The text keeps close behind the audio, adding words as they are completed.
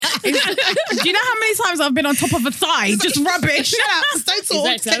Do you know how many times I've been on top of a thigh? Just rubbish. Shut up. Don't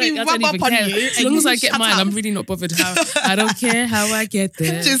talk. Exactly. Let me rub up on you. As long as I get mine, I'm really not bothered how. I don't care how I get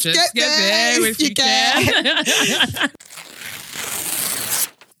there. Just get there if you can.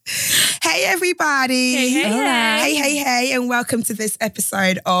 Hey everybody. Hey, and welcome to this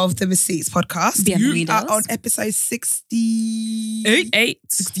episode of the Receipts podcast. You are on episode 68.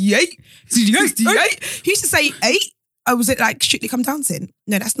 68. Who used to say 8? Oh, was it like Strictly Come Dancing?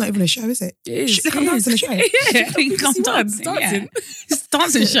 No, that's not even a show, is it? It is. Strictly Come Dancing, a show. Strictly Come Dancing. Yeah. It's a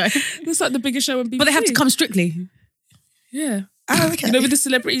dancing show. It's like the biggest show on BBC. But they have to come Strictly. Yeah. Oh, okay. You know, with the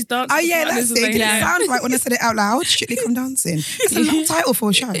celebrities dancing. Oh, yeah, that's it. It didn't sound right when I said it out loud. Strictly Come Dancing. It's a long title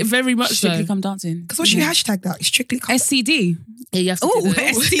for a show. Very much Strictly so. Come Dancing. Because what should you hashtag that? Strictly Come STD. Yeah, you have to do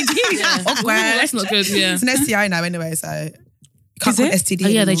that. STD. Oh, that's not good, yeah. It's an STI now anyway, so you can't Is call it? it STD Oh,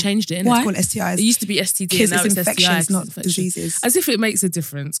 yeah, they anymore. changed it. It's Why? called STIs. It used to be STD Because and now it's it's infections, STI. not diseases. As if it makes a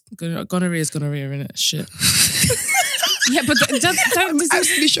difference. Gonorrhea is gonorrhea, innit? Shit. Yeah, but don't I'm diseases.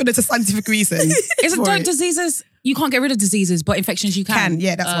 absolutely sure there's a scientific reason. Don't diseases. You can't get rid of diseases, but infections you can.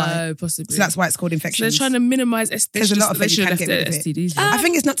 Yeah, that's why. Possibly. So that's why it's called So infections. they're trying to minimise STDs. There's a lot of they things you should can have get rid left of it it. STDs. Yeah. I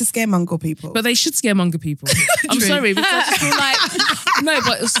think it's not to scaremonger people. But they should scaremonger people. I'm True. sorry, because I just feel like no,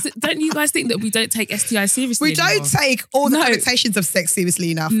 but don't you guys think that we don't take STI seriously? we don't anymore? take all the connotations of sex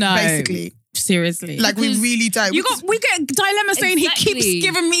seriously enough. No. Basically, Seriously. like we really don't. we get dilemma saying Exactly. he keeps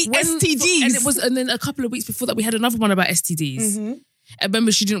giving me STDs. And then a couple of weeks before that, we had another one about STDs. Mm-hmm. I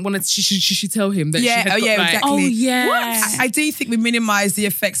remember she didn't want to. She should tell him that. Yeah, she had got, exactly. Oh, yeah. What? I do think we minimise the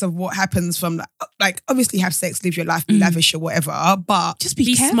effects of what happens from like obviously have sex, live your life, be lavish or whatever, but Just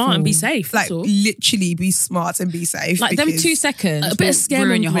Be careful. smart and be safe. like That's all. literally be smart and be safe. Like them because- 2 seconds A bit of will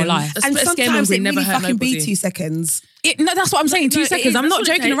ruin your whole scaremongering. life. A and bit of sometimes scaremongering it never really hurt fucking be nobody. 2 seconds. No, that's what I'm saying. 2 No, it seconds. is. I'm That's not what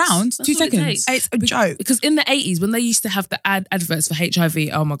it joking takes. around. That's 2 what it seconds. takes. It's a joke. Because in the 80s, when they used to have the adverts for HIV,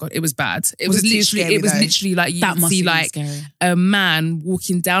 oh my God, it was bad. It Was was it too literally, scary it was though? literally like you That would must see have been like scary. a man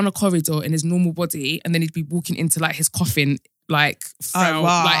walking down a corridor in his normal body, and then he'd be walking into like his coffin, like frail.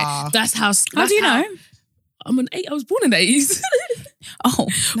 wow. Like that's how. How do you know? I was born in the 80s. Oh.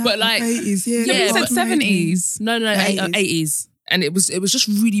 But like, 80s, yeah. Yeah, you but- said 70s. no, The 80s. 80s. And it was just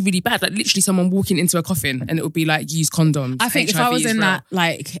really, really bad. Like literally someone walking into a coffin and it would be like, use condoms. I think if HIV I was is in real. that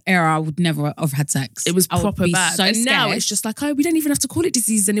like era, I would never have had sex. It was I would proper be bad. So and now scared. it's just like, oh, we don't even have to call it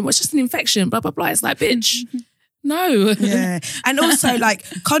disease anymore. It's just an infection, blah, blah, blah. It's like, bitch, no. Yeah. And also like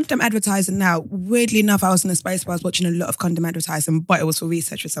condom advertising now, weirdly enough, I was in a space where I was watching a lot of condom advertising, but it was for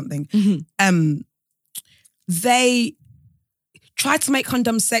research or something. They tried to make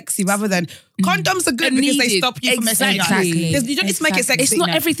condoms sexy rather than condoms are good And because they needed. stop you from Exactly. Exactly. You don't need to make it sexy. It's not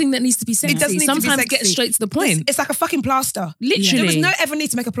No. everything that needs to be sexy. It doesn't need to be Sometimes sexy. get straight to the point. It's like a fucking plaster. Literally. There was no ever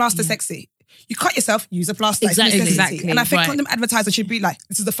need to make a plaster sexy. You cut yourself, use a plaster. It's Exactly. necessity. Exactly. And I think Right. condom advertisers should be like,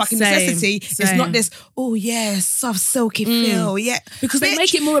 this is the fucking Same. necessity. It's Same. not this, oh yeah, soft, silky feel. Yeah. Because they Bitch.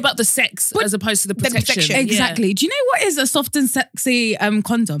 make it more about the sex as opposed to the protection. protection. Yeah. Exactly. Do you know what is a soft and sexy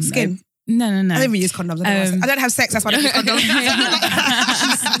condom? Skin. No. I don't even use condoms. I don't have sex, that's why I don't use condoms.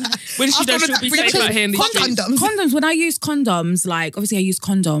 When she does, she'll be safe out here in these streets. Condoms. Condoms, when I use condoms, like obviously I use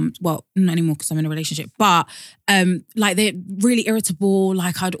condoms, well, not anymore because I'm in a relationship, but like they're really irritable.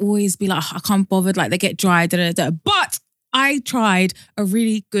 Like I'd always be like, I can't bother, like they get dry, But I tried a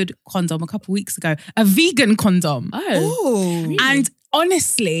really good condom a couple weeks ago, a vegan condom. Oh. And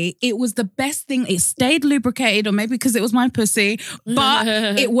honestly, it was the best thing. It stayed lubricated, or maybe because it was my pussy, but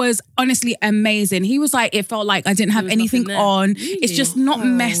it was honestly amazing. He was like, it felt like I didn't have was anything nothing there. on. Really? It's just not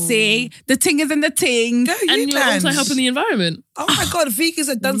messy. The ting is in the ting. Go you, And you're man. also helping the environment. Oh my God, vegans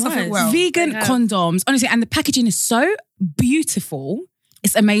have done something Nice. well. Vegan they have. condoms, honestly, and the packaging is so beautiful.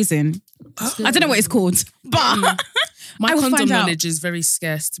 It's amazing. I don't know what it's called, but My I will condom find out. knowledge is very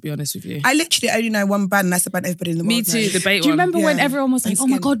scarce, to be honest with you. I literally only know one band, and that's the band everybody in the world Me too, knows. the bait do you one. remember when Yeah. everyone was like, And oh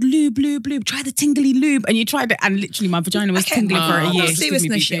my skin. God, lube, try the tingly lube, and you tried it, and literally my vagina was tingling for a no. year. Just give me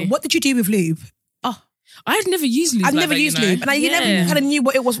Seriousness, BB. shit. What did you do with lube? I had never used lube. I've like never that, used you know? lube, and you never kind of knew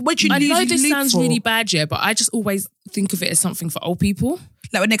what it was. What did you I use know this lube sounds for? really bad, yeah, but I just always think of it as something for old people.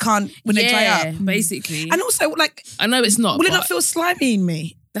 Like when they can't, when they dry Yeah, up. basically. And also, like, I know it's not. will it but not feel slimy in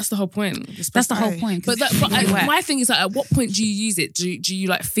me? That's the whole point. That's the whole point. But my thing is like, at what point do you use it? Do you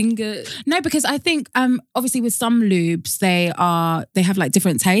like finger? No, because I think obviously with some lubes they have like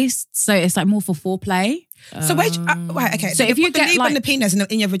different tastes, so it's like more for foreplay. So wait, right, okay. So if you you put the get lube like on the penis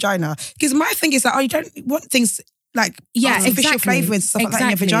in your vagina, because my thing is that you don't want things like artificial flavour and stuff like that in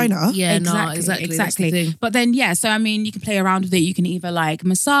your vagina. Yeah, exactly. That's the thing. But then so I mean, you can play around with it. You can either like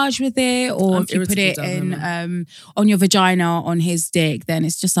massage with it, or I'm if you put it irritable, in on your vagina on his dick, then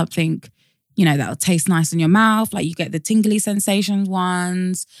it's just something you know, that'll taste nice in your mouth. Like you get the tingly sensations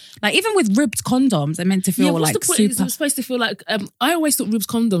ones. Like even with ribbed condoms, they're meant to feel what's like the point? super. It's supposed to feel like. I always thought ribbed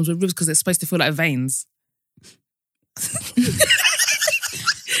condoms were ribs because it's supposed to feel like veins.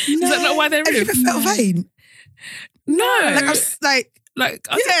 Is that not why they're Have you ribbed? ever felt a vein? No, Like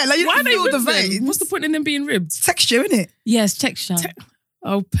you why don't are they feel the ribbed then? veins. What's the point in them being ribbed? Texture, innit? Yes, texture.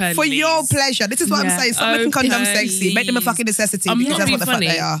 Oh, please. For your pleasure. This is what Yeah. I'm saying. Stop making condoms please. sexy. Make them a fucking necessity. I'm because not that's being what the funny.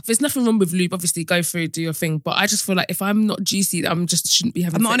 fuck they are. There's nothing wrong with lube. Obviously, go through, do your thing. But I just feel like if I'm not juicy, I'm just shouldn't be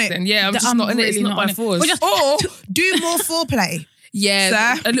having I'm not sex on it. then. Yeah, I'm just not in it. It's really not not by on it. force. Or do more foreplay.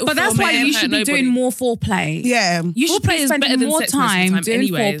 Yeah, Sir? a little But that's why foreplay you hurt should be nobody. doing more foreplay. Yeah. You should Foreplay be is better spending than more sex most of the time time doing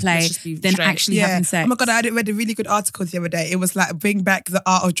anyway. Let's just be foreplay than straight. actually Yeah. having sex. Oh my God, I read a really good article the other day. It was like, bring back the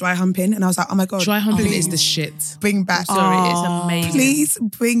art of dry humping. And I was like, oh my God. Dry humping please is the shit. Bring back. Sorry, it's amazing. Please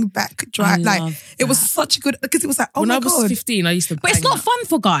bring back dry. I Like, love it was that. such a good, because it was like, oh When my I was God. 15, I used to. But it's bang not that. fun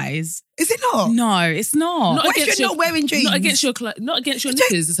for guys. Is it not? No, it's not. Not What if against you're your- not wearing jeans? Not against your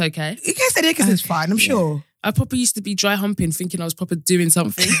knickers. It's okay. You guys said it because it's fine, I'm sure. I probably used to be dry humping, thinking I was probably doing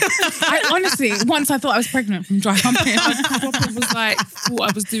something. I honestly, once I thought I was pregnant from dry humping. I probably was like, thought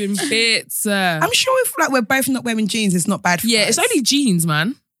I was doing bits. I'm sure if like we're both not wearing jeans, it's not bad for Yeah, us. it's only jeans,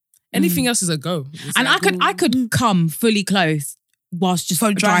 man. Anything else is a go. It's And like, I could come fully clothed whilst just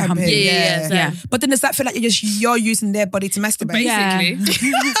For dry humping. Yeah. But then does that feel like you're using their body to masturbate? basically.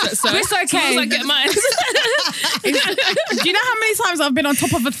 so It's okay. As soon as I get mine. Do you know how many times I've been on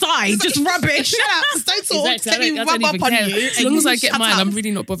top of a thigh just rubbing? Shut up! Don't talk. Exactly. Can you I rub don't up even on care. you? As long as I get Shut mine, up. I'm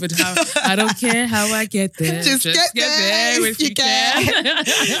really not bothered how. I don't care how I get there. Just get there if you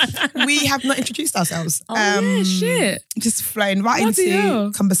can. We have not introduced ourselves. Yeah, shit. Just flowing right Bloody into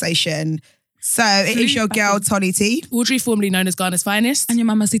hell. conversation. So it is your girl Tolly T. Audrey, formerly known as Ghana's finest. And your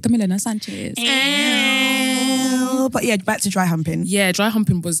mamacita Milena Sanchez. But yeah, back to dry humping. Yeah, dry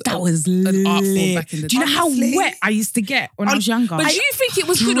humping was That was an art form lit. back in the Do you day. know how Honestly. wet I used to get when I was younger? But do you think it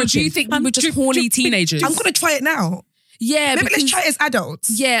was good, or do you think we were just horny teenagers? I'm gonna try it now. Yeah, Maybe because, let's try it as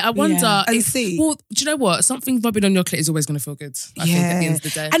adults. Yeah, I wonder. Yeah. And see. Well, do you know what? Something rubbing on your clit is always going to feel good. I think at the end of the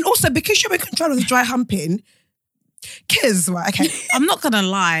day. And also because you're in control of the dry humping, because right, okay. I'm not gonna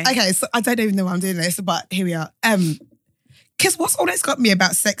lie. Okay, so I don't even know why I'm doing this, but here we are. Because what's always got me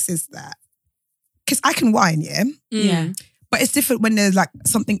about sex is that, because I can whine, yeah? Yeah. But it's different when there's like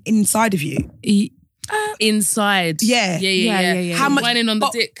something inside of you. Inside. Yeah. Yeah. How much Whining on the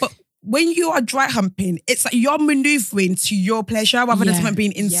but, dick. But when you are dry humping, it's like you're maneuvering to your pleasure rather than Yeah. something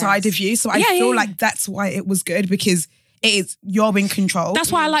being inside of you. So I feel like that's why it was good, because it is, you're in control.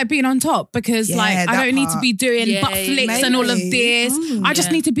 That's why I like being on top, because Yeah, like I that don't need to part. be doing Yeah, butt flicks and all of maybe. this. I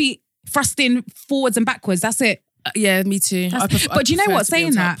just need to be thrusting forwards and backwards. That's it. Yeah, me too. But do you know what?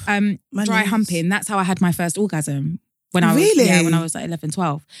 Saying that, My dry knees. humping, that's how I had my first orgasm. When I was, Really? yeah, when I was like 11,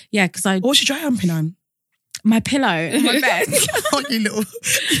 12. Yeah, because What's your dry humping on? my pillow in my bed. Oh, you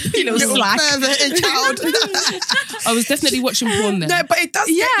little slack. perverted child. I was definitely watching porn then. No, but it does.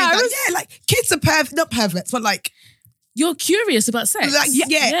 Yeah, get me I that. was- Yeah, like kids are not perverts, but like You're curious about sex.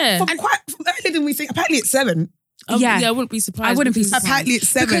 yeah. From earlier than we think. Apparently it's 7. Yeah. I wouldn't be surprised. I wouldn't be because- surprised. Apparently it's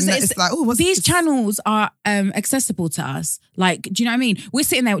 7. Because It's like, oh, what's these this? channels are accessible to us. Like, do you know what I mean? We're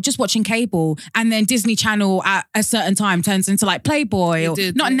sitting there just watching cable, and then Disney Channel at a certain time turns into like Playboy, or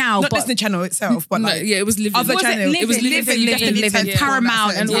did, not yeah. now, Not but Disney Channel itself, but No, like yeah, it was living. other Was it channels. Living? Living, Living,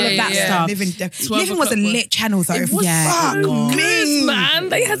 Paramount and all of that stuff. Living was a lit channel though. It was Yeah. so Fuck good, me. man.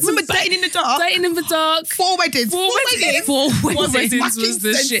 They had some Remember Dating in the Dark? Dating in the Dark. 4 weddings. 4 weddings. 4 4 weddings. weddings was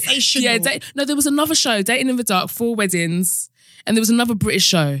the shit. Sensational. Yeah, no, there was another show, Dating in the Dark, 4 weddings, and there was another British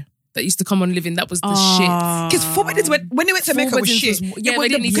show that used to come on Living. That was the shit. Because 4 weddings, when they went to 4 America, was weddings shit. was- yeah, they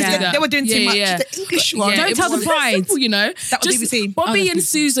didn't need to because do that. they were doing too Yeah, much. yeah. The English one. Yeah, Don't it tell the was bride. simple, you know. That was Just BBC. Bobby Oh, and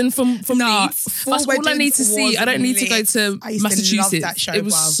Susan from Nah, Leeds. 4 That's all I need weddings to see. was I don't need to go lit. to I used to Massachusetts. love that show, It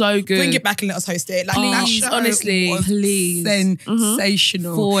was bruv. so good. Bring it back and let us host it. Like, that Please, show honestly. was Please.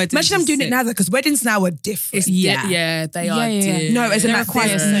 sensational. Four weddings Imagine I'm is doing it sick. now, because weddings now are different. Yeah, they are. Dear. No, as in They like require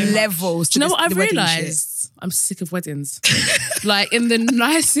there's so much. levels. Do you know to what I've the wedding shit. realised? I'm sick of weddings. Like, in the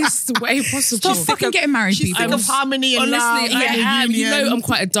nicest way possible. Stop fucking getting married, She's people. sick of harmony and Honestly, love. I am. You union. know, I'm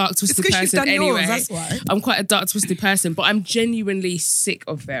quite a dark, twisted It's 'cause she's person done yours, anyway. that's why. I'm quite a dark, twisted person, but I'm genuinely sick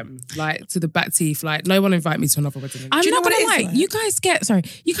of them. Like, to the back teeth. Like, no one invite me to another wedding. I'm Do you know not what gonna it lie. is, like?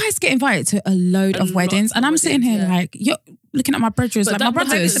 You guys get invited to a load of weddings, and I'm sitting here like, you're looking at my brothers, like my that will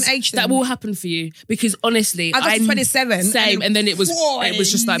brothers. an age that thing. will happen for you, because honestly, I got to 27. Same, and then it was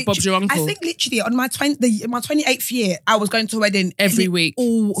just like Bob's your uncle. I think literally on my 28th year, I was going to a wedding Every week.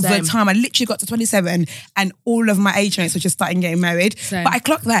 all Same. the time. I literally got to 27, and all of my age mates were just starting getting married. Same. But I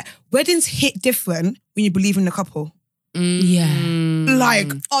clocked that weddings hit different when you believe in the couple. Yeah.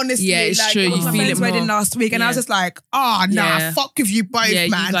 Like, honestly, Yeah, it's like, true. it was You my feel friend's it wedding more. last week, and I was just like, fuck with you both, Yeah,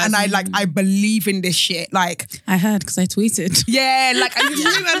 you man. guys- And I believe in this shit. Like, I heard because I tweeted. yeah, like,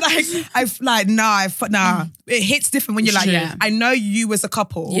 It hits different when you're like, true. I know you as a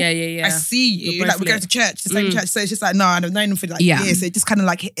couple. Yeah. I see you. You're Like, both we go lit. to church, the same church. So it's just like, no, I've known them for like years. So it just kind of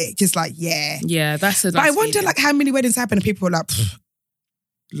like, it just like, yeah. Yeah, that's a But I nice wonder feeling. like how many weddings happen and people are like,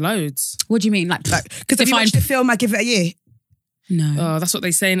 Loads. What do you mean? because if you watch the film, I give it a year. No. Oh, that's what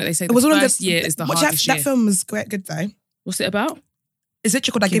they say. They say It was the one of first the year is the watch hardest that year. film was quite good though. What's it about? It's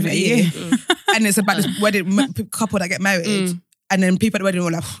literally called I Give It a Year. And it's about this wedding couple that get married. And then people at the wedding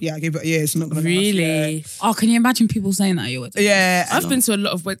were like, I give it a year, it's not going to last. Really? Oh, can you imagine people saying that at your wedding? Yeah. I've been to a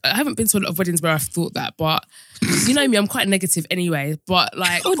lot of I haven't been to a lot of weddings where I've thought that, but you know me, I'm quite negative anyway. But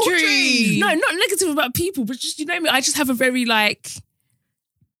like, Audrey! no, not negative about people, but just, you know me, I just have a very like,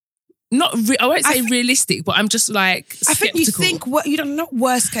 I won't say realistic, but I'm just like skeptical. I think you think not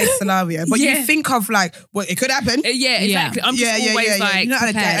worst case scenario, but you think of like, well, it could happen. Yeah, exactly. I'm just always like, You're not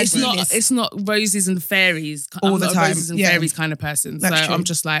on a it's not roses and fairies. All I'm the not time. a roses and fairies kind of person. That's so true. I'm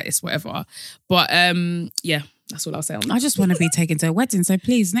just like, it's whatever. But yeah, that's all I'll say on that. I just want to be taken to a wedding, so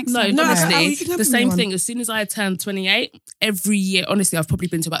please, next time. you honestly, can have the me same one. thing. As soon as I turned 28, every year, honestly, I've probably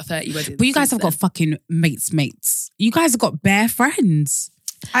been to about 30 weddings. But you guys have since got fucking mates. You guys have got bare friends.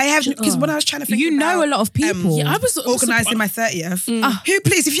 I have, because when I was trying to think You know about, a lot of people. Yeah, I was organising my 30th. Who,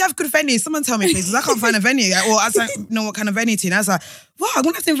 please, if you have good venues, someone tell me, please, because I can't find a venue, or I don't know what kind of venue to. And I was like, wow, I'm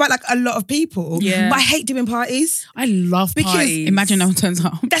going to have to invite like a lot of people. Yeah. But I hate doing parties. I love parties. Imagine no one turns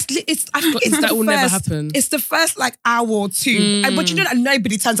up. I think it's that the will first, never happen. It's the first like hour or two. But you know that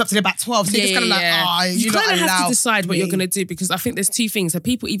nobody turns up till about 12. So you're just kind of like, you you're not kind of have allowed to decide what me. you're going to do, because I think there's two things. So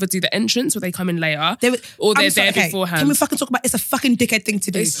people either do the entrance where they come in later, or I'm they're sorry, there beforehand. Can we fucking talk about it's a fucking dickhead thing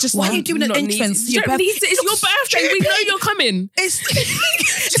to do? It's just why are you doing an not entrance? needed. You don't need to. It's your birthday. We know you're coming. It's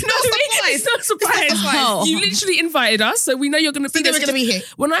It's not a surprise. You literally invited us, so we know you're going to be there. We're going to be here.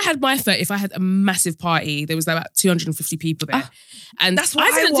 When I had my 30th, I had a massive party. There was about 250 people there. And That's what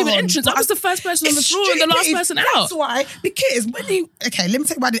I didn't do an want. entrance. I was the first person on the floor and the last person out. That's why. Because when you... Okay, let me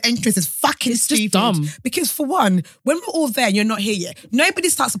talk about the entrance. It's fucking It's stupid. just dumb. Because for one, when we're all there and you're not here yet, nobody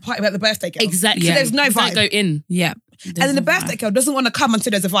starts a party about the birthday girl. Exactly. So there's no You vibe. don't go in. Yeah. And then the birthday girl doesn't want to come until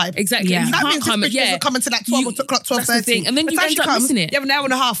there's a vibe. Exactly. Yeah. You That can't means come. this bitch doesn't come until like 12 o'clock, 12:30. That's the thing. And then By you the time end she up comes, missing it. You have an hour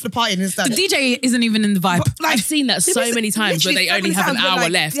and a half for the party and it's done. The DJ isn't even in the vibe. But, like, I've seen that so there was many times where literally they only so have an many times hour where,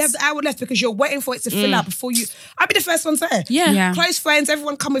 like, left. You have the hour left because you're waiting for it to fill up before you... I'll be the first one there. Yeah. Close friends,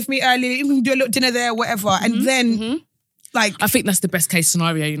 everyone come with me early, you can do a little dinner there, whatever. And then, like... I think that's the best case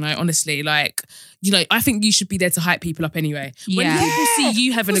scenario, you know, honestly. Like, you know, I think you should be there to hype people up anyway. When Yeah. people see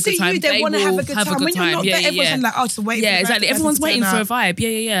you having a good time, they want to will have a good time. When you're not there, everyone's like, oh, just wait. Yeah, exactly. Everyone's waiting for a vibe.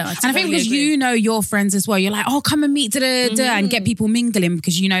 vibe. Yeah. And I think because you know your friends as well, you're like, oh, come and meet and get people mingling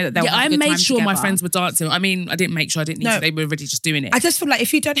because you know that they'll Yeah, have I a good made time sure my together. friends were dancing. I mean, I didn't make sure. I didn't need No. to. They were already just doing it. I just feel like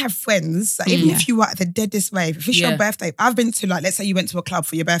if you don't have friends, like, even if you are at the deadest wave, if it's your birthday, I've been to like, let's say you went to a club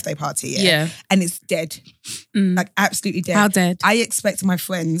for your birthday party, and it's dead, like absolutely dead. How dead? I expect my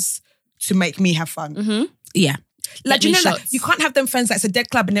friends to make me have fun. Yeah. Like, Get you me know, like, shots. you can't have them friends that's a dead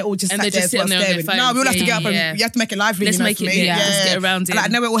club and they're all just And sat they're there just as well sitting there on staring. their No, we'll have to phones. get up and Yeah. you have to make it lively. Let's you know, make for it, me. yeah, let's get around it. Like, I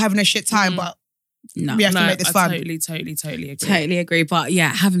know we're all having a shit time, but No. we have to No, make this I fun. totally agree. Totally agree. But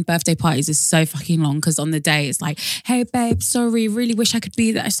yeah, having birthday parties is so fucking long because on the day it's like, hey babe, sorry, really wish I could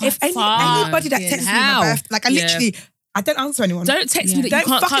be there. It's like, If anybody that texts me on my birthday, like I literally, I don't answer anyone. Don't text me that you Don't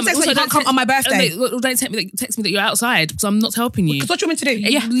can't fucking come. text me Also, you can't come on my birthday. Don't text me that you're outside because I'm not helping you. Because what do you want me to do?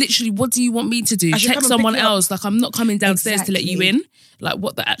 Yeah, literally, what do you want me to do? I should come Text and pick someone you up. else. Like, I'm not coming downstairs to let you in. Like,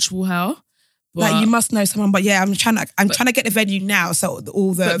 what the actual hell? But, Like you must know someone, but yeah, I'm trying to get the venue now, so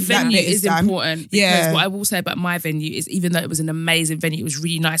all the but that venue bit is done. important. Because Yeah. what I will say about my venue is, even though it was an amazing venue, it was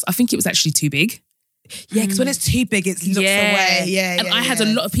really nice. I think it was actually too big. Yeah, because when it's too big, it looks away. Yeah, and I had a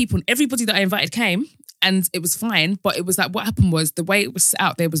lot of people, and everybody that I invited came. And it was fine, but it was like, what happened was the way it was set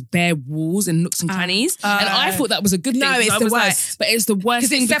out, there was bare walls and nooks and crannies. And I thought that was a good thing. No, it's I the was like, worst. but it's the worst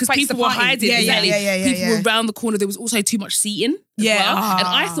 'Cause it thing because separates people the were party. hiding. Yeah, exactly. yeah, People yeah. were around the corner. There was also too much seating. As well. And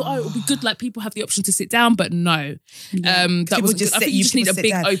I thought, oh, it would be good, like people have the option to sit down, but no. That People was just I sit, think you just need a sit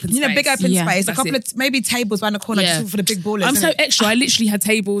big down. open space. You know, big open Yeah, space. A that's couple it. of maybe tables around the corner just for the big ballers. I'm so innit? extra. I literally had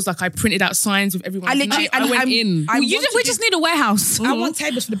tables. Like I printed out signs with everyone. I literally- I went in. we just need a warehouse. I want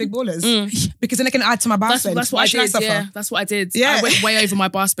tables for the big ballers because then they can add to my bar spend. That's what Why I should I did. suffer? Yeah, that's what I did. Yeah. I went way over my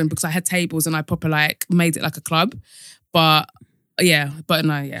bar spend because I had tables and I proper like made it like a club. But no, yeah.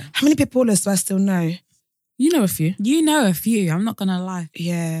 How many big ballers do I still know? You know a few. You know a few. I'm not gonna lie.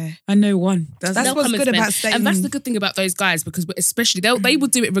 Yeah, I know one. That's what's good about staying. And that's the good thing about those guys, because especially they will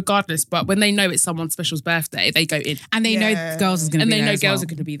do it regardless. But when they know it's someone special's birthday, they go in, and they know girls is gonna be there. And they know girls are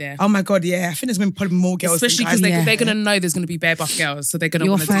gonna be there. Oh my god, yeah. I think there's been probably more girls, especially because they're gonna know there's gonna be bare buff girls, so they're gonna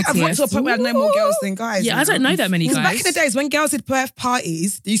want to do. I've got to a point where I know more girls than guys. Yeah, I don't know that many guys. Back in the days when girls did birth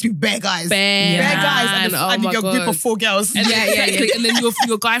parties, there used to be bare guys, bare guys, and your group of 4 girls. And exactly. And then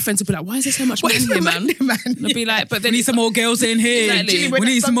your guy friends would be like, "Why is there so much men here, man?" They'll be like, "But then we need some more girls in here. Exactly. We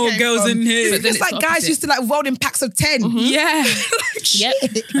need some more girls in here." But then it's like guys used to like roll in packs of 10. Mm-hmm. Yeah. Yep,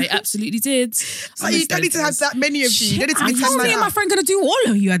 they absolutely did. So you don't need to have that many of you. You don't need to be 10 How me and my friend gonna do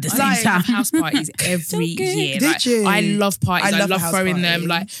all of you at the same time? House parties every year. Did you? I love parties. I love throwing them.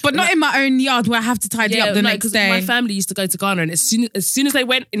 But not in my own yard where I have to tidy up the next day. My family used to go to Ghana, and as soon as they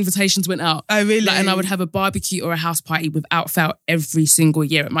went, invitations went out. Oh really? And I would have a barbecue or a house party without fail every single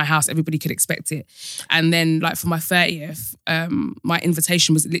year at my house. Everybody could expect it. And then for my 30th, my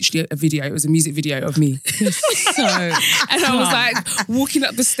invitation was literally a video. It was a music video of me. And I was like walking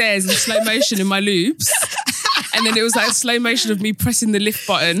up the stairs in slow motion in my loops. And then it was like slow motion of me pressing the lift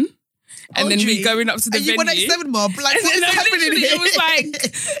button. And then me going up to the venue. 187 mob. Like, what is happening here? It was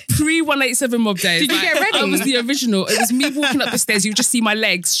like pre-187 mob days. Did you get ready? I was the original. It was me walking up the stairs. You would just see my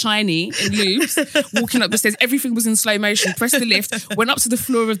legs shiny in loops, walking up the stairs. Everything was in slow motion. Pressed the lift, went up to the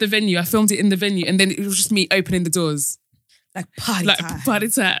floor of the venue. I filmed it in the venue. And then it was just me opening the doors. Like party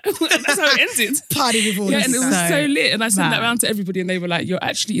time. That's how it ended. Party with all and it was so lit. And I sent that around to everybody and they were like, "You're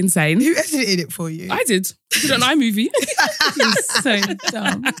actually insane." Who edited it for you? I did. I did an iMovie. You're so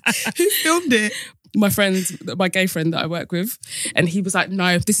dumb. Who filmed it? My friend, my gay friend that I work with. And he was like,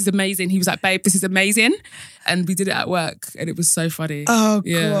 "No, this is amazing." He was like, "Babe, this is amazing." And we did it at work and it was so funny. Oh,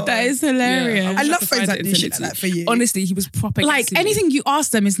 God. That is hilarious. I love friends that do shit like that for you. Honestly, he was proper. Like anything you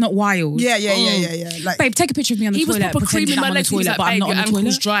ask them is not wild. Yeah. Like, babe, take a picture of me on the he toilet. He was proper creaming my legs. He was like, "Babe, your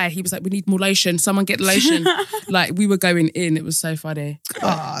ankle's dry." He was like, "We need more lotion. Someone get lotion." Like we were going in. It was so funny.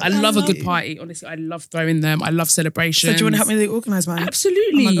 I love a good party. Honestly, I love throwing them. I love celebrations. So do you want to help me organise mine?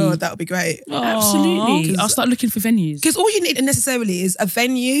 Absolutely. Oh my God, that would be great. Absolutely. I'll start looking for venues. Because all you need necessarily is a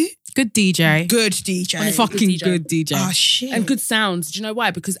venue. Good DJ. Fucking good DJ. Oh shit. And good sounds. Do you know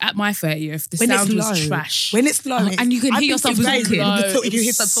why? Because at my 30th, the when sound was trash. When it's low. And you can hear yourself talking.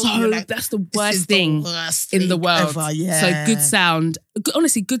 That's the worst thing in the world. Ever, yeah. So good sound.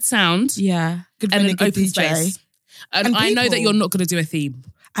 Honestly, good sound. Yeah. Good and venue, an good open DJ. space. And I know that you're not going to do a theme.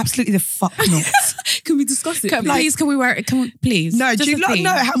 Absolutely the fuck not. Can we discuss it? Please, can we wear it? Please. No, do you not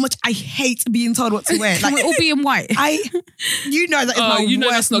know how much I hate being told what to wear? Can we all be in white? You know that is my you know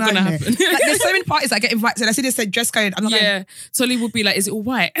worst that's not going to happen. Like, there's so many parties I get invited to. I see this say dress code. I'm not like, Tolly would be like, "Is it all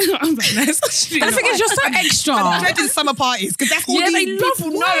white?" I'm like, "No, it's actually I think it's just so extra. I'm dreading summer parties because that's all these they love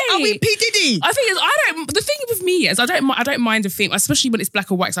people know. Are we P Diddy? I think the thing with me is I don't mind a theme, especially when it's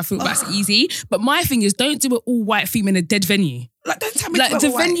black or white, because I feel that's easy. But my thing is, don't do an all white theme in a dead venue. Like, don't tell me like the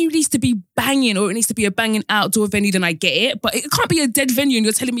venue needs to be banging, or it needs to be a banging outdoor venue. Then I get it, but it can't be a dead venue and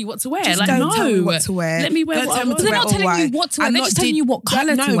you're telling me what to wear. Just like, don't no, tell me what to wear. Let me wear what I want. They're not telling you what to wear. They're just telling you what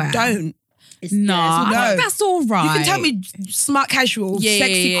colour to wear. Don't. No, that's all right. You can tell me smart casual,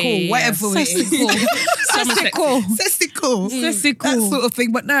 sexy cool, whatever it is. Sexy cool. That sort of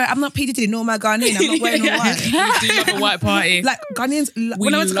thing. But no, I'm not P Diddy nor my Ghanaian. I'm not wearing all white. We do love a white party. Like Ghanaians,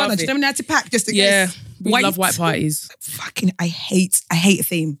 when I went to Ghana, do you know when I had to pack just in case? We love white parties. Fucking, I hate a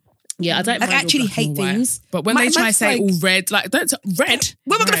theme. Yeah, I don't like, mind actually hate themes. But when they try to say all red, like, don't red.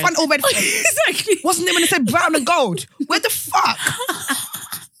 Where am I going to find all red? Exactly. Wasn't it when they said brown and gold? Where the fuck?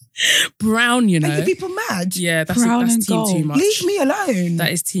 Brown, you know. Making people mad. Yeah, that's team too much. Leave me alone.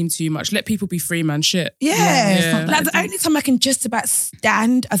 That is team too much. Let people be free, man. Shit. Yeah. Like the only time I can just about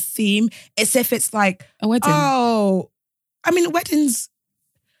stand a theme is if it's like a wedding. Oh, I mean, weddings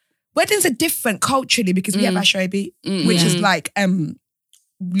are different culturally because we have Ashobi, which is like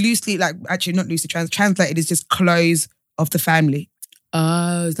loosely, like actually not loosely translated is just clothes of the family.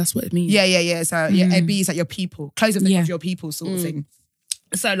 Oh, that's what it means. Yeah. So Ebi is like your people, clothes of your people sort of thing.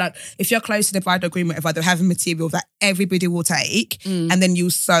 So like if you're close to the bridal agreement, whatever, they'll have a material that everybody will take and then you'll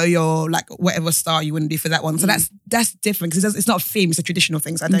sew your like whatever style you want to do for that one. So that's different because it's not a theme, it's a traditional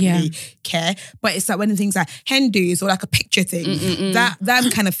thing. So I don't really care. But it's like when things like Hindus or like a picture thing, them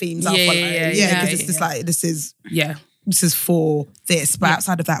kind of themes I'll follow. Because it's just like this is for this, but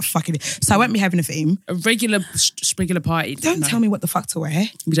outside of that, fucking. So I won't be having a theme. A regular party. Don't tell me what the fuck to wear.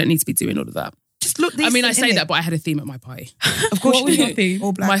 We don't need to be doing all of that. Just look. I mean, I say that, but I had a theme at my party. Of course, what was your theme?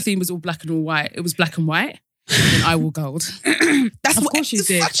 All black. My theme was all black and all white. It was black and white. then I will gold. That's Of what course you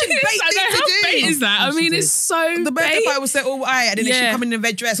did. Such a bait thing to How do. bait is that? I mean, it's so The birthday bait. party will say all white, and then she Yeah. come in a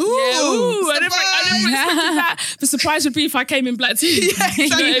red dress. Ooh, I never surprise. expected that. The surprise would be if I came in black too. Yeah, You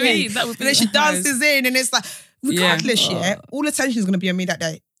know what I exactly. mean? That would be And then she surprise. dances in, and it's like, regardless, all attention is going to be on me that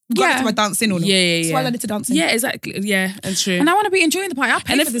day. Regardless if I dance in or not. Yeah. That's why I learned to dance in. Yeah, exactly. Yeah, and true. And I want to be enjoying the party. I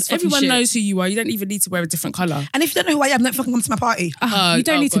pay And for this if fucking everyone shit. knows who you are, you don't even need to wear a different colour. And if you don't know who I am, don't fucking come to my party. You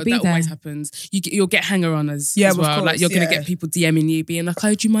don't need to be that there. always happens. You'll get hanger-oners Yeah, as of well. course, Like you're going yeah. to get people DMing you, being like,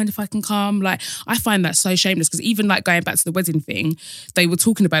 "Oh, do you mind if I can come?" Like I find that so shameless because even like going back to the wedding thing, they were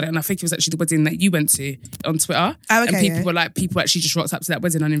talking about it, and I think it was actually the wedding that you went to on Twitter. Oh, okay, and people yeah. were like, people actually just rocked up to that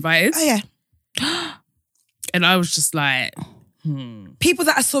wedding uninvited. Oh, yeah. And I was just like, People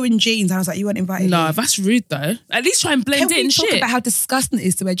that I saw in jeans, I was like, you weren't invited. no, here. that's rude though. At least try and blend Can in. we talk Shit. about how disgusting it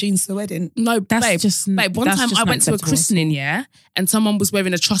is to wear jeans to a wedding? No, That's babe. just- babe. One that's time just I not went to a acceptable. christening, yeah, and someone was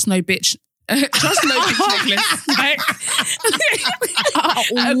wearing a trust no bitch. Trust no bitch necklace. Like,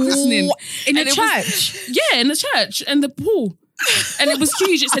 at a christening. In a And it was- church. Yeah, in the church and the pool. And it was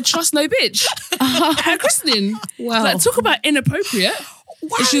huge. It said trust no bitch. At a christening. Wow. Like, talk about inappropriate.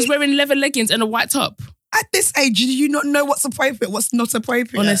 Why? And she was wearing leather leggings and a white top. At this age, do you not know what's appropriate, what's not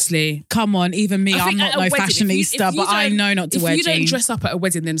appropriate? Honestly. Come on, even me. I I'm think not at a no wedding, fashionista, but I don't- know not to wear If you don't jeans. dress up at a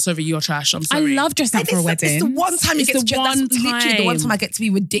wedding, then sorry, you're trash. I'm I sorry. love dressing up for a wedding. It's the one time you It's get to the dress. one That's literally the one time. time I get to be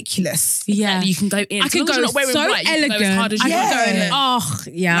ridiculous. Yeah. Exactly, you can go in. I As can long as go you're not wearing so white, you can go elegant. as hard as I you can want. go in. Yeah. Oh,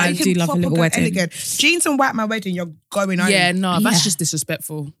 yeah, Like, I you do can love a proper little go wedding. elegant. Jeans and white at my wedding, you're going home. Yeah, no, that's Yeah. just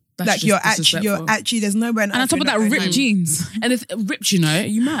disrespectful. That's Like just you're disrespectful. actually, there's nowhere. And on top of that, ripped jeans. And it's ripped, you know, are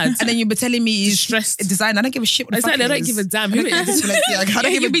you mad? And then you'll be telling me it's Distressed. design. I don't give a shit what the Exactly, fuck I it don't is. give a damn who it is. I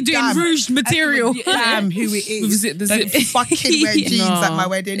don't give You'll a be doing damn. rouge material. I don't give a damn who it is. The Don't zip. fucking wear jeans at my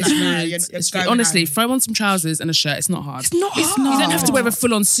wedding. It's Like, nah, rude. you're It's going rude. Honestly, home. throw on some trousers and a shirt. It's not hard. It's not hard. You don't have to wear a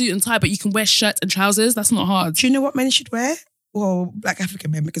full-on suit and tie, but you can wear shirt and trousers. That's not hard. Do you know what men should wear? Well, Black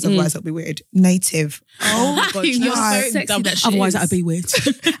African men, because otherwise it'll be weird. Native. Oh my God, You're so sexy dumb. that shit Otherwise, is. that'd be weird.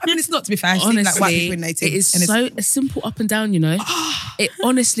 I mean, it's not to be fair. I see like white Honestly, people in native. it is and so simple up and down, you know. It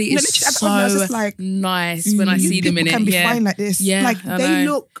honestly is literally, I was so just like, nice when I you see them in people it. can be Yeah. fine like this. Yeah, Like I they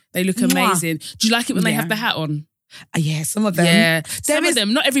know. look. They look Mwah. amazing. Do you like it when they Yeah. have the hat on? Yeah, some of them. Yeah, There some is- of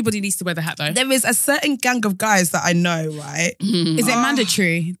them. Not everybody needs to wear the hat though. There is a certain gang of guys that I know, right? Is it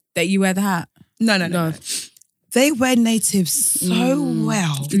mandatory that you wear the hat? No. They wear native so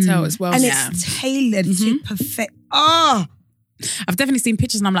well. You can tell as well. And yeah. it's tailored to perfect. Oh, I've definitely seen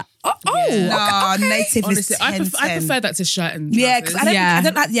pictures and I'm like, no, okay. native Honestly, is 10, I prefer that to shirt and Yeah, trousers. because I don't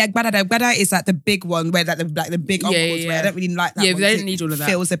Yeah. like Gbada. Gbada is like the big one where like the big uncles yeah. wear. I don't really like that. Yeah, one they because don't need all of that.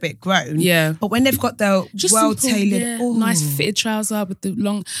 It feels a bit grown. Yeah. But when they've got the Just well simple, tailored, yeah, nice fitted trouser with the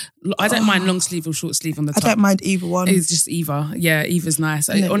long. I don't mind long sleeve or short sleeve on the I top. don't mind either one. It's just either. Yeah, either's nice.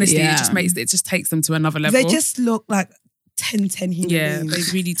 Honestly, Yeah. it just takes them to another level. They just look like 10 human Yeah,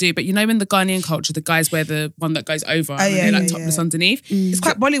 beings. they really do. But you know, in the Ghanaian culture, the guys wear the one that goes over and yeah, they're like yeah, topless yeah. underneath. It's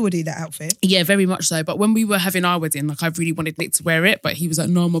quite Bollywoody, that outfit. Yeah, very much so. But when we were having our wedding, like I really wanted Nick to wear it, but he was like,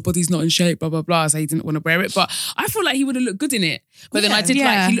 "No, my body's not in shape." Blah blah blah. So he didn't want to wear it. But I feel like he would have looked good in it. But then I did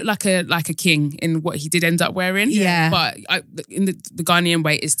Yeah. he looked like a king in what he did end up wearing. Yeah. But in the Ghanaian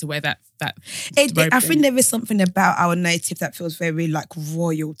way is to wear that. I think there is something about our native that feels very like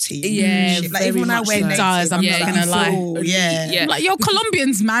royalty. Yeah, Shit. Like very even when I much wear so. native, Does, I'm not like, gonna lie. oh, yeah. Yeah. Like, you're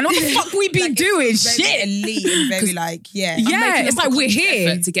Colombians, man. What the fuck we be Like, doing? it's very Shit. elite and very like, yeah. Yeah, Making it's a like we're conscious here.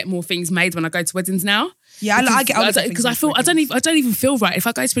 effort to get more things made when I go to weddings now. Yeah, I get because I feel I don't even feel right. If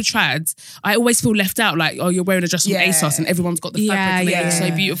I go to a trad, I always feel left out. Like, oh, you're wearing a dress from Yeah. ASOS and everyone's got the fabric and it looks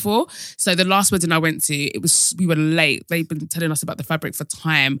so beautiful. So the last wedding I went to, we were late. They've been telling us about the fabric for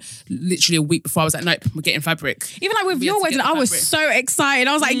time. Literally a week before, I was like, nope, we're getting fabric. Even like with We had your to wedding, get the I was fabric. so excited.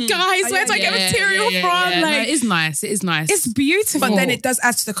 I was like, guys, where do I get material from? No, Like, it is nice. It is nice. it's beautiful. But then it does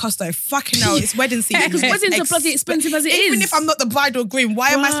add to the cost though. Fucking hell, it's wedding season. Because weddings are bloody expensive as it is. Even if I'm not the bride or groom, why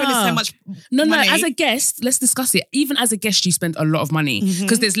am I spending so much money? As a guest, let's discuss it. Even as a guest, you spend a lot of money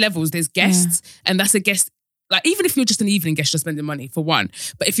because there's levels. There's guests, and that's a guest. Like, even if you're just an evening guest, you're spending money for one.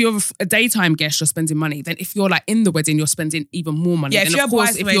 But if you're a daytime guest, you're spending money. Then if you're like in the wedding, you're spending even more money. Yeah, if and you're of a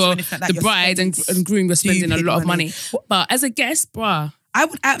course, if bridesmaid or you're anything like that, the you're bride and groom, you're spending a stupid lot of money. money. But as a guest, bruh. I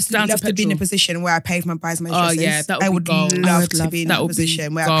would absolutely Down to love to be in a petrol. position where I pay for my bridesmaid Oh, dresses. yeah, that would I be would goals. love I would to love be in that. a Would be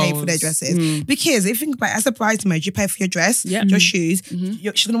position where I pay for their goals. dresses. Because if you think about it, as a bridesmaid, you pay for your dress, your shoes. She's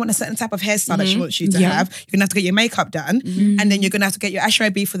going to want a certain type of hairstyle that she wants you to have. You're going to have to get your makeup done. And then you're going to have to get your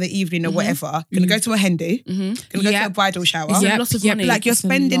ashrabi for the evening or whatever. You're going to go to a Hindu. You're going to go to a bridal shower. It's a lot of money. Like, you're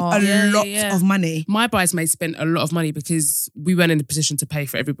spending a lot of money. My bridesmaids spent a lot of money because we weren't in a position to pay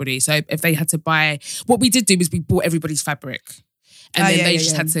for everybody. So if they had to buy, what we did do is we bought everybody's fabric. And then they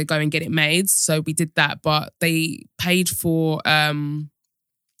just had to go and get it made. So we did that. But they paid for the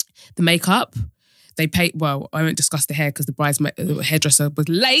makeup. They paid, well, I won't discuss the hair because the hairdresser was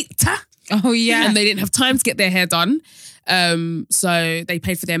late. Oh, yeah. And they didn't have time to get their hair done. So they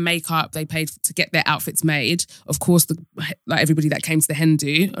paid for their makeup. They paid to get their outfits made. Of course, everybody that came to the hen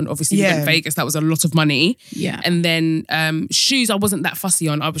do, and obviously we went to Vegas, that was a lot of money. Yeah. And then shoes, I wasn't that fussy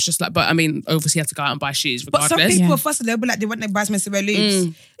on. I was just like, but I mean, obviously I had to go out and buy shoes regardless. But some people are fussy. They'll be like, they want their bridesmaids to wear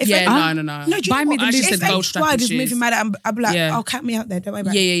loops. No. No, buy me the loops. If bride is moving mad, I'll be like, oh, count me out there. Don't worry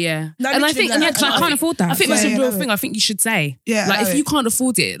about it. Yeah. No, and I think, I can't afford that. I think that's a real thing. I think you should say, like, if you can't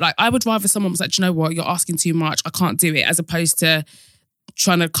afford it, like, I would rather someone was like, you know what, you're asking too much. I can't do it, as opposed to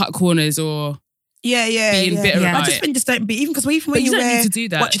trying to cut corners or being bitter about I just think just don't be, even because when you need to do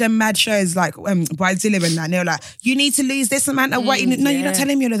that. watch them mad shows like Bridezilla and that, and they're like, you need to lose this amount of weight. No, you're not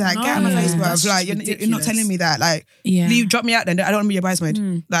telling me all of that. Get out of my face, bro. Like, you're not telling me that. Like, drop me out then. I don't want to be your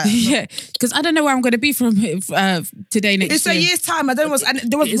bridesmaid. Like, because I don't know where I'm going to be from today next it's year. a year's time. I don't know and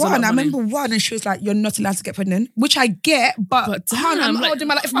there was one. I remember one, and she was like, "You're not allowed to get pregnant," which I get, but I'm holding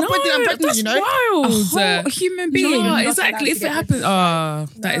my life. If I'm pregnant, you know, wild. A whole human being. No, exactly. If it happens,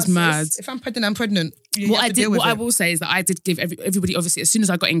 that is mad. If I'm pregnant, I'm pregnant. What I will say is that I did give everybody, obviously, as soon as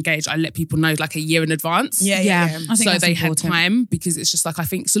I got engaged, I let people know like a year in advance. Yeah. I think so they had time, because it's just like, I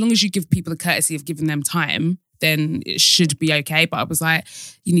think so long as you give people the courtesy of giving them time, then it should be okay. But I was like,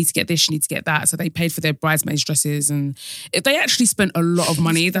 you need to get this, you need to get that. So they paid for their bridesmaids' dresses, and they actually spent a lot of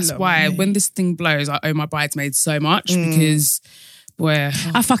money. That's why when this thing blows, I owe my bridesmaids so much because, boy.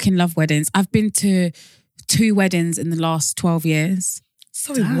 I fucking love weddings. I've been to 2 weddings in the last 12 years.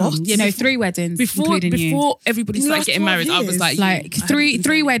 Sorry, what? 3 weddings, including you. Before everybody started getting married, I was like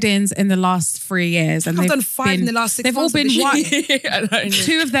three weddings in the last 3 years, and I've done 5 in the last 6 months. They've all been white.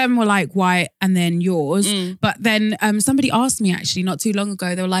 2 of them were like white, and then yours. But then somebody asked me actually not too long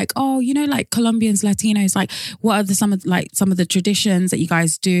ago. They were like, "Oh, you know, like Colombians, Latinos, like what are some of the traditions that you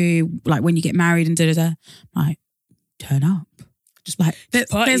guys do, like when you get married and da da da?" Like, turn up. Just like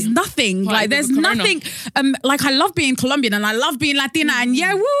there's nothing there's nothing like I love being Colombian and I love being Latina and woo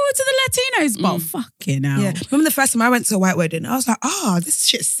to the Latinos, but fucking hell. Yeah. Remember the first time I went to a white wedding, I was like, this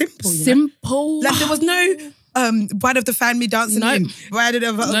shit's simple. Simple. Like there was no bride of the family dancing in, bride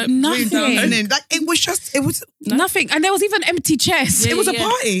of the nothing. Dancing in. Like it was nothing, and there was even empty chairs. It was a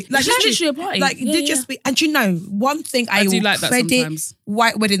party. Like literally a party. Like it just be. And you know, one thing I do will like that credit sometimes.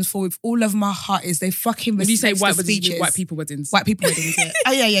 White weddings for with all of my heart is they fucking respect when you say white the weddings, speeches. white people weddings. White people weddings.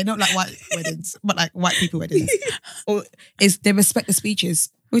 Yeah. Not like white weddings, but like white people weddings. Or is they respect the speeches.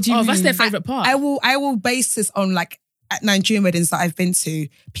 What do you mean? That's their favourite part. I will base this on like at Nigerian weddings that I've been to,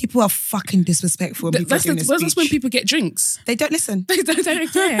 people are fucking disrespectful. That's when people get drinks. They don't listen. They don't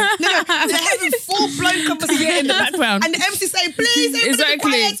care. No, they're having full-blown conversation in the background. And the MC saying, please, everybody be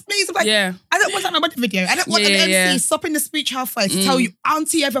quiet, please. Like, I don't want that in my wedding video. I don't want an MC stopping the speech halfway to tell you,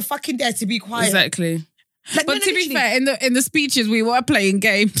 auntie, ever fucking dare to be quiet. Exactly. Like, but to be fair, in the speeches we were playing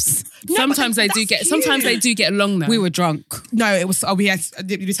games. Sometimes they do get along though. We were drunk. No, it was.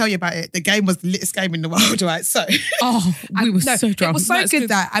 Did we tell you about it? The game was the littest game in the world, right? So, we were so drunk. It was so good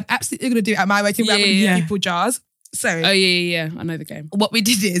that I'm absolutely going to do it at my wedding. We're going to give people jars. So, I know the game. What we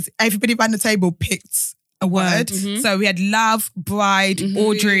did is everybody around the table picked a word. Mm-hmm. So we had love, bride,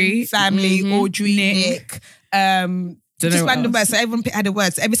 Audrey, family, Audrey, Nick. Just random words. So everyone had a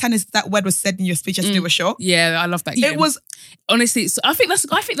word. So every time that word was said in your speech, you had to do a shot. Yeah, I love that game. It was honestly. So I think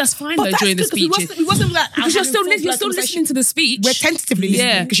that's fine though during the speeches. We wasn't like because you're still listening to the speech. We're tentatively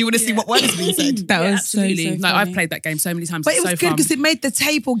listening because you want to see what word is being said. That was absolutely. No, I've played that game so many times. But it was good because it made the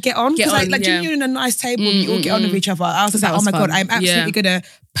table get on. Because like you're in a nice table, you all get on with each other. I was like, oh my god, I'm absolutely gonna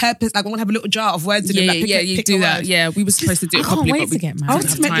purpose. Like, I want to have a little jar of words in it. Like, you do that. Yeah, we were supposed to do it properly, but we get married.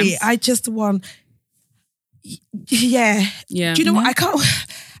 Ultimately, I just want. Yeah. Do you know what?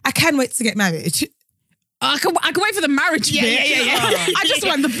 I can't wait to get married. I can wait for the marriage bit. Yeah. I just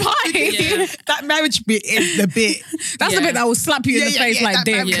want the pie. Yeah. That marriage bit is the bit. That's the bit that will slap you in the face like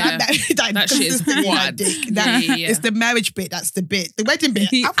dick. That shit is hard. It's the marriage bit. That's the bit. The wedding bit.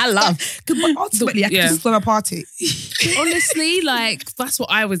 I love. But ultimately, I can just throw a party. Honestly, like that's what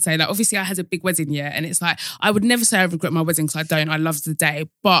I would say. Like obviously, I had a big wedding, and it's like I would never say I regret my wedding because I don't. I loved the day,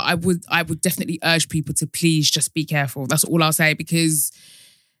 but I would definitely urge people to please just be careful. That's all I'll say because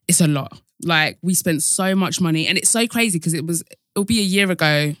it's a lot. Like we spent so much money, and it's so crazy because it'll be a year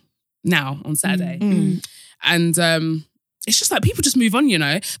ago now on Saturday, and it's just like people just move on, you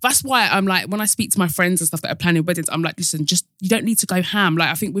know. That's why I'm like, when I speak to my friends and stuff that are planning weddings, I'm like, listen, just you don't need to go ham. Like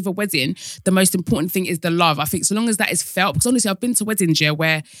I think with a wedding, the most important thing is the love. I think so long as that is felt, because honestly, I've been to weddings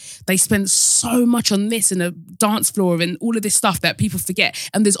where they spend so much on this and a dance floor and all of this stuff that people forget,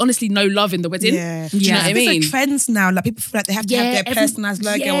 and there's honestly no love in the wedding. Yeah, do you know what I mean? It's trends now. Like people feel like they have to have their personalised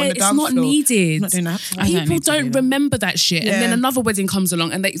logo on the dance floor. It's not needed. Not doing that. People don't remember that shit, and then another wedding comes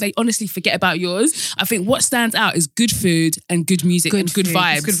along and they honestly forget about yours. I think what stands out is good food and good music and good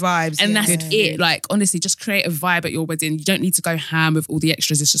vibes. It's good vibes. And that's it. Like, honestly, just create a vibe at your wedding. You don't need to go ham with all the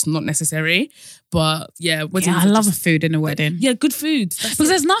extras. It's just not necessary. But yeah, weddings. I love a food in a wedding. Yeah, good food. Because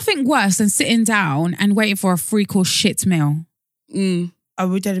there's nothing worse than sitting down and waiting for a 3-course shit meal. Oh,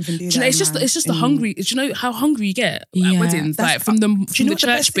 we don't even do that. It's just the hungry. Do you know how hungry you get at weddings? Like from the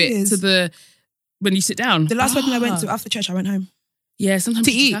church bit to the when you sit down. The last wedding I went to after church, I went home. Yeah, sometimes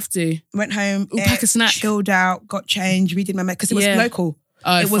you just have to. Went home, pack a snack, chilled out, got changed, redid my makeup because it was local.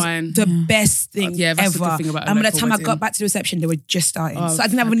 Oh, it was fine. the best thing that's ever. the good thing about and by the local time wedding. I got back to the reception, they were just starting. Oh, so I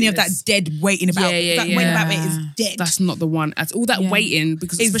didn't have any of that dead waiting about. That waiting about it is dead. That's not the one. All that waiting,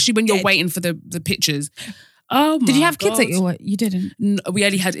 because especially when you're waiting for the pictures. Oh my Did you have God. kids at your wedding? You didn't? No, we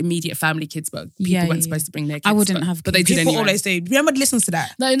only had immediate family kids, but people weren't supposed to bring their kids. I wouldn't have but they kids. did People anyway. always do. Remember, listens to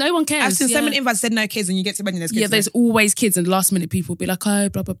that. No one cares. I've seen so many invites said no kids, and you get to wedding, there's kids. Yeah, there's always kids, and last minute people will be like, oh,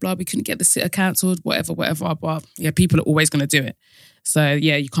 blah, blah, blah, we couldn't get the sitter cancelled, whatever. But yeah, people are always going to do it. So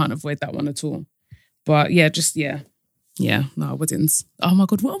yeah, you can't avoid that one at all. But yeah, no, weddings. Oh my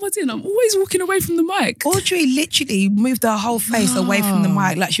God, what am I doing? I'm always walking away from the mic. Audrey literally moved her whole face away from the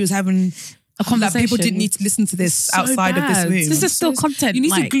mic like she was having a conversation. Like people didn't need to listen to this outside of this room. This is still content. You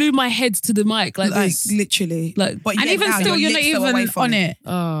need to glue my head to the mic like this. Literally. But and even still, you're not even on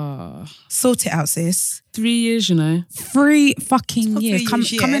it. Sort it out, sis. 3 years, you know. 3 fucking years.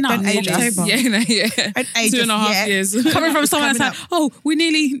 Coming up in October. Yeah. 2.5 years. Coming from someone that's like, oh, we're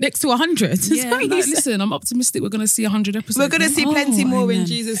nearly next to 100. Yeah, listen, I'm optimistic we're going to see 100 episodes. We're going to see plenty more in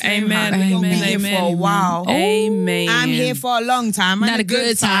Jesus' name. Amen. We're going to be here for a while. Amen. I'm here for a long time. Not a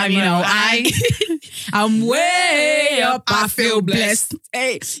good time, you know. I'm way up. I feel blessed.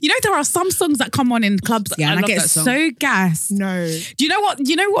 Hey, you know there are some songs that come on in clubs, and I get so gassed. No. Do you know what?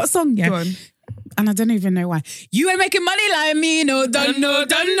 You know what song? Yeah. Go on. And I don't even know why. You ain't making money like me, no, don't know.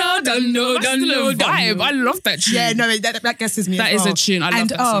 That's the vibe. I love that tune. Yeah, no, that guesses me. That is a tune. I love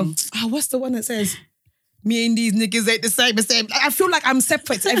that song. What's the one that says? Me and these niggas ain't the same. I feel like I'm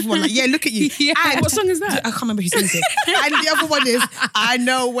separate to everyone. Like, yeah, look at you. And what song is that? I can't remember who sings it. And the other one is, I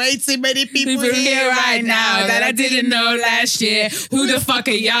know way too many people here right now that I didn't know last year. Who the fuck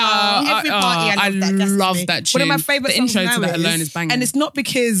are y'all? Every party, I love that tune. One of my favourite songs. The intro to that alone is banging. And it's not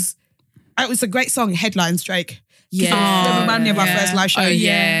because it was a great song, Headlines, Drake. Yeah. They remind me of our first live show. Oh,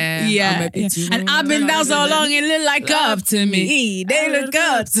 yeah. And I've been down so long, it look like up to me. They look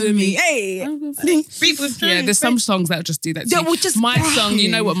up to me. Hey. Yeah, there's some songs that just do that too. Yeah, we're just my song, you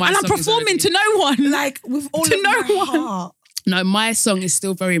know what my song is. And I'm performing to no one. Like, with all to no one. Heart. No, my song is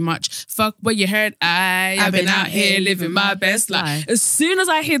still very much fuck what you heard. I've been out here living my best life. As soon as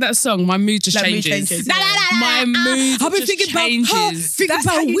I hear that song, my mood just changes. My mood just changes. That's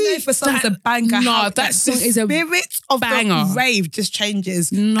how you know for songs a banger. No, that song is a spirit of banger. The rave just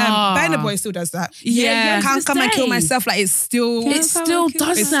changes. No, Burna Boy still does that. Yeah, Can't come and kill myself. Like it still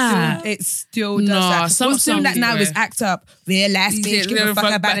does that. It still does that. What's doing that now is Act Up. Real ass bitch, give a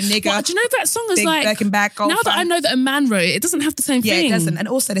fuck about a nigga. But do you know that song is like now that I know that a man wrote it doesn't have the same thing. Yeah, it doesn't. And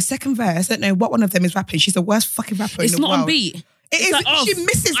also the second verse, I don't know what one of them is rapping. She's the worst fucking rapper in the world. It's not on beat. It is. Like she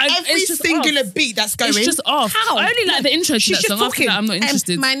misses every singular beat that's going. It's just off. How? I only like the intro to that song. Talking, after that, I'm not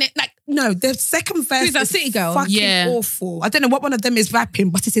interested. No, the second verse is that City Girl? Fucking awful. I don't know what one of them is rapping,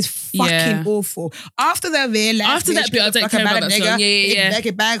 but it is fucking awful. After the real after that bit, I don't care about that song. Yeah. Make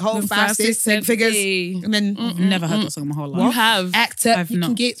it back, hold 5, 6, 7 figures. And then never heard that song my whole life. You have. Act Up, you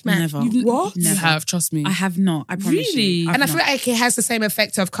can get man. Never. What? You have, trust me. I have not. I promise you. And I feel like it has the same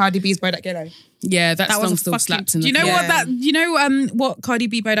effect of Cardi B's Bodak Yellow. Yeah, that song still slaps in the Do you know what that? You know what Cardi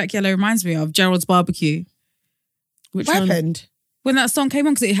B Bodak Yellow reminds me of? Gerald's Barbecue. What happened? When that song came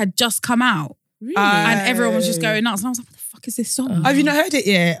on, because it had just come out. Really? And everyone was just going nuts. And I was like, what the fuck is this song? Have you not heard it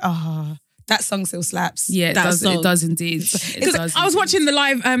yet? That song still slaps. Yeah, it does indeed. I was watching the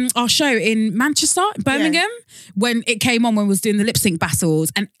live our show in Manchester, Birmingham, when it came on when we was doing the lip sync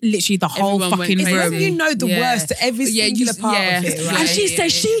battles, and literally the whole fucking room. You know the worst to every singular part of it, right? And she said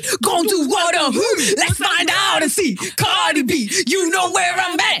she gon' do what or who? Let's find out and see. Cardi B, you know where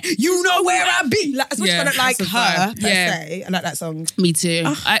I'm at. You know where I be. Like, much as I don't like her, per se, I like that song. Me too.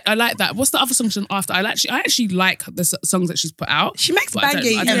 I like that. What's the other song she's after? I actually like the songs that she's put out. She makes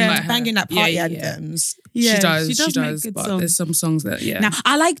banging like party anthems. Yeah, she does. But songs. There's some songs that, Now,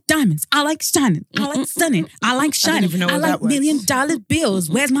 I like diamonds. I like shining. I like stunning. I like shining. I like $1 million bills.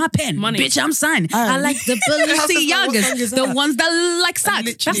 Where's my pen? Money. Bitch, I'm signing. I like the Balenciagas. The ones that like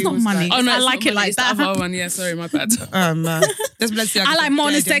socks. That's not money. Oh, no, I like it like that. The other one. Yeah, sorry, my bad. There's Balenciagas. I like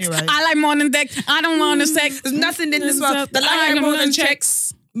morning sex. I like morning deck. I don't want to sex. There's nothing in this world that I like more than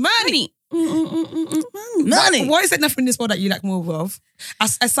checks. Money. Money. Why is there nothing in this world that you like more of?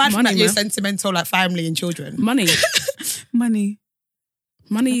 Aside from your sentimental like family and children. Money. Money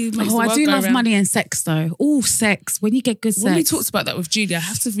makes the world I do go love around. money and sex though. All sex. When you get good sex. When we talked about that with Julia,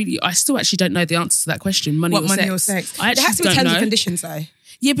 I still actually don't know the answer to that question. Money or sex? I actually there has to be terms and conditions though.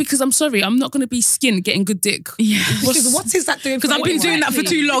 Yeah, because I'm sorry, I'm not going to be skinned getting good dick. Yeah. Because what is that doing? Because I've been doing that for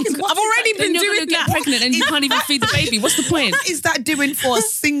too long. I've already been doing that. Get pregnant and you can't even feed the baby. What's the point? What is that doing for a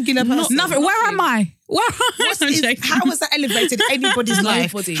singular person? Nothing. Where am I? How has that elevated anybody's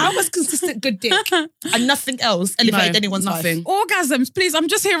life? How has consistent good dick and nothing else elevated anyone's life? Orgasms, please. I'm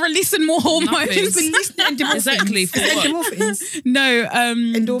just here releasing more hormones. Releasing endorphins. Exactly. For what? Endorphins. No.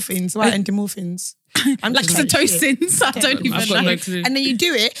 Endorphins. Why endorphins? I'm like oxytocins. I don't even know. No clue. And then you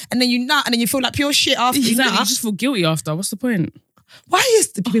do it, and then you nut, and then you feel like pure shit after you Exactly. nut. You just feel guilty after. What's the point? Why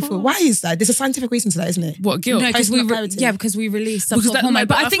is that? There's a scientific reason to that, isn't it? What, guilt? No, because we release some sort of hormone.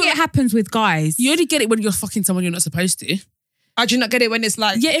 But I think it happens with guys. You only get it when you're fucking someone you're not supposed to. Oh, do you not get it when it's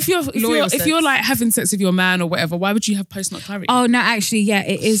like if you're like having sex with your man or whatever, why would you have post-nut clarity? Oh no, actually, yeah,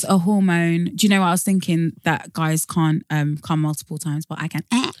 it is a hormone. Do you know what I was thinking? That guys can't come multiple times, but I can.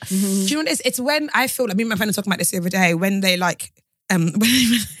 Do you know what it is? It's when I feel like me and my friend were talking about this the other day, when they like when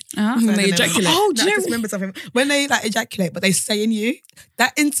they ejaculate. Oh, do you just remember something? When they like ejaculate, but they stay in you,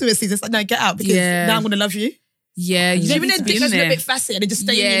 that intimacy is just like, no, get out because now I'm gonna love you. Yeah, you even their dick is a little bit fussy and they just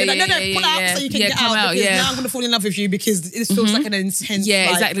stay in you. They're like, no, pull out so you can get out because now I'm going to fall in love with you because it feels like an intense. Yeah,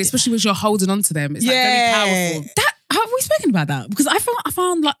 like, exactly. Especially when you're holding on to them. It's like very powerful. Have we spoken about that? Because I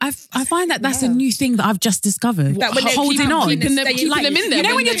find that that's a new thing that I've just discovered. That when holding on, keeping them in there. You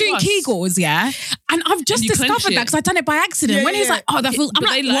know when you're doing Kegels, and I've just discovered that because I've done it by accident. When he's like, oh, that feels. I'm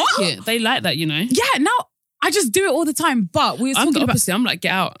like, what? They like that, you know. Yeah, now I just do it all the time. But we were talking about. Opposite. I'm like,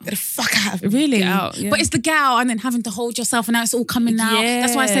 get out. Get the fuck out. Really? Get out. Yeah. But it's the get out and then having to hold yourself, and now it's all coming out. Yeah.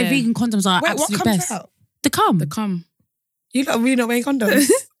 That's why I say vegan condoms are absolute what comes best. out? The cum. The cum. You lot really not wearing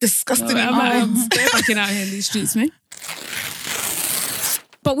condoms. Disgusting. I'm fucking out here in these streets, man.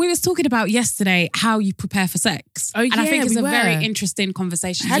 But we was talking about yesterday how you prepare for sex. Oh, yeah, and I think it's a very interesting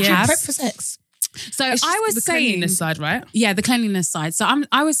conversation How to do you have. prep for sex? So It's I was the saying, cleanliness side, right? Yeah, the cleanliness side. So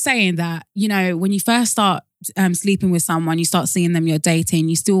I was saying that, you know, when you first start sleeping with someone, you start seeing them, you're dating,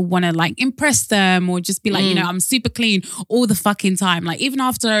 you still want to like impress them or just be like, you know, I'm super clean all the fucking time. Like even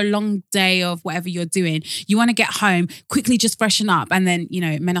after a long day of whatever you're doing, you want to get home, quickly just freshen up. And then, you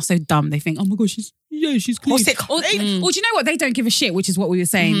know, men are so dumb. They think, oh my gosh, she's clean. Or do you know what? They don't give a shit, which is what we were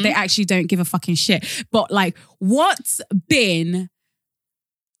saying. They actually don't give a fucking shit. But like, what's been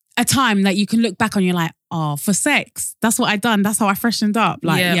a time that you can look back on, you're like, oh, for sex, that's what I done. That's how I freshened up.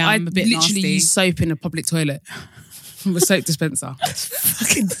 Like, yeah, I'm a bit literally nasty. use soap in a public toilet from a soap dispenser.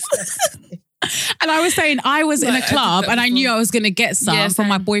 Fucking disgusting. And I was saying I was in a club and I knew I was going to get some from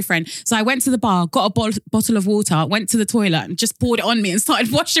my boyfriend. So I went to the bar, got a bottle of water, went to the toilet and just poured it on me and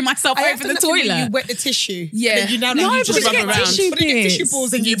started washing myself over the toilet. You wet the tissue. Yeah. You now No, you because just you get rub around. tissue But you get bits. tissue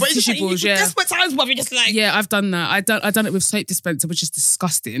balls in you. But Tissue balls, yeah. Desperate times, Bobby, just like... Yeah, I've done that. I done it with soap dispenser, which is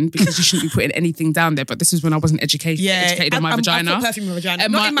disgusting because you shouldn't be putting anything down there. But this was when I wasn't educated on my vagina. I put perfume in my vagina.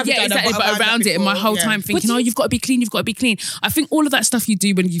 And Not in my vagina, exactly, but around it. And my whole time thinking, you've got to be clean, you've got to be clean. I think all of that stuff you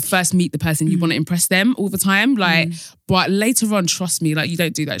do when you first meet the person, you want to impress them all the time. Like, but later on, trust me, like you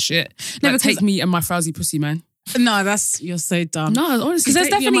don't do that shit. No, like, take me and my frowsy pussy, man. No, you're so dumb. No, honestly, because there's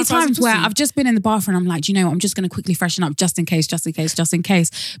definitely times where I've just been in the bathroom and I'm like, do you know what? I'm just going to quickly freshen up just in case.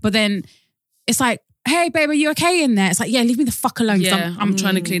 But then it's like, hey, babe, are you okay in there? It's like, yeah, leave me the fuck alone. Yeah, I'm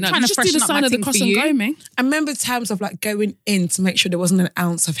trying to clean up. Trying to just do the freshen up sign my of the thing cross for and you. go, man. I remember times of like going in to make sure there wasn't an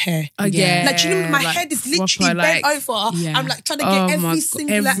ounce of hair. Oh, yeah. Like, you know, my like, head is literally proper, bent like, over. Yeah. I'm like trying to get every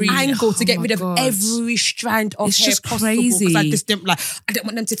single angle to get rid of every strand of hair just possible. crazy. Because I just didn't I don't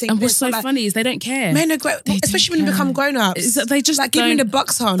want them to think. And what's so like, funny is they don't care. Men are great, especially when you become grown-ups. They just like, give me the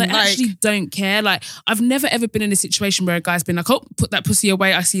bucks on. They like, actually don't care. Like, I've never ever been in a situation where a guy's been like, oh, put that pussy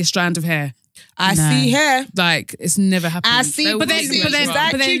away, I see a strand of hair. I see hair. Like, it's never happened. I see, but then,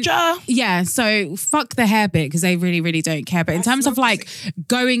 yeah, so fuck the hair bit because they really, really don't care. But in terms of like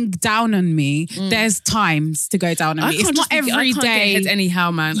going down on me, there's times to go down on me. It's not every day. Get head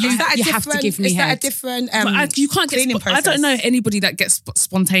anyhow, man. You have to give me head. Is that a different you can't get I don't know anybody that gets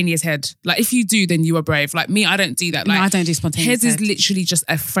spontaneous head. Like, if you do, then you are brave. Like me, I don't do that. Like, no, I don't do spontaneous head. Head is literally just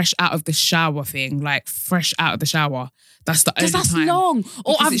a fresh out of the shower thing. Like, fresh out of the shower. That's the only time. That's long.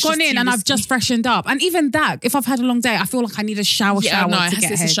 Or I've gone in and I've just freshened up. And even that, if I've had a long day, I feel like I need a shower to get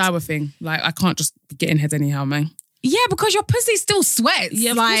head. It's a shower thing. Like, I can't just get in head anyhow, man. Yeah, because your pussy still sweats.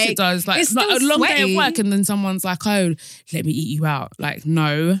 Yeah, of course it does. Like, it's a long day of work and then someone's like, oh, let me eat you out. Like,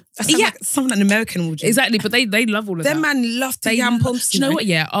 no. Like something an American would do. Exactly, but they love all of that. Them man love to yam pumps. Do you know what?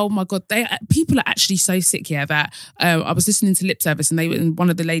 Yeah. Oh my God. People are actually so sick here that I was listening to Lip Service and one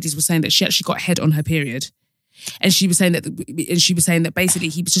of the ladies was saying that she actually got head on her period. And she was saying that basically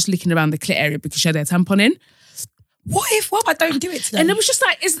he was just licking around the clit area because she had her tampon in. What if I don't do it today? And it was just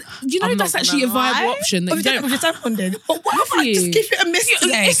like, that's actually a viable option. That you don't with your tampon in. But what if I just give it a miss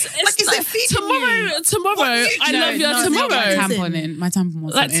today? Is it feeding tomorrow? I love you. Tomorrow. My tampon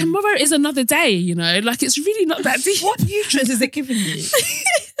was like tomorrow is another day. Like it's really not that deep. What nutrients is it giving you?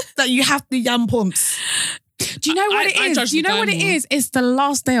 That you have the yam pumps. Do you know what it is? Do you know what it is? It's the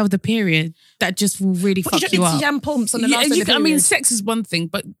last day of the period that just will really fuck you up. Yam pumps on the last day of the period. I mean, sex is one thing,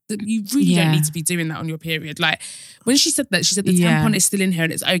 but you really don't need to be doing that on your period. Like, when she said that, she said the tampon is still in here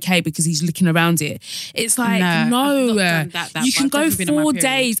and it's okay because he's looking around it. It's like, no. You can go 4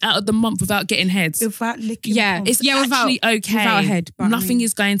 days out of the month without getting head. Without licking. Yeah, it's actually okay. Without head. Nothing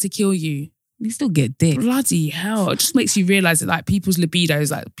is going to kill you. You still get dick. Bloody hell. It just makes you realise that like people's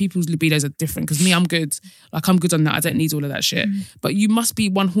libidos are different. Because me, I'm good. Like, I'm good on that. I don't need all of that shit. But you must be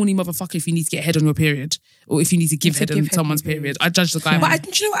one horny motherfucker if you need to get head on your period. Or if you need to give head on someone's period. I judge the guy. But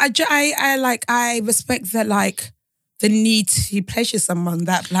do you know what? I respect that, like, the need to pleasure someone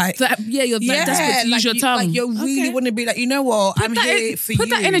that, like... you're desperate to use your tongue. Like, you really want to be like, you know what? I'm here for you. Put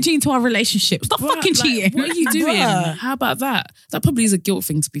that energy into our relationship. Stop fucking cheating. What are you doing? How about that? That probably is a guilt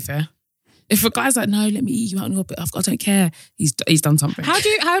thing, to be fair. If a guy's like, no, let me eat you out on your bit, I don't care. He's done something. How do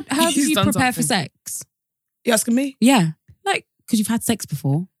you prepare for sex? You asking me? Yeah. Like, because you've had sex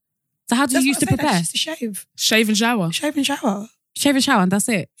before. So how do you used to prepare? Just to shave. Shave and shower. Shave and shower. Shave and shower and that's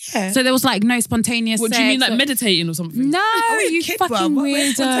it? Yeah. So there was like no spontaneous sex? What do you mean, like meditating or something? No, you fucking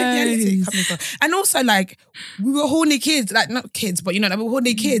weirdo. And also, like, we were horny kids. Like, not kids, but we were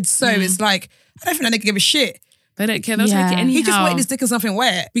horny kids. So it's like, I don't think that nigga give a shit. They don't care. They'll take it anyhow. He just wanted his dick on something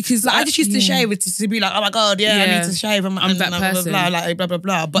wet. Because I just used to shave to be like, oh my God, I need to shave. I'm that person. Blah, blah, blah, blah,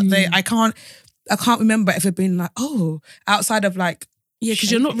 blah. But I can't remember ever being like, outside of like, yeah, because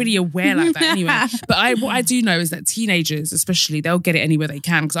you're not really aware like that anyway. But what I do know is that teenagers, especially, they'll get it anywhere they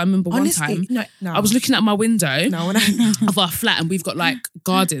can. Because I remember one time, I was looking out my window of our flat and we've got like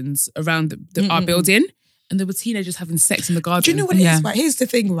gardens around our building. And there were teenagers having sex in the garden. Do you know what it is? Right? Here's the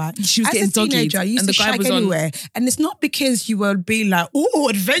thing, right? She was getting doggied. As a teenager, you used to shag anywhere. And it's not because you were being like, oh,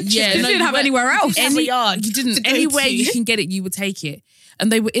 adventure. Yeah, you didn't have anywhere else. You didn't. Anywhere you can get it, you would take it.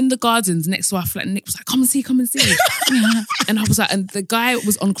 And they were in the gardens next to our flat. And Nick was like, come and see. And I was like, and the guy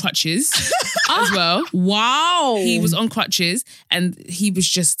was on crutches as well. Wow. He was on crutches and he was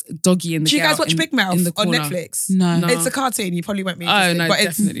just doggying the girl. Do you guys watch Big Mouth on corner. Netflix? No. It's a cartoon. You probably won't be interested. Oh, no, but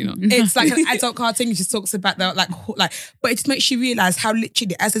definitely not. It's like an adult cartoon. It just talks about the but it just makes you realise how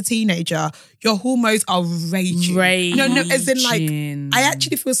literally, as a teenager, your hormones are raging. No, as in like, I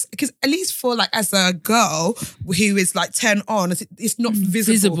actually feel, because at least for like, as a girl who is like 10 on, it's not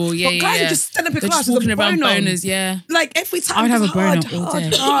visible. Yeah, but guys are just standing up in class just walking around boners, boners, yeah. Like every time I would have a boner all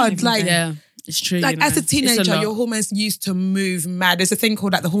day. Hard. Like, yeah. It's true. Like, as a teenager, your hormones used to move mad. There's a thing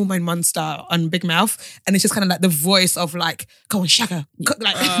called like the hormone monster on Big Mouth, and it's just kind of like the voice of like, go on, shagger,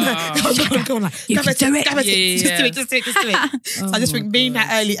 like, go on, like, you can do it. Just do it. So I just think being that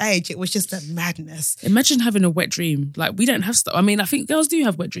early age, it was just a madness. Imagine having a wet dream. Like, we don't have stuff. I mean, I think girls do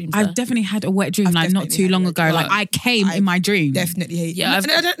have wet dreams. I've definitely had a wet dream, like not too long ago. Like, I came in my dream. Definitely. Yeah,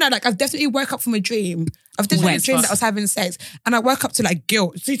 I don't know. Like, I've definitely woke up from a dream. I've definitely dreamed that I was having sex, and I woke up to like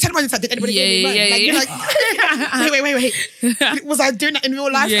guilt. So you tell me, did anybody hear me? Like, you're like, wait. Was I doing that in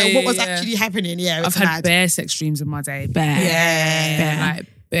real life? Or what was actually happening? Yeah, I've had bare sex dreams in my day. Bare.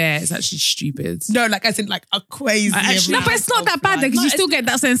 It's actually stupid. No, like as in like a crazy. No, but it's not that bad because you still get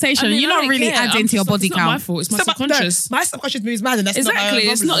that sensation. You're not really adding to your body count. It's not my fault. It's my subconscious. My subconscious moves mad, and that's exactly.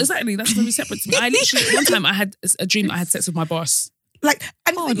 It's not exactly. That's very separate to me. I literally one time I had a dream that I had sex with my boss. Like,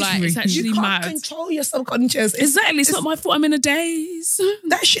 and it's actually you can't mad. control your subconscious. Exactly. It's not my fault I'm in a daze.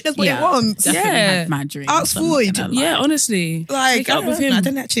 That shit is what it wants. Had mad dreams. Ask Freud. Yeah, honestly. Like, up with him. I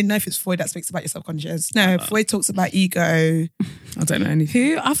don't actually know if it's Freud that speaks about your subconscious. No, Freud talks about ego. I don't know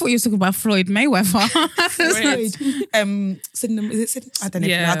anything. Who? I thought you were talking about Floyd Mayweather. Freud. Sydenham, is it Sydenham? I don't know.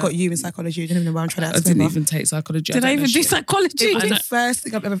 Yeah. I got you in psychology. I don't even know why I'm trying to I didn't even take psychology. Did I even do psychology? It was the first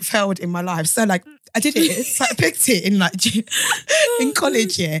thing I've ever failed in my life. So like, I did it. So I picked it in like in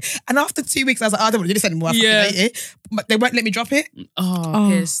college, And after 2 weeks, I was like, I don't want to do this anymore. I fucking hate it. But they won't let me drop it.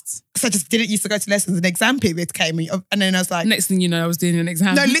 Pissed. So I just didn't used to go to lessons. An exam period came, and then I was like, next thing you know, I was doing an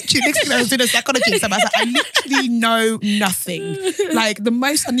exam. No, literally, next thing I was doing a psychology exam. I was like, I literally know nothing. Like the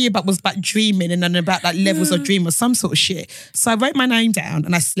most I knew about was like dreaming and then about like levels of dream or some sort of shit. So I wrote my name down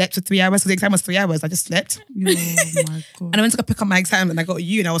and I slept for 3 hours. So the exam was 3 hours. I just slept. Oh my God. And I went to go pick up my exam and I got a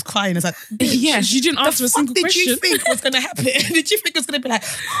U and I was crying. I was like, yes, you didn't answer a single question. Did you think was going to happen? Did you think it was going to be like,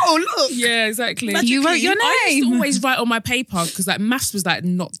 oh look? Yeah, exactly. You wrote your name. I used to always write on my paper because like maths was like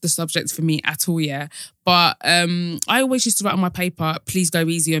not the subject for me at all, But I always used to write on my paper, please go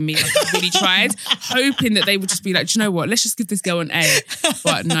easy on me. Like I really tried, hoping that they would just be like, do you know what? Let's just give this girl an A.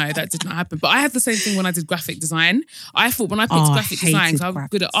 But no, that did not happen. But I had the same thing when I did graphic design. I thought when I picked graphic design, because I was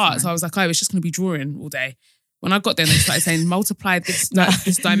good at art, so I was like, oh, it's just going to be drawing all day. When I got there, they started saying multiply this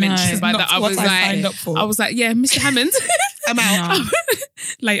dimensions by that. I was like, yeah, Mr. Hammond, I'm out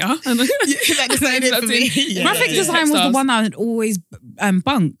later. Graphic design was the one that I would always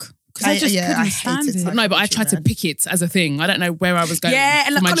bunk. Because I just couldn't stand it. No, but I tried to pick it as a thing. I don't know where I was going. Yeah,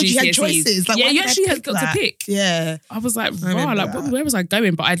 and like my college, GCSEs. you had choices. Like, you actually had got to pick. Yeah. I was like, where was I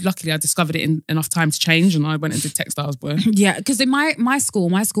going? But luckily I discovered it in enough time to change and I went and did textiles, boy. Yeah, because in my school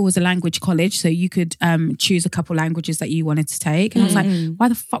was a language college, so you could choose a couple languages that you wanted to take. And I was like, why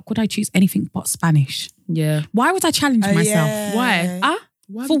the fuck would I choose anything but Spanish? Yeah. Why would I challenge myself? Yeah. Why?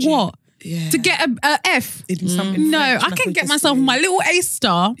 For what? Yeah. To get a F? No, I can get myself my little A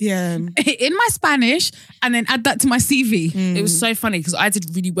star in my Spanish and then add that to my CV. It was so funny because I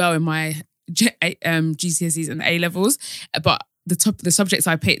did really well in my GCSEs and A levels, but the subjects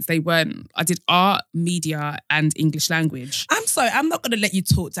I picked, I did art, media and English language. I'm not going to let you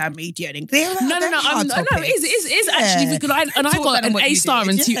talk down media and English. No, it is actually good. I got an A star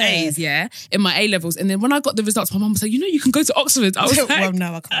and 2 A's, in my A levels. And then when I got the results, my mum was like, you can go to Oxford. I was like, well,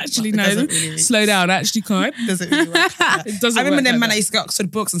 no, I can't. Actually, no, really slow down. I actually can't. Doesn't really work. It doesn't. I remember them man I used to get Oxford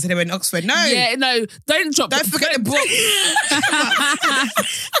books and say they were in Oxford. No. Yeah, no, don't forget the book.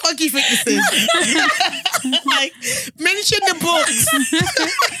 Fuck you think this is? Like, mention the books.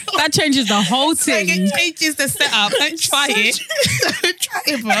 That changes the whole thing. It changes the setup. Don't try it. Don't try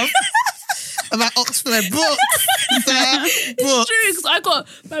it, bro. About Oxford books. It's true, because I got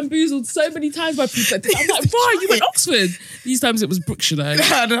bamboozled so many times by people. I'm like, why you went Oxford? These times it was Brookshire though.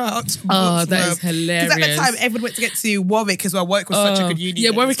 Oxford books, that is hilarious. Because at the time everyone went to get to Warwick as well. Warwick was such a good uni.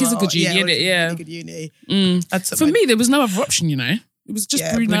 Yeah, Warwick is a good uni, isn't it? Yeah. Really good uni. For me, there was no other option, It was just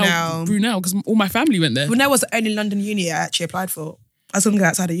Brunel, because all my family went there. Brunel was the only London uni I actually applied for. I was going to go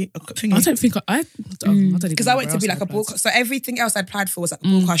outside of you. I don't think I don't because I wanted to be like a broadcast. So everything else I applied for was like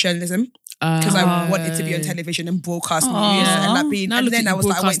broadcast journalism. Because I wanted to be on television and broadcast news and like being. And then I was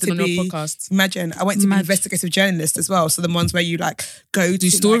like, I went to be. Imagine, I went to be investigative journalist as well. So the ones where you like go to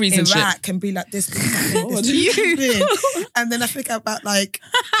stories like, and Iraq shit and be like this. And then I think about like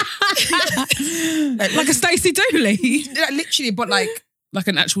a Stacey Dooley, literally, but like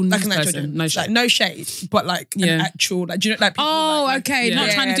an actual news person. No shade. Like, no shade, but like an actual, like, do you know, like people not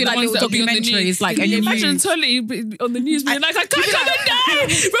trying to do like little documentaries. Like, imagine Tolly on the news being like, I can't come and die.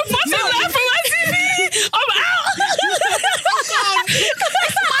 Reporting live from my TV. I'm out.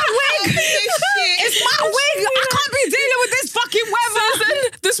 It's my wig. It's my wig. I can't be dealing with this fucking weather.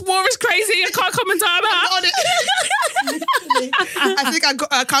 This war is crazy. I can't come and die. I'm out. I think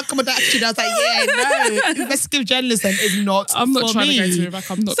I can't come with that attitude. I was like, no, investigative journalism is not. I'm not trying me. to go to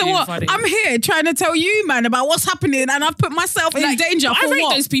Iraq. I'm not. So what? I'm here trying to tell you, man, about what's happening, and I've put myself in danger. I rate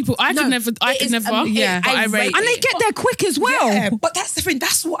what? those people. I could never. But I rate. And they get there quick as well. Yeah, but that's the thing.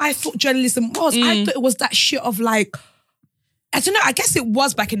 That's what I thought journalism was. I thought it was that shit of like. I don't know, I guess it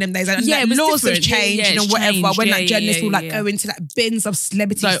was back in them days. And like, laws have changed and whatever. When like journalists will like go into like bins of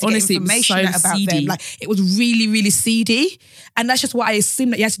celebrities to get information about them. Like it was really, really seedy. And that's just what I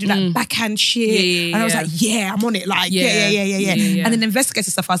assumed that you had to do like backhand shit. And I was like, I'm on it. Like, yeah. And then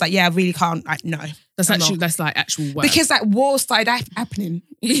investigative stuff, I was like, I really can't. Like, no. That's like actual work. Because like war started happening.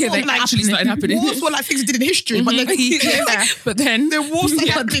 Yeah, they actually started happening. Wars were like things we did in history, but then but then the wars started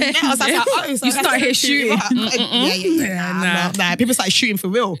happening now. So I was like, oh, so you started shooting. Nah. People started shooting for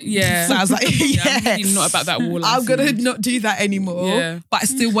real. Yeah. So I was like, I'm really not about that war life. I'm gonna not do that anymore. Yeah. But I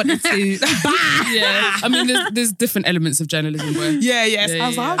still wanted to. Yeah. I mean, there's different elements of journalism where. So I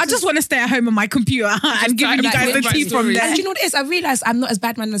was like, I just want to stay at home on my computer and give you guys the tea from there. And do you know what it is? I realised I'm not as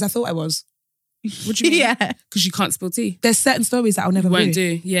bad man as I thought I was. What do you mean? Yeah. Because you can't spill tea. There's certain stories that I'll never Won't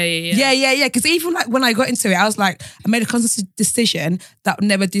do. Yeah. Because even like when I got into it, I was like, I made a conscious decision that I'll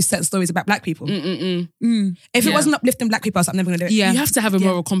never do certain stories about black people. If it wasn't uplifting black people, I was like, I'm never going to do it. Yeah. You have to have a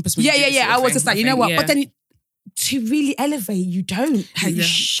moral compass. When you do this sort of I was thing, just like, you know what? But then to really elevate, you don't. You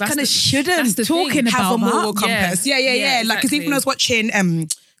kind of shouldn't talking have about a moral that. compass. Yeah. Like, because even when I was watching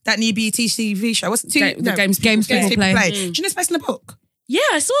that new BET TV show, what's it? The games people play. Do you know it's based on a book? Yeah,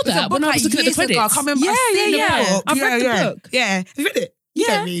 I saw that when I was looking at the credits. I can't remember. I've read the book. Yeah. Have you read it? You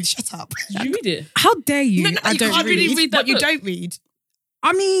Yeah. don't read. Shut up. Did you read it? How dare you? No, I you don't can't read. really read that But you book. You don't read.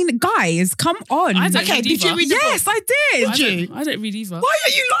 I mean, guys, come on. I don't Okay, read did you either. read the Yes, book? I did. I don't read either. Why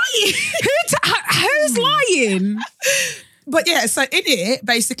are you lying? Who's lying? But yeah, so in it,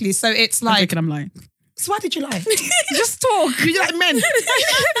 basically, so it's I'm like, thinking I'm lying. so why did you lie? Just talk. You like men.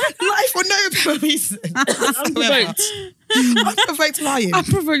 Lie for no reason. Unprovoked. Unprovoked lying.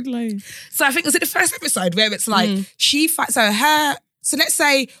 Unprovoked lying. So I think it was in the first episode where it's like so let's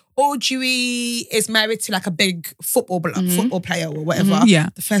say Audrey is married to like a big football player or whatever. Yeah.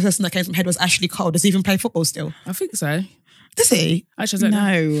 The first person that came from head was Ashley Cole. Does he even play football still? I think so. Does he? Actually, I don't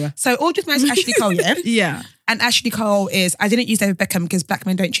know. No. So Audrey's married to Ashley Cole, yeah? Yeah. And Ashley Cole is, I didn't use David Beckham because black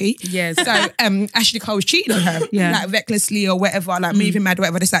men don't cheat. Yes. So Ashley Cole was cheating on her, Yeah. like recklessly or whatever, like moving mad or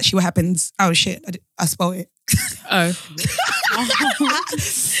whatever. That's actually what happens. Oh shit, I spoiled it. Oh.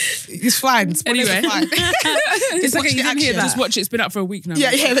 It's fine. Spoilers Anyway. are fine. It's okay, you didn't hear that. Just watch it. It's been out for a week now.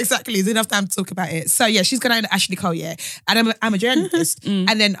 Yeah, exactly. There's enough time to talk about it. So yeah, she's going to Ashley Cole, yeah. And I'm a journalist. And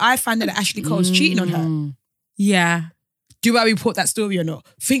then I found out that Ashley Cole's cheating on her. Yeah. Do I report that story or not?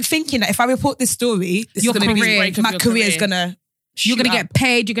 Thinking that if I report this story, Your career, my career is gonna. You're going to get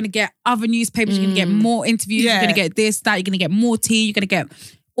paid. You're going to get other newspapers. You're going to get more interviews. Yeah. You're going to get this, that. You're going to get more tea. You're going to get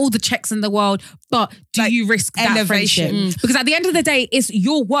all the checks in the world. But do you risk that elevation? friendship? Because at the end of the day, it's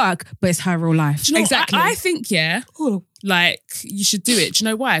your work, but it's her real life. Do you know Exactly. what? I think, like, you should do it. Do you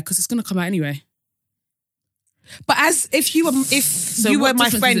know why? Because it's going to come out anyway. But as if you were what my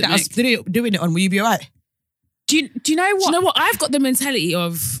difference friend does it that I was doing it on, will you be alright? Do you know what? Do you know what? I've got the mentality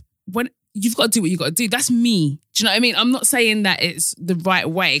of when you've got to do what you got to do. That's me. Do you know what I mean? I'm not saying that it's the right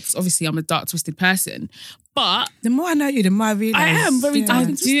way because obviously I'm a dark, twisted person. But The more I know you, the more I realise. I am very dark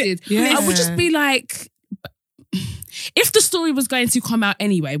and twisted. Yeah. I would just be like, if the story was going to come out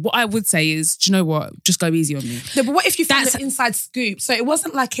anyway, what I would say is, do you know what? Just go easy on me. No, but what if you found an inside scoop? So it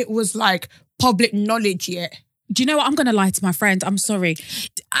wasn't like it was like public knowledge yet. Do you know what? I'm going to lie to my friend. I'm sorry.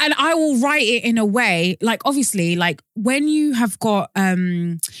 And I will write it in a way, like obviously, like when you've got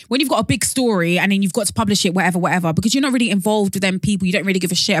a big story and then you've got to publish it, whatever, because you're not really involved with them people. You don't really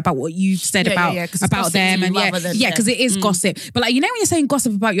give a shit about what you've said about them. And because it is gossip. But like, you know, when you're saying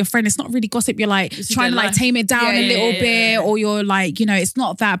gossip about your friend, it's not really gossip. You're like trying to like tame it down a little bit, or you're like, you know, it's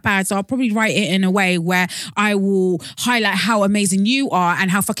not that bad. So I'll probably write it in a way where I will highlight how amazing you are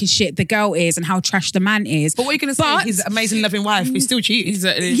and how fucking shit the girl is and how trash the man is. But what are you going to say? His amazing loving wife, we still cheat.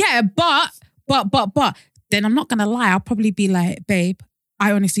 Exactly. Yeah, but then I'm not gonna lie. I'll probably be like, babe,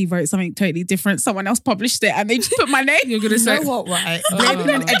 I honestly wrote something totally different. Someone else published it and they just put my name. You're gonna say, you know what, right? Maybe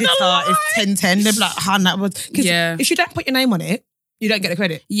an editor is 1010. They're like, that was because if you don't put your name on it, you don't get the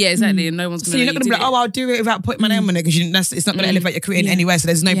credit. Yeah, exactly. And no one's gonna. So you're not gonna be like, I'll do it without putting my name on it because it's not gonna elevate your career in any way. So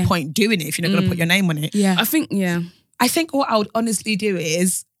there's no point doing it if you're not gonna put your name on it. Yeah, I think what I would honestly do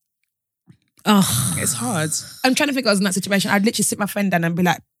is. It's hard. I'm trying to think I was in that situation. I'd literally sit my friend down and be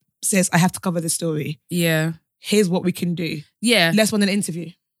like, sis, I have to cover this story. Yeah. Here's what we can do. Yeah. Let's run an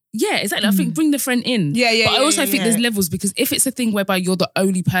interview. Yeah, exactly. I think bring the friend in. Yeah. But I also think there's levels because if it's a thing whereby you're the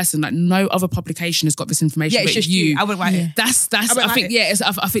only person, like no other publication has got this information. Yeah, it's just you. I wouldn't write it. I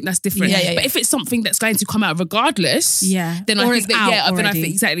think that's different. Yeah. But if it's something that's going to come out regardless, then I think that then I think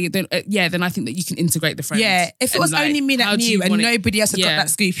exactly. Then I think that you can integrate the friends. Yeah. If it was only me that knew and nobody else had got that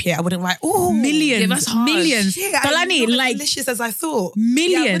scoop here, I wouldn't write. Oh, millions. Yeah, that's hard. Millions. Yeah, Kalani, not like as delicious as I thought.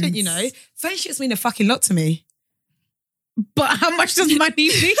 Millions. Yeah, I wouldn't, you know. Friendships mean a fucking lot to me. But how much does money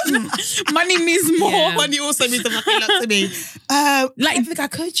mean? Money means more. Yeah. Money also means a fucking lot to me. I think I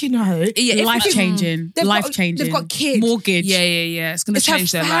could, you know. Yeah, life changing. They've got kids. Mortgage. Yeah. It's going to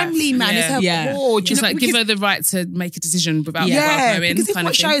change their life. It's her family, man. Yeah. It's her board. Just like give her the right to make a decision without knowing. Because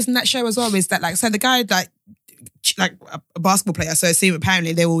what shows in that show as well is that like, so the guy like like a basketball player, so I assume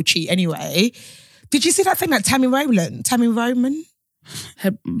apparently they all cheat anyway. Did you see that thing like Tammy Roman?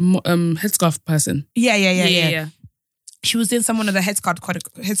 Headscarf person. Yeah. She was in one of the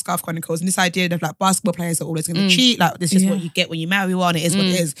Headscarf Chronicles, and this idea of like basketball players are always going to cheat. Like this is what you get when you marry one. It is what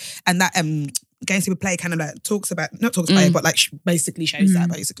it is, and that Games People Play kind of like talks about it, but like basically shows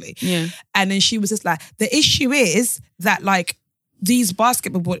that basically. Yeah, and then she was just like, the issue is that like these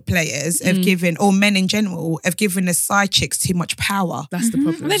basketball players have given, or men in general, have given the side chicks too much power. That's the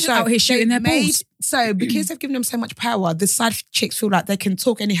problem. They're just out here shooting their balls. So because they've given them so much power, the side chicks feel like they can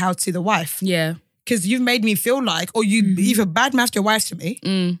talk anyhow to the wife. Yeah. Because you've made me feel like, or you either badmouthed your wife to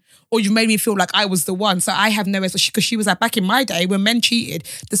me, or you've made me feel like I was the one. So I have no, because she was like, back in my day when men cheated,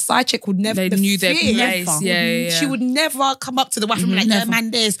 the side chick would never. They knew their place. Yeah. She would never come up to the wife and be like, yeah, man,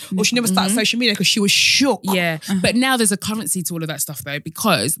 this, or she never started social media because she was shook. Yeah, but now there's a currency to all of that stuff though,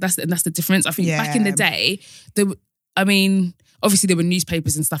 because that's the difference. I think back in the day, obviously there were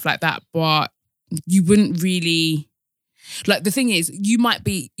newspapers and stuff like that, but you wouldn't really. Like the thing is, you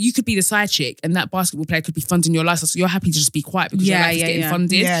could be the side chick and that basketball player could be funding your lifestyle, so you're happy to just be quiet because your life is getting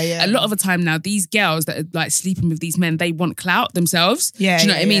funded. A lot of the time now, these girls that are like sleeping with these men, they want clout themselves. Do you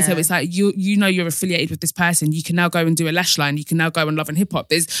know what I mean? So it's like, you know you're affiliated with this person, you can now go and do a lash line, you can now go and Love and Hip Hop.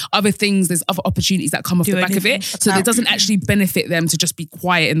 There's other things, there's other opportunities that come off the back of it. So it doesn't actually benefit them to just be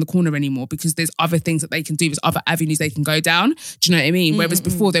quiet in the corner anymore, because there's other things that they can do, there's other avenues they can go down. Do you know what I mean? Whereas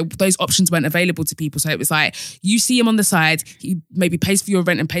before, those options weren't available to people. So it was like, you see him on the side, he maybe pays for your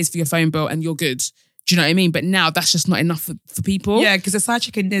rent and pays for your phone bill and you're good. Do you know what I mean? But now that's just not enough for people. Yeah, because the side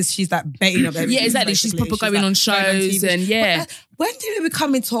chick in this, she's like baiting up everything. Yeah, exactly. She's proper going on shows and when did we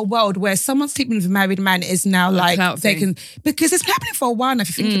come into a world where someone sleeping with a married man is now like they can, because it's been happening for a while now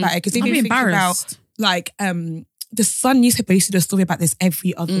if you think about it. Because if you think about like the Sun newspaper used to do a story about this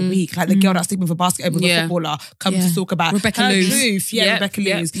every other week. Like the girl that's sleeping with a basketball footballer comes to talk about Rebecca Lewis. Rebecca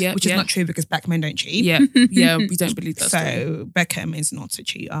Lewis, which is not true because black men don't cheat. Yeah, we don't believe that. So Beckham is not a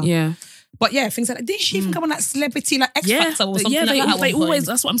cheater. Yeah. But yeah, things like that. Didn't she even come on that celebrity like X Factor or something like that? They always,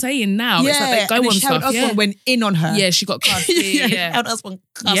 that's what I'm saying now. It's like they go on stuff. Osborne went in on her. Yeah, she got cussed. Held Osborne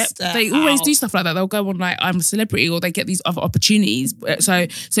cussed her. They always do stuff like that. They'll go on like, I'm a celebrity, or they get these other opportunities. So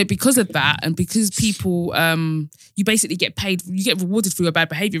because of that, and because people, you basically get paid, you get rewarded for your bad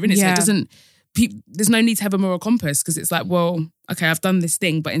behaviour, innit? So it doesn't, there's no need to have a moral compass, because it's like, well, okay, I've done this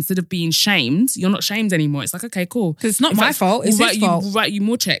thing, but instead of being shamed, you're not shamed anymore. It's like, okay, cool. Because it's not my fault, it's his fault. We'll write you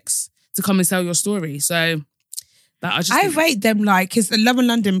more checks to come and sell your story. So that I rate them like, because the Love and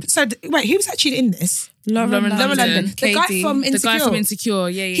London. So wait, who was actually in this? Love and London. The guy from Insecure. The guy from Insecure,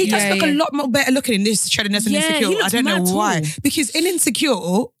 He does look a lot more better looking in this than Insecure. I don't know why. Because in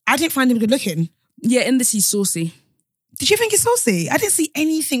Insecure, I didn't find him good looking. Yeah, in this he's saucy. Did you think he's saucy? I didn't see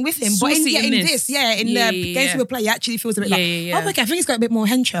anything with him. But in this, the Games People Play, he actually feels a bit like, oh my God, I think he's got a bit more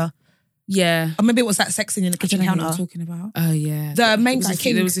hencher. Yeah. Or maybe it was that sexing in the kitchen counter. What you're talking about. Oh, yeah. The main guy,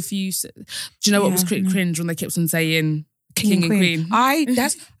 King. There was a few... Do you know what was cringe when they kept on saying King and Queen?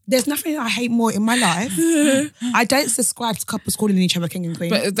 There's nothing I hate more in my life. I don't subscribe to couples calling each other King and Queen.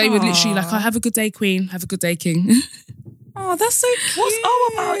 But they would literally like, oh, have a good day, Queen. Have a good day, King. Oh, that's so cute. What's all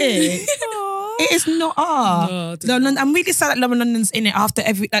about it? It is not I'm really sad that Love and London's in it after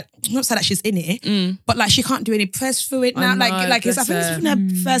every, like, not sad that she's in it, but like she can't do any press through it now. I think it's been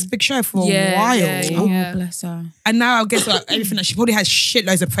her first big show for a while. Oh, bless her. And now I guess like everything that she probably has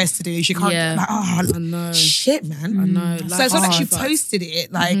shitloads of press to do. She can't I know. Shit, man. I know. So it's not like she posted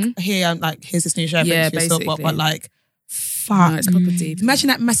it like here's this new show. Basically. But like, fuck. No, it's proper deep. Imagine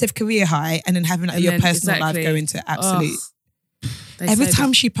that massive career high and then having like, your personal life go into absolute. Every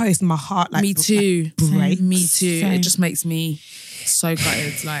time she posts, my heart like me too. Breaks. Me too. Same. It just makes me so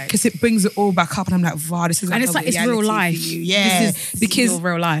gutted, like, because it brings it all back up, and I'm like, wow, this is like, and it's like it's real life. This is your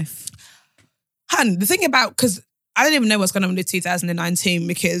real life. Hun, the thing about, because I don't even know what's going on with 2019,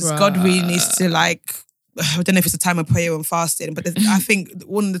 because God really needs to like. I don't know if it's a time of prayer and fasting, but I think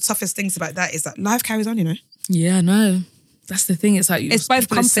one of the toughest things about that is that life carries on, you know? Yeah, I know. That's the thing. It's like, it's both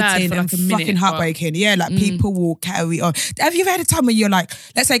comforting and fucking heartbreaking. Yeah, like people will carry on. Have you ever had a time where you're like,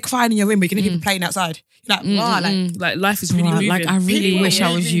 let's say crying in your room, but you're going to keep playing outside? You're like, like life is really moving. Like I really wish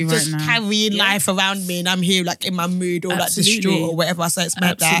I was you right now. Just carrying life around me, and I'm here like in my mood or like distraught or whatever. So it's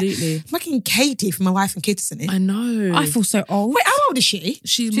meant that. Fucking Katie from My Wife and Kids, isn't it? I know. I feel so old. Wait, how old is she?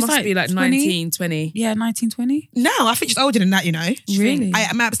 She must be like 19, 20. Yeah, 19, 20. No, I think she's older than that, you know. Really?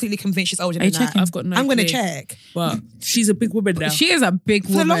 I'm absolutely convinced she's older than that. I've got no I'm going to clue. check. But she's a big woman now. She is a big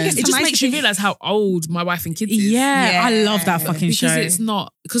woman. It just makes you realise how old My Wife and Kids is. Yeah, I love that fucking show. Because it's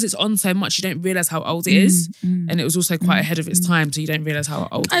not because it's on so much, you don't realise how old it is. And it was also quite ahead of its time, so you don't realise how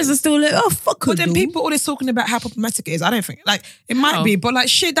old it is. Guys are still like, oh, fuck. But then people always talking about how problematic it is. I don't think, like, it might be, but like,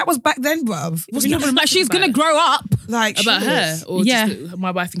 shit, that was back then, bruv. What's problematic? Like, she's going to grow up. Like, about her? Or just my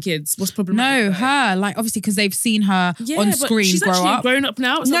wife and kids? What's problematic? No, her. Like, obviously, because they've seen her on screen she's grow up. grown up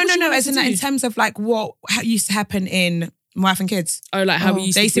now. No. As in that, in terms of like what used to happen in Wife and Kids. Oh, like how we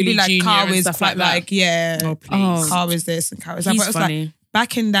used they used to be like, car is stuff like oh, please. car is this and car is that. He's But it was funny. like,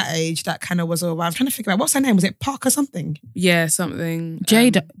 back in that age, that kind of was all. I'm trying to figure out what's her name. Was it Parker something? Yeah, something.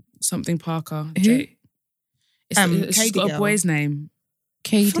 Jada. Something Parker. Who? She's got a boy's name.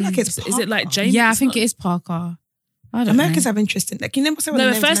 Katie. I feel like it's Is it like James? Yeah, I think it is Parker. I don't Americans know. have interesting. Like, you never say what No, the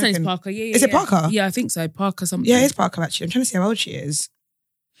the name's first name's American. Parker. Yeah, Is it Parker? Yeah, I think so. Parker something. Yeah, it's Parker actually. I'm trying to see how old she is.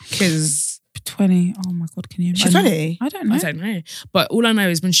 Because 20. Oh my God, can you imagine? she's 20. I don't know. I don't know. But all I know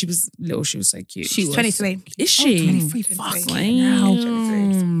is when she was little, she was so cute. She was 23. Is she? 23. Fucking hell.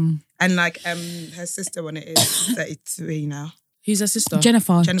 23. And like her sister on it is 33 now. Who's her sister?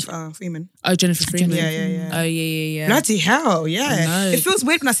 Jennifer Freeman. Oh, Jennifer Freeman. Yeah. Oh, yeah. Bloody hell, yeah. I know. It feels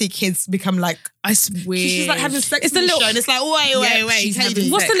weird when I see kids become like, I swear. she's like having sex It's in the the little- show and it's like, wait, she's Katie.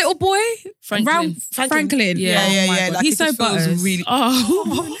 having What's the little boy? Franklin. Franklin. Yeah. Oh my God. Like, He's it so just feels butters. really.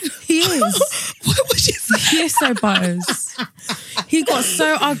 Oh. He is. What was she saying? He is so butters. He got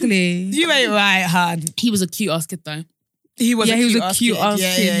so ugly. You ain't right, hon. He was a cute ass kid though. He was Yeah, a he was cute a ass cute kid. ass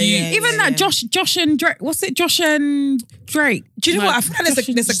Yeah, kid. yeah, Even that Josh and Drake. What's it? Josh and Drake. Do you know what? I feel like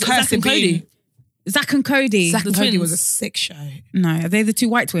there's a curse Zach in and Cody. being. Zach and Cody. Zach and Cody twins. was a sick show. No, are they the two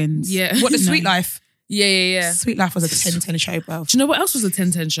white twins? Yeah. What, the No. Sweet Life? Yeah. Sweet Life was a 10-10 show, bro. Do you know what else was a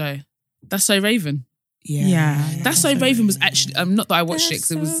 10-10 show? That's So Raven. Yeah. That's So Raven was actually, not that I watched it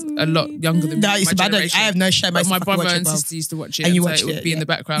because it was a lot younger than No, my I generation. have no shame. But my fucking brother watch it, and bruv. sister used to watch it, And you so watched it would it, be in yeah. the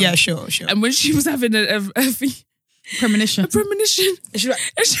background. Yeah, sure. And when she was having a Premonition. premonition, She's like,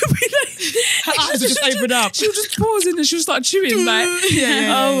 and she'll be like, her eyes would just open up. She'll just pause and then she'll start chewing like,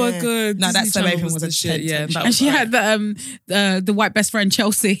 oh my God. No, that Disney So Channel Raven was a the shit. 10-10 Yeah, show. that And was she right. had the white best friend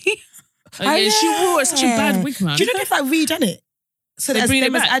Chelsea. Oh, yeah, she wore such a bad wig, man. Do you know if like redone it? So They there's bring it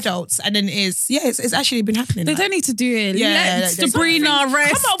them as back? adults, and then it's actually been happening. They like. don't need to do it. Yeah, Let there's Sabrina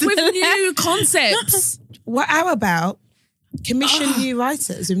rest. Come up with new concepts. What? How about commission new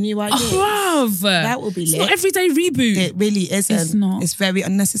writers with new ideas? Bruv. That will be It's lit. not everyday reboot. It really isn't. It's not. It's very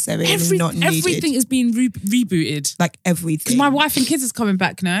unnecessary and not needed. Everything is being rebooted. Like everything. My Wife and Kids is coming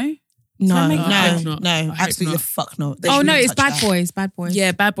back, no? No, I hope not. I hope absolutely not. the fuck not. They Oh should no, not it's touch Bad that. Boys. Bad Boys.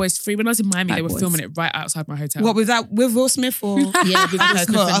 Yeah, Bad Boys 3. When I was in Miami, Bad they were Boys. filming it right outside my hotel. What, with Will Smith or? Yeah, with Will Okay, Smith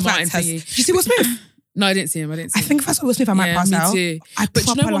cool. I and was Martin like, thingy. did you see Will Smith? No, I didn't see him. I I think if I saw Will Smith, I might pass me out. too. I But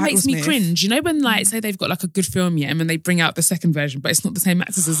you know proper what like makes Will me Smith. cringe? You know when like say they've got like a good film yet and then they bring out the second version, but it's not the same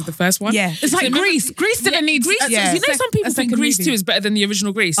actors as the first one. Yeah. It's like Grease. Grease didn't need Grease. Yeah. You know some people think Grease 2 is better than the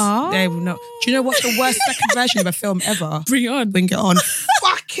original Grease. They will not. Do you know what's the worst second version of a film ever? Bring it on. Bring It On.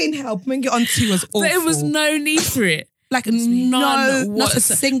 Fucking hell. Bring It On 2 was awful. There was no need for it. like none not a whatsoever.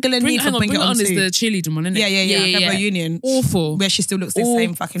 singular need for Bring It On is 2. the cheerleading one, isn't it? Yeah. Like a reunion. Awful. Where she still looks the All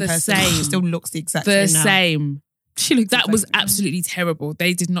same fucking the person. same. She still looks the exact The same now. same. She looked That was exactly- absolutely terrible.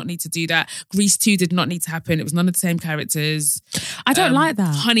 They did not need to do that. Grease 2 did not need to happen. It was none of the same characters. I don't like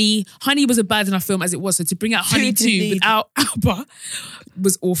that. Honey was a bad enough film as it was. So to bring out Honey 2 Totally. without Alba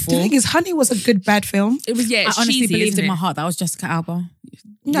was awful. The thing is, Honey was a good bad film. It was, yeah, it's I honestly cheesy, believed isn't in my it? heart that was Jessica Alba.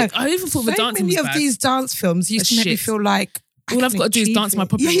 No, I even thought the so dancing many was of bad. these dance films used to make me Shit. feel like All I've got to do is dance my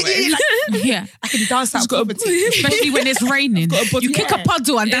puppy away. Yeah. I can dance that Just got a- poverty. Especially when it's raining. got a body- You kick a Yeah.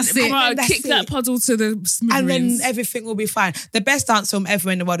 puddle and that's it. Come on, That's kick that it. puddle to the And then smithereens. everything will be fine. The best dance film ever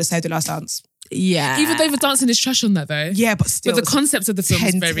in the world is Save the Last Dance. Yeah. Even though the dancing is trash on that though. Yeah, but still. But the concept of the film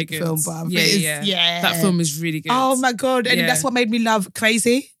is 10 very tick good. film, bruv. Yeah, It is- yeah. yeah. That film is really good. Oh my God. And Yeah. that's what made me love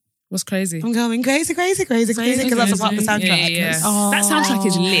Crazy. What's crazy? I'm going crazy because that's a part of the soundtrack. Yeah, yeah. It's- That soundtrack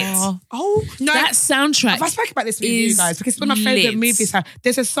is lit. Oh, no. That soundtrack. Have I spoke about this with you is guys? Because it's one of my favourite lit. movies.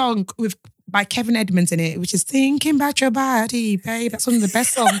 There's a song by Kevin Edmonds in it, which is Thinking About Your Body, babe. That's one of the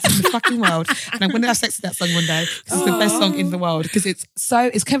best songs in the fucking world. And I'm going to have sex with that song one day. It's the best song in the world because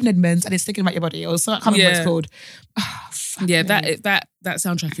it's Kevin Edmonds and it's Thinking About Your Body. Or so, I can't remember what it's called. Oh, fuck Yeah, me. that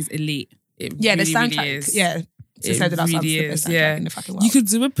soundtrack is elite. It Yeah, really, the soundtrack. really is. Yeah. So It Save the Last Dance really is the best is, soundtrack yeah. in the fucking world. You could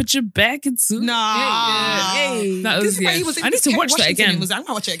do it, put your back into it. Nah. Hey. That was, This is why yeah. he was in I need to Kate watch that Washington. again. I'm going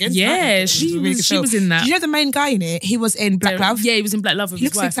to watch it again. Yeah, It was she a really was- good she film. was in that. Do you know the main guy in it? He was in Black Love. Yeah, he was in Black Love with He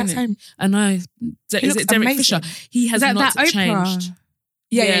his looks the wife. exact Innit? same. I know. He Is looks it Derek amazing. Fisher? He has Is that not that Oprah? changed.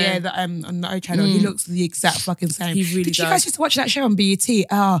 Yeah. On the O channel, he looks the exact fucking same. He really Did you does. guys just watch that show on BET?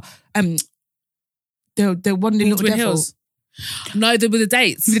 The one in Little Twin Devil. Hills. No, with the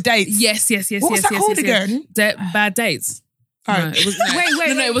dates. The dates. Yes. What was that called again? Bad Dates. Oh. No, it was, no.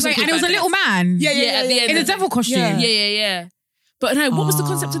 Wait, it wasn't. and it was a little man. Yeah, at the end. In a devil costume. Yeah. But no, what was the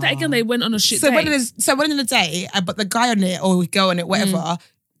concept of that again? They went on a shit date. When in the day, but the guy on it or girl on it, whatever,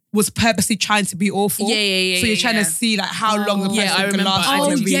 was purposely trying to be awful. Yeah. So you're trying to see like how long the person can last.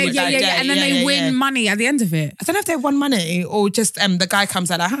 And then they win money at the end of it. I don't know if they won money or just the guy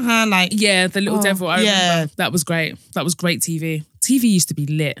comes out like, the little devil. I remember. That was great. That was great TV. TV used to be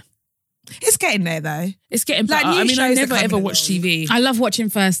lit. It's getting there though. It's getting better. I mean, I never ever watched TV. I love watching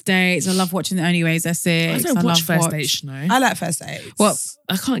First Dates. I love watching The Only Way Is Essex. I don't watch First Dates, no. I like First Dates. Well,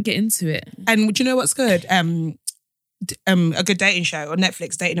 I can't get into it. And do you know what's good? A good dating show on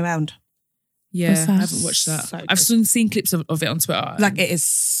Netflix, Dating Around. Yeah, I haven't watched that. So I've seen clips of it on Twitter. Like it is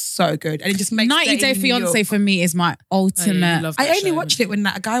so good. And it just makes 90 Day Fiancé for me is my ultimate. I only watched it when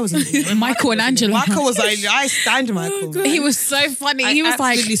that guy was on it. Michael and Angela. Michael was like, I stand Michael. He was so funny. He was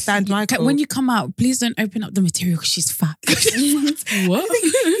like, stand Michael. When you come out, please don't open up the material because she's fat. What?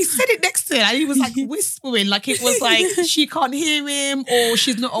 He said it next to her and he was like whispering, like it was like she can't hear him or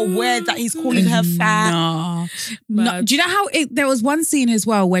she's not aware that he's calling her fat. No. Do you know how there was one scene as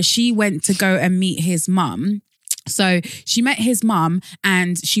well where she went to go and meet his mum? So she met his mum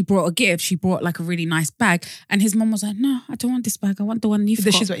and she brought a gift. She brought like a really nice bag. And his mum was like, no, I don't want this bag. I want the one you've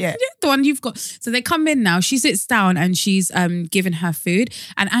got. The one you've got. So they come in now. She sits down and she's giving her food.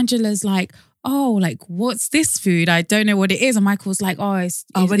 And Angela's like, oh, like, what's this food? I don't know what it is. And Michael's like, it's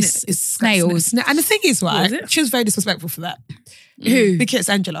snails. And the thing is, right, she was very disrespectful for that. Who? Because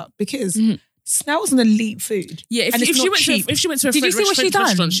Angela. Snail's an elite food. Yeah, if she went to a French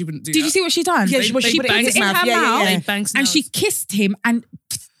restaurant, she wouldn't do that. Did you see what she done? Yeah, she put it in his mouth. And she kissed him and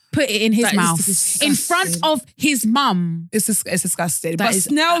put it in his mouth in front of his mum. It's disgusting. But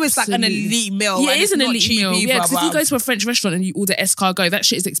snail is like an elite meal. Yeah, it is an elite meal. Yeah, because if you go to a French restaurant and you order escargot, that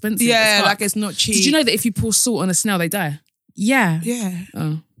shit is expensive. Yeah, like it's not cheap. Did you know that if you pour salt on a snail, they die? Yeah.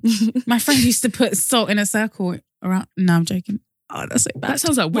 Oh. My friend used to put salt in a circle around. No, I'm joking. Oh, that's so bad. That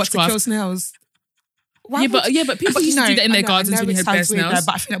sounds like witchcraft. To kill snails. But people used to do that in their gardens when you had bare snails.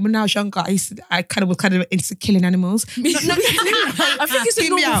 But I feel like when I was younger, I kind of was into killing animals. I think it's a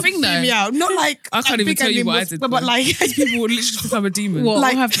normal thing though. Not like I can't even tell you what I did. But like people would literally become a demon.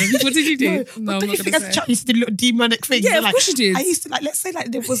 What happened? What did you do? No, I'm not going to say. As a child, I used to do little demonic things. Yeah, of course you did. I used to let's say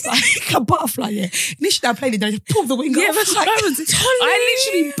there was like a butterfly. Yeah, initially I played it, then I just pulled the wing off. Yeah, that's like I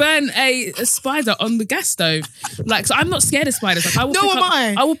literally burnt a spider on the gas stove. Like, so I'm not scared of spiders. Like, I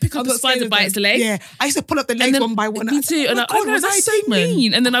will pick up a spider by its leg. Yeah, I used to pull up the legs one by one. Me too. And that's so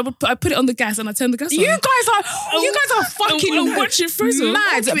mean. And then I put it on the gas and I turned the gas on. You guys are fucking watching Frizzle.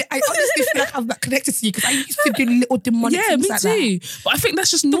 Mad. I honestly feel like I'm not connected to you because I used to do little demonic things like that. Yeah, me too. But I think that's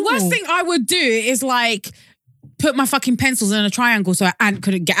just normal. The worst thing I would do is like put my fucking pencils in a triangle so an ant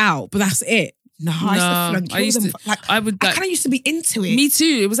couldn't get out. But that's it. No, I used to I kind of used to be into it. Me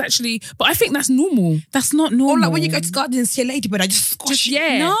too. It was actually, but I think that's normal. That's not normal. Or like when you go to gardens and see a ladybird, I just squash it.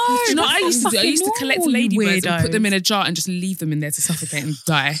 Yeah. No, you know what I used to do? I used to collect ladybirds and put them in weirdos. a jar and just leave them in there to suffocate and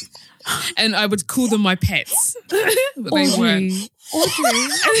die. And I would call them my pets. But they weren't. And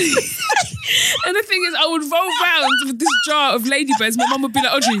the thing is, I would roll around with this jar of ladybirds. My mum would be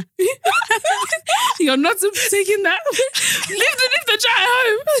like, Audrey, you're not taking that. Leave the jar at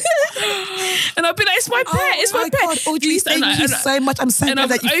home. And I'd be like, it's my pet. It's my pet. God, Audrey, thank you so much. I'm so glad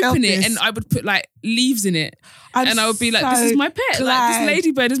that you felt open this. it and I would put like leaves in it. And I would be like, so this is my pet. Like, this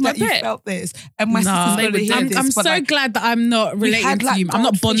ladybird is my that pet. You felt this. And my sister's going to hear this. I'm so glad that I'm not relating to you. I'm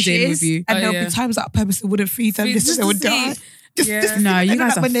not bonding with you. And there'll be times that I purposely wouldn't feed them just so they would die. No, you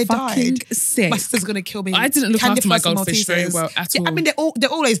guys are when they fucking died, sick. my sister's gonna kill me. I didn't look after my goldfish very well at all. I mean, they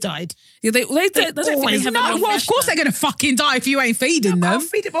always died. Yeah, they don't think they have well, of course they're gonna fucking die if you ain't feeding them. I'll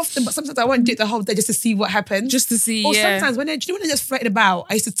feed them often, but sometimes I won't do it the whole day just to see what happens. Just to see, or sometimes when they're just fretting about,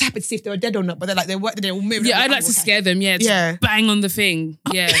 I used to tap it to see if they were dead or not. But they're like they all move. Yeah, I'd like to scare them. Yeah, just bang on the thing.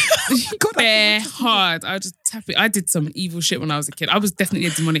 Yeah, bare hard. I just tap it. I did some evil shit when I was a kid. I was definitely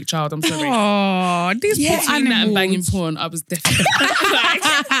a demonic child. I'm sorry. Oh, these poor animals. That and banging porn. I was definitely.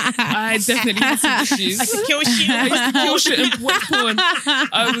 I definitely had some issues. I could kill shit. I used to kill shit and watch porn.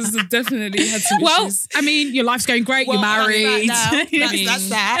 I was definitely had some issues. I mean, your life's going great. You're married. That's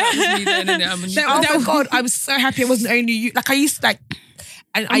that. Oh my God, I was so happy it wasn't only you. Like I used to like.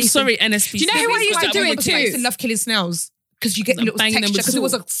 I'm sorry, NSP. Do you know who I used to do it too? I used to love killing snails. Because you get little texture, because it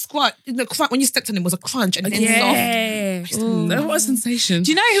was a squat. When you stepped on it, it was a crunch and then soft. That was a sensation.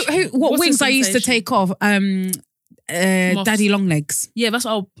 Do you know what wings I used to take off? Daddy long legs. Yeah, that's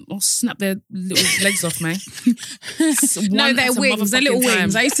what I'll snap their little legs off, man. No, they're wings. They're little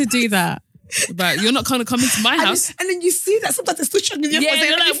wings. I used to do that. But you're not kind of coming to my house. And then you see that sometimes it's still chugging in your face.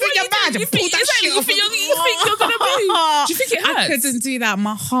 You're like, you think you're bad. You think you're going to move. Do you think it hurts? I couldn't do that.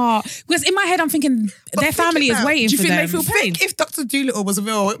 My heart. Because in my head, I'm thinking their family is waiting for them. Do you think they feel pain? If Dr. Dolittle was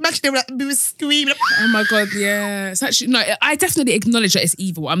real, imagine they were screaming. Oh my God, yeah. It's actually, no, I definitely acknowledge that it's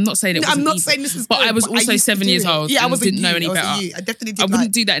evil. I'm not saying it wasn't evil. Saying this is but good, I was also 7 years old. Yeah, I didn't know any better. I definitely did. I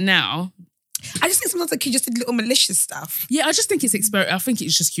wouldn't do that now. I just think sometimes the kid just did little malicious stuff. Yeah, I just think it's I think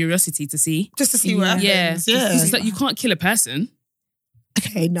it's just curiosity to see. Just to see what happens. Yeah. It's like you can't kill a person.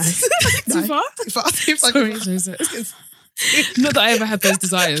 Okay, nice. Too far? Sorry. Not that I ever had those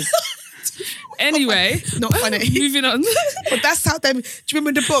desires. Anyway, not funny. Moving on. But that's how them. Do you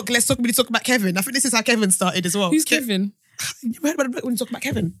remember the book? Let's talk about Kevin. I think this is how Kevin started as well. Who's Kevin? You heard about the book when you talk about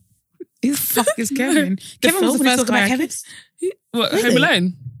Kevin? Who the fuck is Kevin? Kevin was the first guy. Kevin? What? Really? Home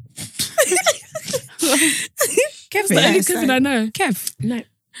Alone? Kev's the only Kevin I know. Kev. No.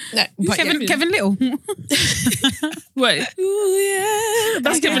 Who's Kevin Little? Wait. Ooh, yeah.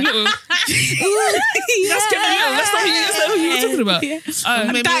 That's Kevin Little. That's Kevin Little. That's not who you were talking about.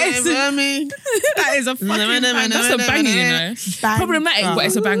 That is a fucking banger. That's a banger, you know. Problematic, but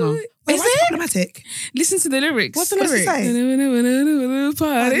it's a banger. Is it problematic? Listen to the lyrics. What's the lyrics?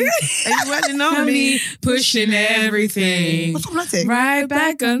 Party. You know me pushing everything. What's problematic? Right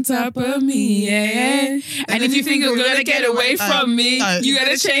back on top of me, yeah. And if you think you're gonna get away from me, you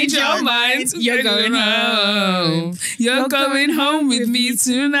gotta change your mind. You're going home. You're going home with me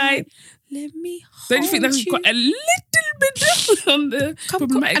tonight. Let me. Don't you think that's got a little bit on the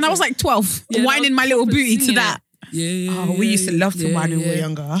problematic? And I was like 12, whining my little booty to that. Yeah. Oh, we used to love to whine when we were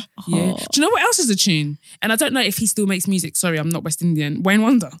younger. Yeah. Do you know what else is a tune? And I don't know if he still makes music. Sorry, I'm not West Indian. Wayne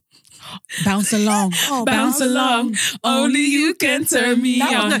Wonder. Bounce along. Bounce along. Only you can turn me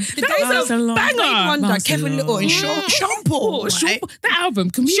on. The days of Wayne Wonder, Kevin Little and Sean Paul. That album.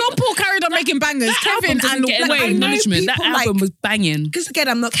 Sean Paul carried on making bangers. Kevin and Wayne acknowledgement. That album was banging. Because again,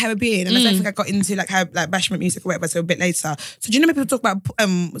 I'm not Caribbean, and I don't think I got into like bashment music or whatever. So a bit later. So do you know when people talk about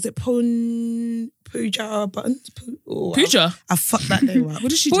was it Pooja Buttons? Pooja? I fucked that name up. What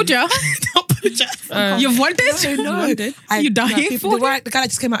did she do? Pooja? Not Pooja. You've wanted? No. You dying for the guy that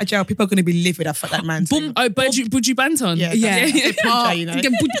just came out of jail, people are going to be livid. I fucked that man. Buju Banton? Yeah. Pooja, you know.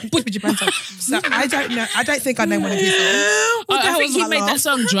 Buju Banton. So I don't know. I don't think I know one of his songs. I think he made that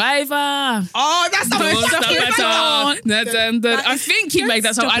song Driver. Oh, that's not I think he made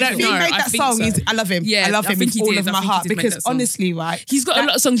that song. I don't know. He made that song. I love him. Yeah, I love him with all of my heart. Because honestly, right, he's got a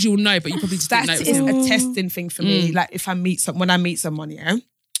lot of songs you'll know, but you probably just didn't know. That is a testing thing for me. Like if when I meet someone, yeah,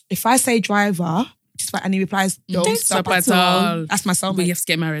 if I say Driver, just like, and he replies, don't stop at all. That's my song. But you have to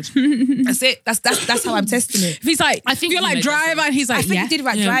get married. That's it. That's how I'm testing it. If he's like, I think you're like Driver, and he's like, I think he did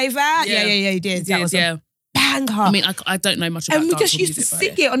right. Driver. Yeah, he did. That was a banger. I mean, I don't know much about and we just used to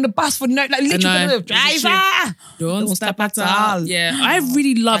sing it on the bus for like literally Driver. Don't stop at all. Yeah, I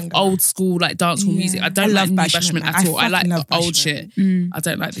really love old school like dancehall music. I don't like new bashment at all. I like the old shit. I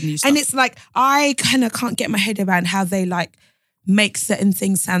don't like the new stuff. And it's like I kind of can't get my head around how they like make certain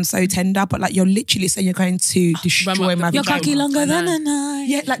things sound so tender, but like you're literally saying you're going to destroy my your cocky longer than a night.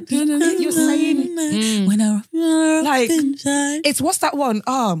 Yeah, like you're saying when I like it's what's that one?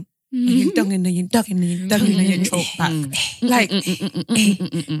 You dugging and you talk back. Like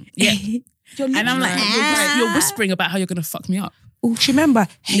yeah. And I'm like, you're whispering about how you're gonna fuck me up. Oh, do you remember?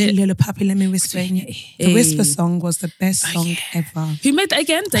 Hey, little puppy, let me whisper in your ear. The Whisper song was the best song ever. Who made that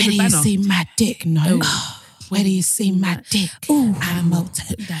again? David Banner. Where do you see my dick? No. Where do you see my dick? Ooh, I remember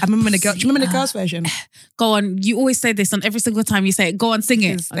the girl. Do you remember the girls' version? Go on. You always say this on every single time you say it. Go on, sing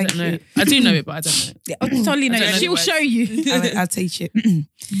it. I don't know. I do know it, but I don't know. Yeah, I totally know it. She'll show you. I'll teach it.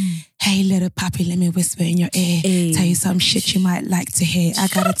 Hey, little puppy, let me whisper in your ear. Tell you some shit you might like to hear. I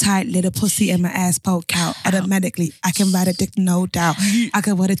got a tight little pussy and my ass poke out. Automatically, I can ride a dick, no doubt. I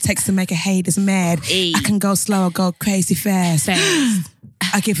got what it takes to make a haters mad. I can go slow or go crazy fast.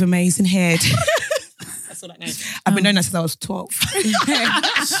 I give amazing head. I've been knowing that since I was 12.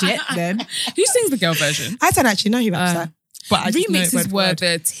 Shit, then. Who sings the girl version? I don't actually know who raps that. But I remixes were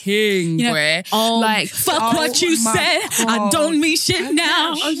the thing, where like fuck what you said, I don't mean shit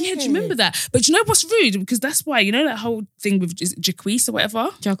now. Oh yeah, do you remember that? But do you know what's rude? Because that's why, you know that whole thing with Jaquise or whatever?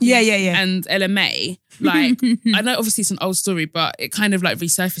 Yeah. And LMA. Like, I know obviously it's an old story, but it kind of like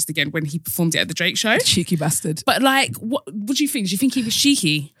resurfaced again when he performed it at the Drake show. Cheeky bastard. But like, what do you think? Do you think he was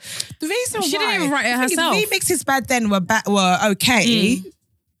cheeky? The reason she didn't even write it herself. His remixes back then were okay,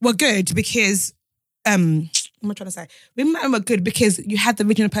 were good because what am I trying to say? Women were good because you had the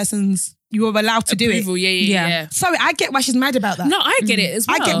original person's, you were allowed to Approval, do it. Yeah. Sorry, I get why she's mad about that. No, I get it as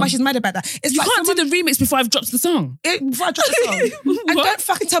well. I get why she's mad about that. It's you like can't do the remix before I've dropped the song. Before I drop the song. And don't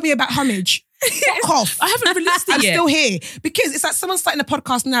fucking tell me about homage. Fuck off. I haven't released it I'm yet. still here. Because it's like someone starting a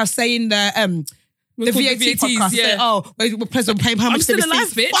podcast now saying the VAT VATs, podcast. yeah. We're paying how much I'm still to alive,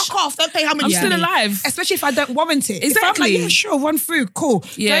 receive. bitch. Fuck off, don't pay how much. I'm still alive. Especially if I don't warrant it. Exactly. If I'm like, yeah, sure, run through, cool.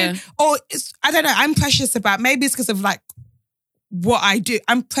 Yeah. I don't know, I'm precious about, maybe it's because of like what I do.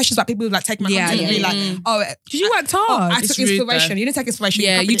 I'm precious about people who like take my content and be like, because you worked hard. I took inspiration. You didn't take inspiration.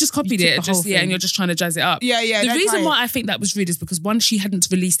 Yeah, you just copied it. the whole And you're just trying to jazz it up. Yeah. The reason why I think that was rude is because one, she hadn't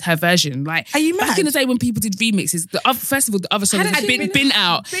released her version. Like, are you mad? Back in the day when people did remixes, first of all, the other song had been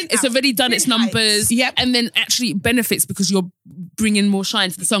out. It's already done its numbers. Yep. And then actually benefits because you're bringing more shine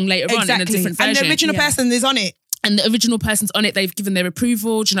to the song later on in a different version. And the original person is on it. And the original person's on it, they've given their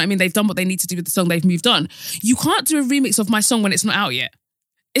approval. Do you know what I mean? They've done what they need to do with the song, they've moved on. You can't do a remix of my song when it's not out yet.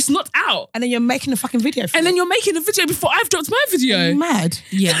 It's not out. And then you're making a fucking video for And it. then you're making a video before I've dropped my video. Are you mad?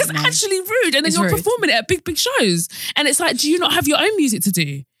 Yeah, That's actually rude. And then It's you're rude. performing it at big shows. And it's like, do you not have your own music to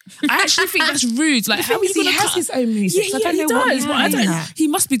do? I actually think that's rude. Like, how are you he going to has his own music. Yeah, so I don't he know what does. But I doing don't. that. He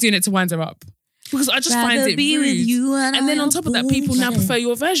must be doing it to wind her up. Because I just find it rude. And then on top of that, people now prefer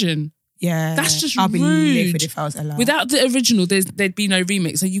your version. Yeah. That's just I'll be rude. livid if I was allowed. Without the original, there'd be no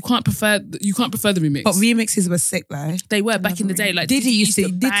remix. So you can't prefer the remix. But remixes were sick though. They were back in the day. Like Diddy used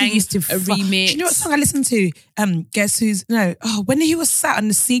to bang a remix. Do you know what song I listened to? Guess who's when he was sat on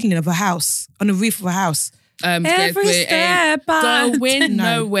the ceiling of a house, on the roof of a house. Every step I going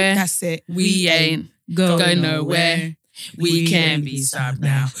No, nowhere. That's it. We ain't going nowhere. We can't be stopped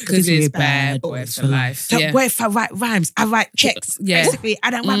now because it's bad boys for life. Don't worry if I write rhymes. I wite checks. Yeah. Basically, I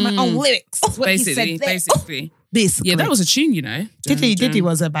don't write my own lyrics. That's what he said there. Basically. Basically. Yeah, that was a tune, you know. Diddy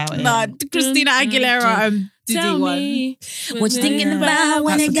was about it. Nah, Christina Aguilera. Tell me what you thinking about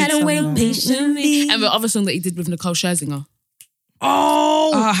when That's you a good gotta wait song, though. patiently. And the other song that he did with Nicole Scherzinger.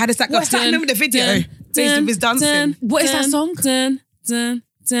 Oh, how does that go? I can't remember the video. He was dancing. What is that song? Dun, dun,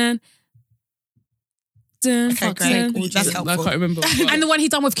 dun. Dun, Okay, dun, great. dun. That's I helpful. can't remember. And the one he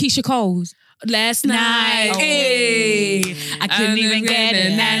done with Keisha Cole. Last night, Hey. I couldn't even get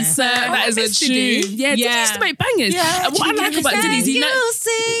an answer. That is a tune. Yeah, Diddy used to make bangers. Yeah. And what I like about Diddy is he knows.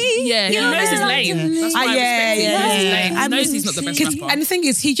 Yeah, he knows his lane. That's why I respect him. He knows his lane. He knows he's not the best rapper. And the thing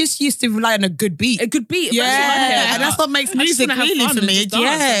is, he just used to rely on a good beat. A good beat. Yeah, That's what I care and that's about. what makes I just music wanna have really fun for and me. just dance.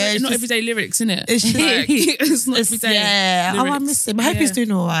 Yeah, It's it's not just- everyday lyrics, innit? It's just- Like, it's not everyday. Yeah. Oh, I lyrics. miss him. I hope he's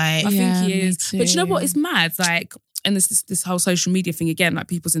doing all right. I Yeah, think he me is. too. But you know what? It's mad. Like, and this whole social media thing again, like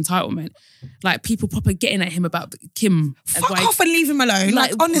people's entitlement, like people proper getting at him about Kim. and Fuck why- off and leave him alone.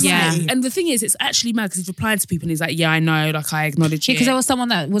 Like, honestly. Yeah. And the thing is, it's actually mad because he's replying to people and he's like, yeah, I know, like I acknowledge it. Because there was someone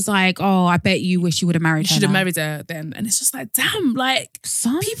that was like, "Oh, I bet you wish you would have married her." should have now." married her then. And it's just like, damn, like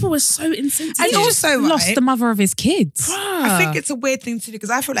Son, people were so insensitive. And also, lost right, the mother of his kids. I think it's a weird thing to do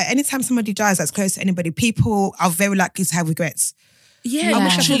because I feel like anytime somebody dies that's close to anybody, people are very likely to have regrets. yeah, I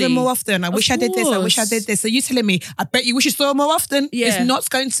wish I saw naturally. them more often. I wish I did this. I wish I did this. So you telling me, I bet you wish you saw them more often. Yeah. It's not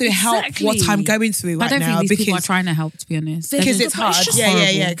going to help what Exactly. I'm going through I right don't now think these people are because trying to help. To be honest, because They're it's just- hard. it's just Yeah.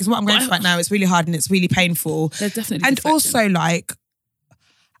 horrible. Because what I'm going through right now is really hard and it's really painful. They're definitely And deflecting. also, like,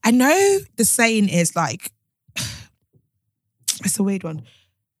 I know the saying is like, it's a weird one.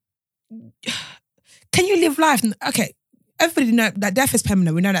 Can you live life? Okay, everybody know that death is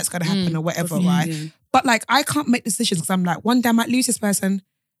permanent. We know that's going to happen or whatever, right? Yeah. But like, I can't make decisions because I'm like, one day I might lose this person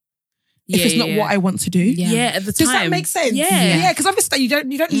if it's not what I want to do. Yeah, at the time. Does that make sense? Yeah. Yeah, because obviously you don't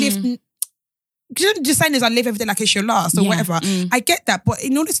live. You're not just saying is I live every day like it's your last or Yeah. whatever. I get that, but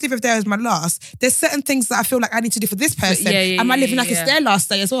in order to live every day as my last, there's certain things that I feel like I need to do for this person. Am I living like it's their last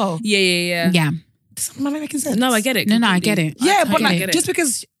day as well? Yeah. yeah. Am I making sense? No, I get it. No, I completely. get it. Yeah, I but totally like get it. just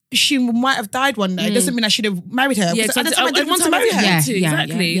because she might have died one day doesn't mean I should have married her. Yeah, Because at the time I didn't want to at the marry time her. I Yeah, didn't yeah,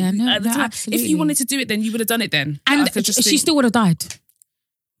 exactly. yeah. No, At the no, time, absolutely. if you wanted to do it, then you would have done it then. And I could just she think- still would have died.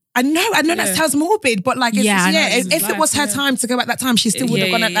 I know that sounds morbid, but like, Yeah, I know, if it's it was her life, time to go at that time, she still would have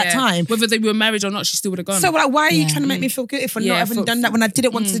gone at that time. Whether they were married or not, she still would have gone. So like, why are you Yeah. trying to make me feel guilty for Yeah, not having for- done that when I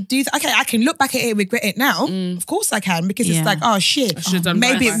didn't want to do that? Okay, I can look back at it and regret it now. Of course I can because Yeah. it's like, oh shit, should've done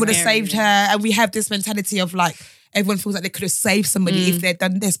maybe right it would have by her. saved her. And we have this mentality of like, everyone feels like they could have saved somebody if they'd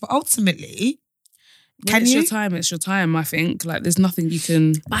done this. But ultimately, When can it's you? your time, it's your time, I think. Like, there's nothing you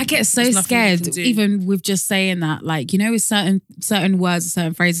can... But I get so There's nothing you scared, can do. even with just saying that. Like, you know, with certain words,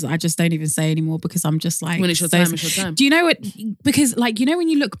 certain phrases, I just don't even say anymore because I'm just like, When it's your time, it's your time. Do you know what? Because, like, you know, when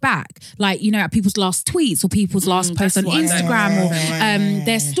you look back, like, you know, at people's last tweets or people's last posts on what I don't Instagram know. or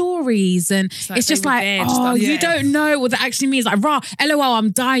their stories, and like it's just they were like, there, just oh, like- you Yeah. don't know what that actually means. Like, rah, lol, I'm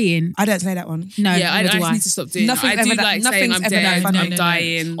dying. I don't say that one. No, Yeah, I neither do just need to stop doing Nothing's that. I do ever that- like saying nothing's I'm ever that dead, funny. I'm No, no,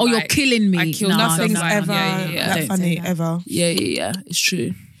 dying. Or you're like, killing me. I kill Nah, nothing's Nothing's no, ever no, yeah, that don't funny say that. ever. Yeah. It's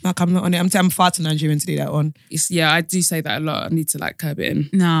true. Like, I'm not on it. I'm far too Nigerian to do that one. Yeah, I do say that a lot. I need to like curb it in.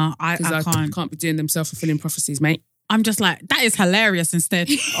 No, I can't be doing them self-fulfilling prophecies, mate. I'm just like, that is hilarious instead.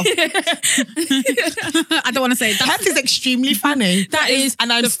 I don't want to say that. That is extremely funny. That is,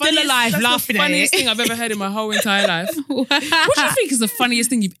 and I'm still alive laughing at it. The funniest thing I've ever heard in my whole entire life. What do you think is the funniest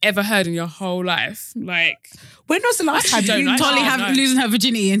thing you've ever heard in your whole life? Like, when was the last time Tolly losing her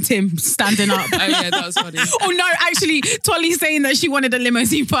virginity and Tim standing up? Oh yeah, that was funny. Oh no, actually, Tolly saying that she wanted a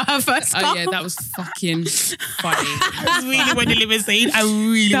limousine for her first car. Oh yeah, that was fucking funny. I really want a limousine. I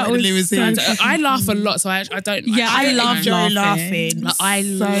really want a limousine. I laugh a lot, so I don't. Yeah, I love laughing. Like, I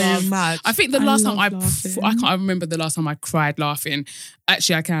so love much. I think the last time I can't remember the last time I cried laughing.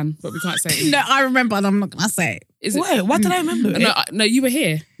 Actually, I can, but we can't say it. No, I remember, and I'm not gonna say it. Wait, what did I remember? No, you were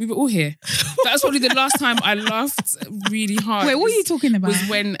here. We were all here. That was probably the last time I laughed really hard. Wait, what are you talking about? Was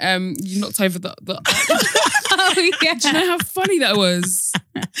when you knocked over the Oh yeah. Do you know how funny that was?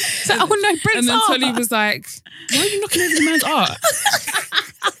 So, oh no, Briggs, and then Tolly was like, "Why are you knocking over the man's art?"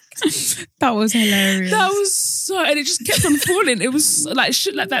 That was hilarious. That was so, and it just kept on falling. It was like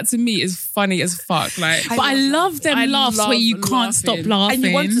shit like that to me is funny as fuck. Like, but I love them laughs where you can't stop laughing, and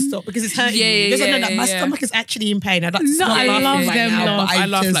you want to stop because it's hurting you. My stomach is actually in pain. I'd like to stop I love right them now, laughs. I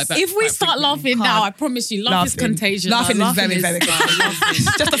laugh like that. If we start laughing now, I promise you, laugh is contagious. Laughing is very, very good.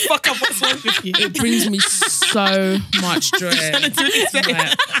 Just to fuck up what's wrong with you. It brings me so much joy. Like,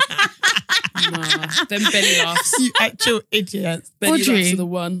 them belly laughs. You actual idiots. Belly laughs are the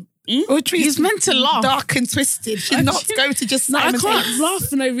one. Audrey is meant to laugh. Dark and twisted. She's not going to just I can't laugh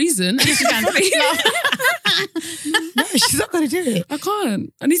for no reason. No, she's not going to do it. I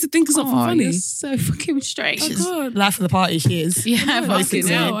can't. I need to think of something funny. You're so fucking strange. I can't. Life of the party, she is. Yeah,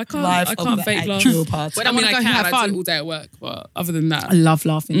 basically. I can't fake laugh. Party. I mean, I can. I do it all day at work, but other than that, I love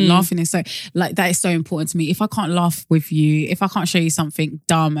laughing. Laughing is so that is so important to me. If I can't laugh with you, if I can't show you something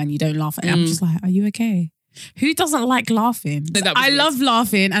dumb and you don't laugh at it, I'm just like, are you okay? Who doesn't like laughing? I love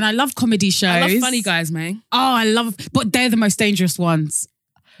laughing and I love comedy shows. I love funny guys, man. Oh, I love, but they're the most dangerous ones.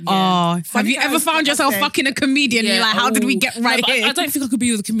 Yeah. Oh, have you ever found yourself fucking a comedian? And you're like, how did we get right here? I don't think I could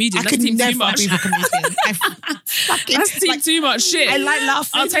be with a comedian. That's team too much. Be with a comedian. That's team too much shit. I like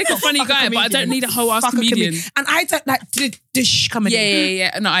laughing. I'll take a funny guy, but I don't need a whole ass comedian. And I don't like dish comedy.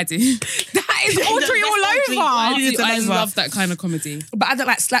 Yeah. No, I do. That is Audrey all over. I love that kind of comedy. But I don't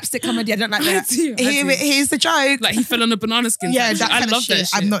like slapstick comedy. I don't like that. Here's the joke. Like he fell on a banana skin. Yeah, that kind I love of shit. that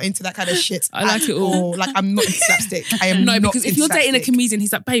shit. I'm not into that kind of shit. I like it all. Like I'm not into slapstick. I am not because if you're dating a comedian,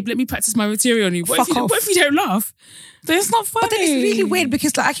 he's like, babe, let me practice my material on you. What if you don't laugh? That's not funny. But then it's really weird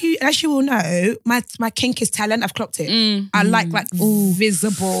because like as you all know, my kink is talent. I've clocked it. I like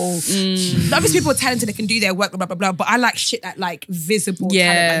visible. Obviously people are talented, they can do their work, blah, blah, blah. But I like shit that like visible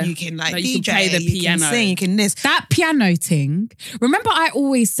talent. Like you can like DJ, you can play the piano. Can sing, you can this. That piano thing. Remember I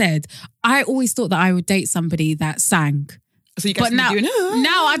always thought that I would date somebody that sang. So you guys now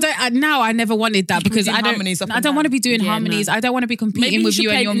I don't. Now I never wanted that because I don't want to be doing harmonies. No. I don't want to be competing with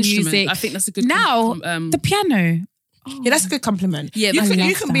you and your music. I think that's a good. Now the piano. Yeah, that's a good compliment. Yeah,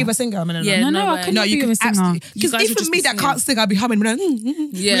 you can be with a singer. I mean, I couldn't be with a singer. Because even me that can't sing, I'll be humming. And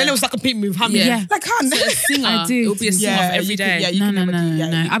then it was like competing with humming. Yeah. Like, so a singer, I do. It'll be a sing off every day.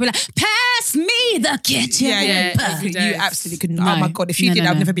 No. I'll be like, pass me the kitchen. Yeah. Every day. You absolutely couldn't. Oh my God, if you did,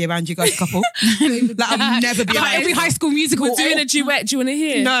 I'd never be around you guys couple. Like, I'd never be around. Every High School Musical. We're doing a duet. Do you want to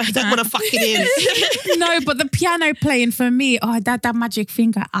hear? No, I don't want to fucking hear. No, but the piano playing for me, that magic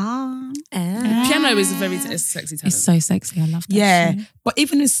finger. Piano is a very sexy talent. It's so sexy. I love that. Yeah, but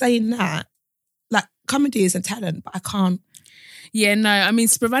even in saying that, like comedy is a talent, but I can't. Yeah, no, I mean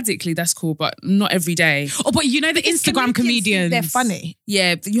sporadically that's cool, but not every day. Oh, but you know the Instagram comedians, they're funny.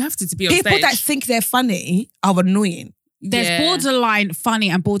 Yeah, you have to be on stage. People that think they're funny are annoying. There's borderline funny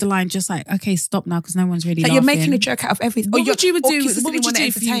and borderline just like, okay, stop now because no one's really laughing. You're making a joke out of everything. What would you do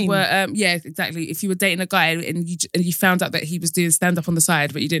if you were, yeah, exactly. If you were dating a guy and you found out that he was doing stand up on the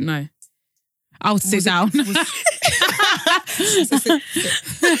side, but you didn't know. I'll sit down.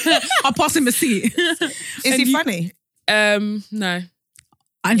 I'll pass him a seat. Is he funny? No.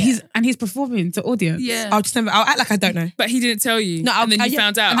 And he's performing to audience. Yeah. I'll act like I don't know. But he didn't tell you. No, and then you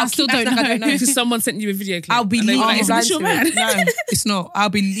found out. And I still don't know. Because someone sent you a video clip. I'll be legally blind to it. No, it's not. I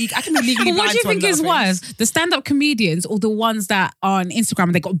can be legally blind. But what do you think is worse? The stand-up comedians or the ones that are on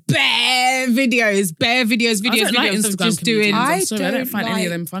Instagram, they got bare videos of just doing. I don't find any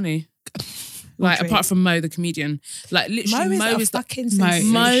of them funny. Like apart from Mo the comedian, like literally Mo is the fucking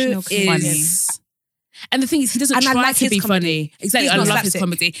sensational. Mo is. And the thing is, he doesn't try to be funny. Exactly, I love his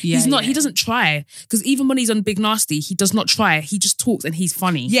comedy. He's not. He doesn't try, because even when he's on Big Nasty, he does not try. He just talks and he's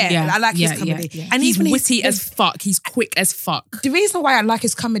funny. Yeah, I like his comedy. And he's witty as fuck. He's quick as fuck. The reason why I like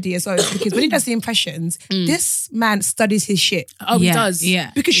his comedy as well is because when he does the impressions, this man studies his shit. Oh, he does.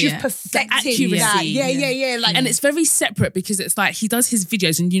 Yeah, because you've perfected that. Yeah. Like, and it's very separate, because it's like he does his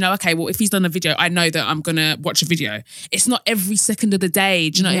videos, and okay, well, if he's done a video, I know that I'm gonna watch a video. It's not every second of the day.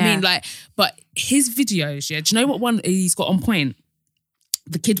 Do you know what I mean? Like, but his videos, do you know what one he's got on point?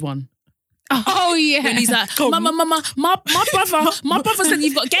 The kid one. Oh yeah. When he's like, Mama, my brother said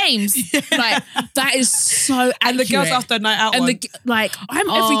you've got games. Like, that is so accurate. And the girls after a night out and one. I'm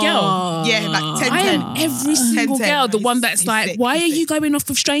every girl. Yeah, like 10. I am every single girl. The one that's like, why are you going off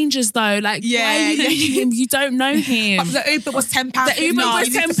with strangers though? Like, why are you letting him? You don't know him. The Uber was £10. The Uber was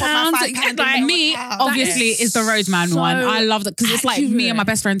 £10. Like, me, obviously, is the Roadman one. I love that, because it's like me and my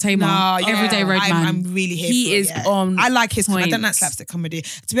best friend Tamar. Everyday Roadman. I'm really here. He is on. I like his. I don't like slapstick comedy.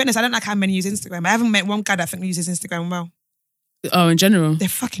 To be honest, I don't like how many use Instagram. I haven't met one guy that I think uses Instagram well. Oh, in general? They're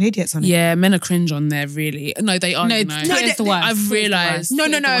fucking idiots on it. Yeah, men are cringe on there, really. No, they are. No, Twitter's the worst. I've realised. No.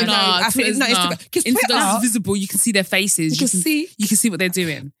 I think it's not. Because Twitter's visible. You can see their faces. You can see what they're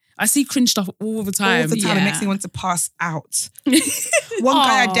doing. I see cringe stuff all the time. All the time. It makes me want to pass out. One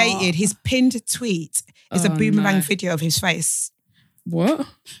guy I dated, his pinned tweet is a boomerang video of his face. What?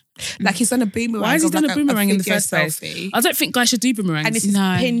 Like, he's done a boomerang. Why has he done a boomerang in the first place? I don't think guys should do boomerangs. And it's his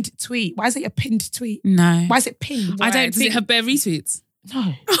pinned tweet. Why is it a pinned tweet? No. Why is it pinned? Why? Does it have bare retweets?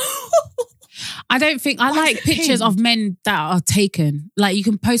 No. I don't think I like pictures of men that are taken. Like, you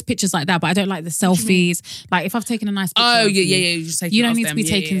can post pictures like that, but I don't like the selfies. Like, if I've taken a nice picture, you just take. You don't need to be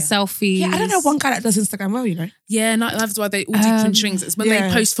taking selfies. Yeah, I don't know one guy that does Instagram well. Yeah, no, that's why they all do cringe things. It's when they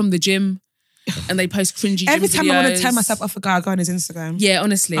post from the gym. And they post cringy every gym time videos. I want to turn myself off a guy, I go on his Instagram. Yeah,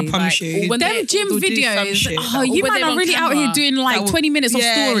 honestly. I promise you. When them gym videos, you man are really out here doing like 20 minutes of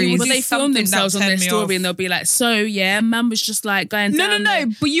stories. When they film themselves on their story and they'll be like, so yeah, man was just like going down. No,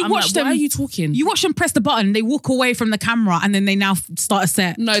 but you watch them. Why are you talking? You watch them press the button, they walk away from the camera, and then they now start a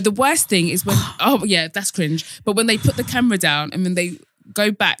set. No, the worst thing is when, that's cringe. But when they put the camera down and then they go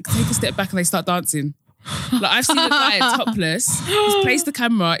back, take a step back and they start dancing. Like, I've seen a guy topless. He's placed the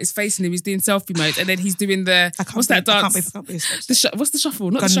camera, is facing him. He's doing selfie mode, and then he's doing the what's that dance? What's the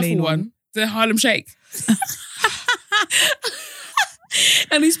shuffle? Not the shuffle one. The Harlem Shake.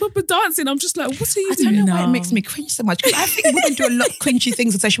 And he's proper dancing. I'm just like, what are you doing? I don't know why it makes me cringe so much. I think women do a lot of cringy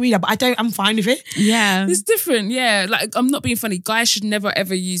things on social media, but I'm fine with it. Yeah, it's different. Yeah, like, I'm not being funny. Guys should never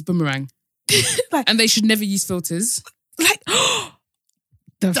ever use boomerang, and they should never use filters. Like.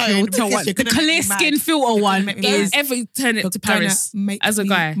 The filter one, the clear skin filter one is ever turn it to Paris as a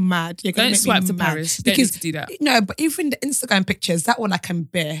guy. Mad. You're don't swipe to Paris. Don't need to do that. No, but even the Instagram pictures, that one I can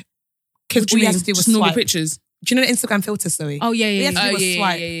bear. Because all you have to do was swipe. Normal pictures. Do you know the Instagram filter, Zoe? Oh yeah. You have to do a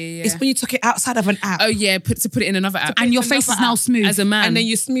swipe. It's when you took it outside of an app. Oh yeah, put it in another app. And your face is now smooth as a man. And then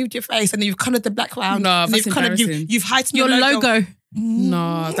you smoothed your face, and then you've coloured the background. No, that's embarrassing. You've heightened your logo.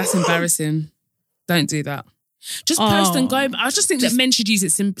 No, that's embarrassing. Don't do that. Just post and go. I just think that men should use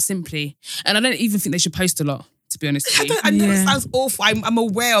it simply. And I don't even think they should post a lot, to be honest with you. I know it sounds awful. I'm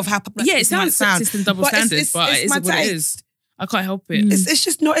aware of how public it sounds sexist and double standards, but it is what it is. I can't help it. It's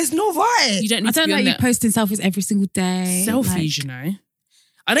just not, it's not right. You don't need I don't to be like you that. posting selfies every single day. Selfies, you know.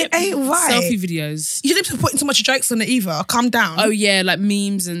 I don't ain't right. Selfie videos. You don't need to be putting too much jokes on it either. Calm down. Oh yeah, like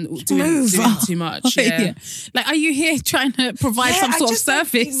memes and doing too much. Yeah. Like, are you here trying to provide some sort of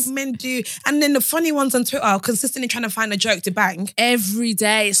service? Men do, and then the funny ones on Twitter are consistently trying to find a joke to bang every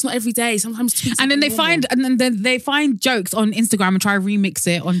day. It's not every day. Sometimes tweets. And then they find jokes on Instagram and try to remix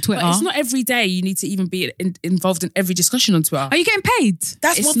it on Twitter. But it's not every day. You need to even be involved in every discussion on Twitter. Are you getting paid?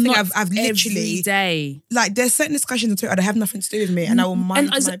 That's one thing I've literally every day. Like, there's certain discussions on Twitter that have nothing to do with me, and I will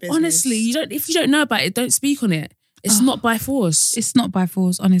mind my business. Honestly, if you don't know about it, don't speak on it. It's not by force. It's not by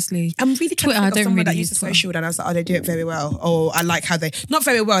force, honestly. I'm really trying to think of someone really that uses social, and I was like, they do it very well. Or I like how they, not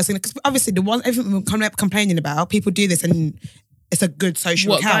very well, because obviously the ones everyone complaining about, people do this and it's a good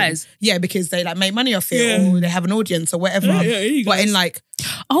social account. Guys? Yeah, because they like make money off it, or they have an audience or whatever. But in like,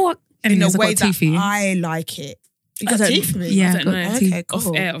 in a way that I like it. You got tea for me? Yeah, I don't know. Okay, cool.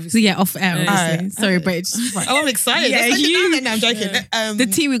 Off air, obviously. Yeah, off air, obviously. Sorry, but it's just like... I'm excited. Yeah, I'm joking. Yeah. The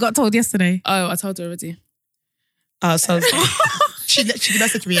tea we got told yesterday. Oh, I told her already. Oh, so she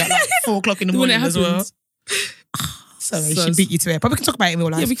messaged me at like 4 o'clock in the morning as well. Sorry, she beat you to it. But we can talk about it in real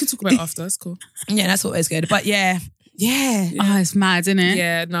life. Yeah, we can talk about it after. That's cool. Yeah, that's always good. But yeah. Oh, it's mad, isn't it?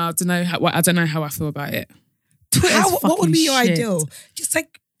 Yeah, no, I don't know how I feel about it. What would be your ideal?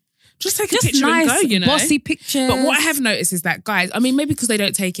 Just take a picture nice, and go, you know. Bossy pictures. But what I have noticed is that guys, I mean, maybe because they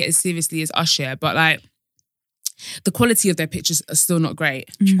don't take it as seriously as us, yeah, but like, the quality of their pictures are still not great.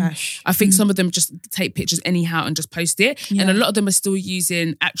 Trash. I think some of them just take pictures anyhow and just post it. And a lot of them are still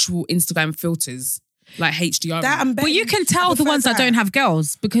using actual Instagram filters, like HDR. But you can tell the ones that don't have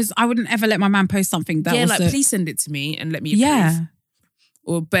girls, because I wouldn't ever let my man post something that was... please send it to me and let me approve.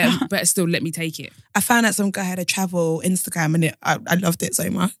 Or better still, let me take it. I found out some guy had a travel Instagram and I loved it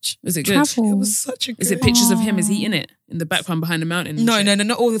so much. Was it good? It was such a good... Is it pictures of him? Is he in it? In the background behind the mountain? No,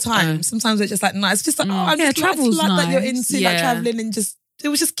 not all the time. Sometimes it's just like nice. It's just like, I'm just travel's like nice. that you're into like traveling and just... It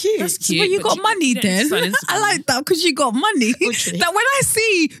was just cute. That's cute. But you got money then. I like that because you got money. That when I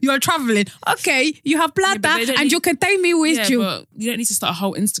see you're traveling, okay, you have bladder and you can take me with you. But you don't need to start a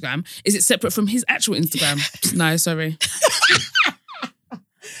whole Instagram. Is it separate from his actual Instagram? No, sorry.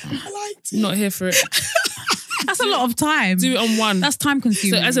 I liked it. Not here for it. That's a lot of time. Do it on one. That's time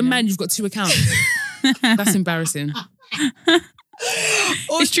consuming. So as a man, you've got 2 accounts. That's embarrassing.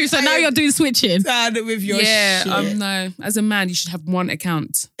 It's true. So now you're doing switching. With your shit. No. As a man, you should have 1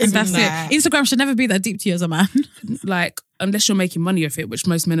 account. And that's it. Instagram should never be that deep to you as a man. Like, unless you're making money off it, which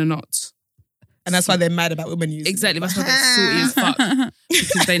most men are not. And that's why they're mad about women using Exactly. That's why they're salty as fuck.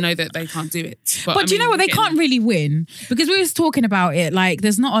 Because they know that they can't do it. But do you know what? They can't really win. Because we was talking about it, like,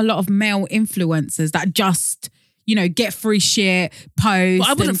 there's not a lot of male influencers that just, get free shit, post. But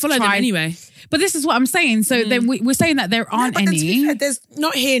I wouldn't follow them anyway. But this is what I'm saying. So then we're saying that there aren't any. Fair, there's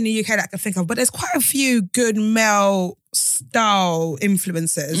not here in the UK that I can think of, but there's quite a few good male style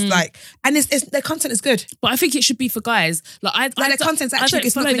influencers. And their content is good. But I think it should be for guys. Their content's actually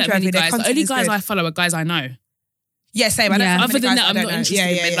it's not that many guys. The only guys I follow are guys I know. Yeah, same. Other than that, I'm not interested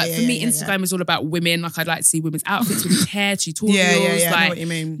in it. For me, Instagram is all about women. Like, I'd like to see women's outfits, women's hair tutorials. I know what you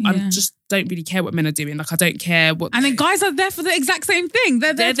mean. I just don't really care what men are doing. Like, I don't care what... And then guys are there for the exact same thing.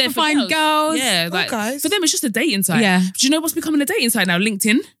 They're there to find girls. Yeah, guys. For them, it's just a dating site. Yeah. Do you know what's becoming a dating site now?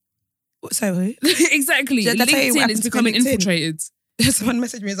 LinkedIn. So Exactly. LinkedIn is becoming infiltrated. Someone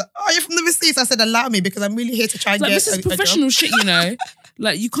messaged me, he's like, "Oh, you're from the receipts." I said, "Allow me, because I'm really here to try and get this is professional shit,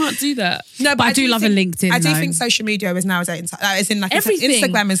 Like, you can't do that. No, but I do love a LinkedIn. I do think social media is now a dating site. It's in like everything.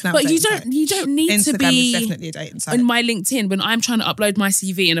 Instagram is now. But you don't need Instagram to be is definitely a dating site. in my LinkedIn when I'm trying to upload my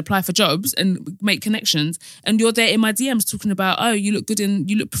CV and apply for jobs and make connections, and you're there in my DMs talking about, oh, you look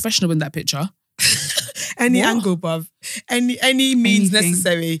professional in that picture. Any angle, bruv. Any means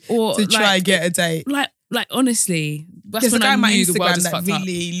necessary to try and get a date. Like honestly, that's there's when a guy I on my knew the world Instagram is that fucked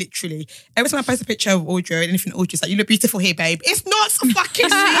really, literally, every time I post a picture of Audrey or anything, Audrey's like, "You look beautiful here, babe." It's not fucking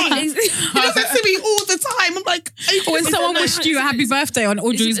me. He does it to me all the time. I'm like, when someone wished you a happy birthday on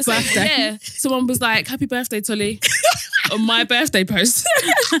Audrey's birthday. Yeah, someone was like, "Happy birthday, Tolly," on my birthday post.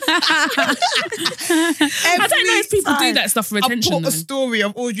 I don't know if people do that stuff for attention. I put a story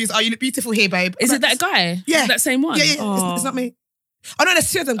of Audrey's, "Oh, you look beautiful here, babe." Is it that guy? Yeah, that same one. Yeah. Oh. It's not me. Oh no,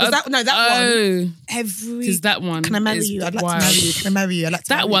 there's 2 of them. That one. Because that one. Can I marry you? I'd like to marry you. Can I marry you? I'd like to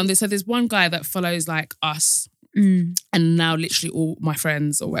that one. You. So there's one guy that follows like us, and now literally all my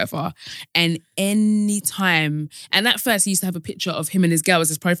friends or whatever. And anytime, and at first he used to have a picture of him and his girl as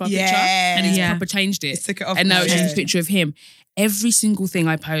his profile picture, and he's proper changed it. He took it off, and now it's just a picture of him. Every single thing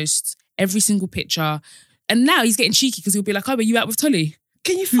I post, every single picture, and now he's getting cheeky because he'll be like, "Oh, are you out with Tolly?"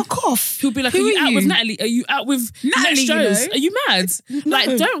 Can you fuck off? He'll be like, "Are you out with Natalie? Are you out with Natalie? Are you mad? No.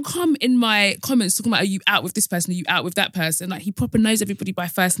 Like, don't come in my comments talking about, are you out with this person? Are you out with that person?" Like, he proper knows everybody by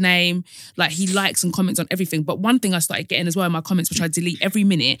first name. Like, he likes and comments on everything. But one thing I started getting as well in my comments, which I delete every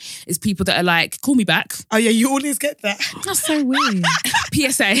minute, is people that are like, "Call me back." Oh yeah, you always get that. That's so weird.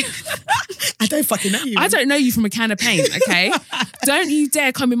 PSA. I don't fucking know you. I don't know you from a can of paint, okay? Don't you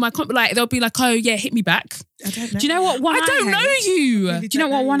dare come in my comment. Like, they'll be like, "Oh yeah, hit me back." I don't know. Do you know what one I don't know you. Do you know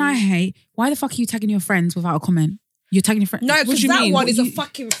what one I hate? Why the fuck are you tagging your friends without a comment? You're tagging your friends. No, because that one is a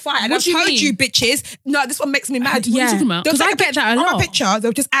fucking fight. And I've told you, bitches. No, this one makes me mad. What are you talking about? Because I get that a lot. On a picture,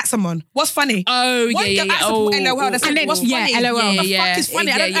 they'll just at someone. What's funny? Oh, yeah. LOL. What's funny? LOL. What the fuck is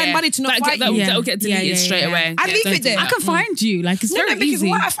funny? I don't earn money to not fight you. That'll get deleted straight away. I leave it there. I can find you. Like, it's very easy. Because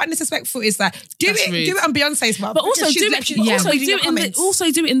what I find disrespectful is that do it on Beyonce's mouth. But also do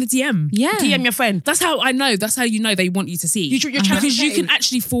it in the DM. Yeah. DM your friend. That's how I know. That's how you know they want you to see. Because you can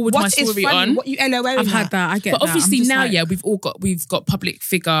actually forward my story on. What you LOL. I've had that. I get that. But obviously now, we've got public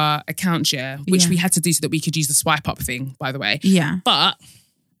figure accounts, which we had to do so that we could use the swipe up thing, by the way. Yeah. But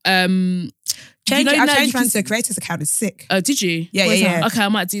I changed mine to a creators account. It's sick. Oh, did you? Yeah. Okay, I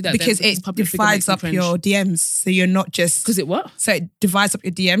might do that because it divides up your DMs, so you're not just because it what? So it divides up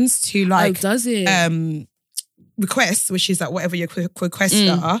your DMs to like. Oh, does it? requests, which is like whatever your requests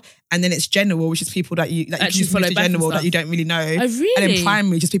are, and then it's general, which is people that you actually follow back general that you don't really know. Oh, really? And then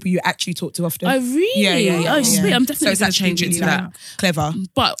primary, just people you actually talk to often. Oh, really? Yeah. Sweet. I'm definitely going to change it really to that. Clever.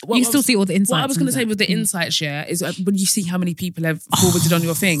 But you still see all the insights. What I was going to say with the insights, is when you see how many people have forwarded on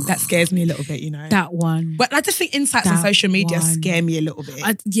your thing. That scares me a little bit, you know. That one. But I just think insights on social media scare me a little bit.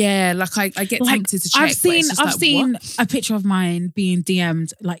 I get tempted to check. I've seen a picture of mine being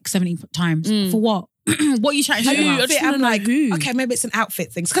DM'd like 70 times. For what? What are you trying to do? I'm like, okay, maybe it's an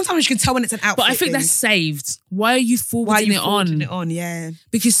outfit thing. Sometimes you can tell when it's an outfit. But I think thing. that's saved. Why are you forwarding it on? Yeah,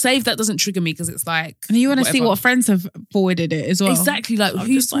 because saved that doesn't trigger me because it's like. And you want to see what friends have forwarded it as well. Exactly, like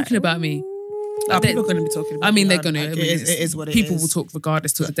who's talking about me? People are going to be talking about I mean, me. they're going to. It is what it people is. will talk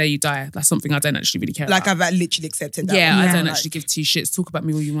regardless till the day you die. That's something I don't actually really care about. Like, I've literally accepted that. Yeah, I don't actually give two shits. Talk about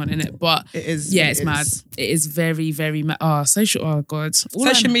me all you want, innit? But it is. Yeah, it's mad. It is very, very mad. Oh, oh God.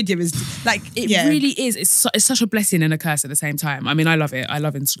 Social media is like... It really is. It's such a blessing and a curse at the same time. I mean, I love it. I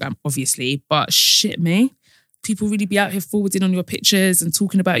love Instagram, obviously. But shit, me. People really be out here forwarding on your pictures and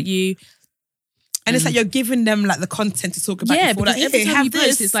talking about you. And it's like you're giving them like the content to talk about. Yeah, because like, every time you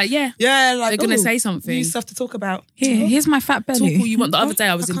post, it's like, like they're going to say something. New stuff to talk about. Here's my fat belly. Talk all you want. The other day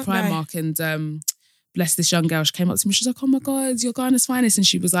I was in Primark and bless this young girl. She came up to me. She's like, "Oh my God, you're Ghana's finest." And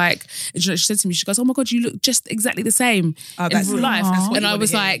she was like, she said to me, she goes, "Oh my God, you look just exactly the same in real life." And I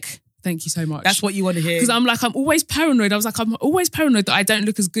was like, thank you so much. That's what you want to hear. Because I'm always paranoid. I was like, I'm always paranoid that I don't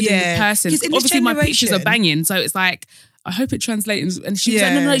look as good in person. Obviously, my pictures are banging. So it's like, I hope it translates. And she was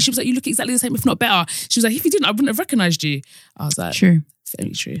like, no. She was like, you look exactly the same, if not better. She was like, if you didn't, I wouldn't have recognised you. I was like, true.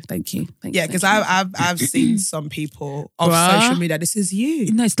 Very true. Thank you. Yeah, because I've seen some people on social media. This is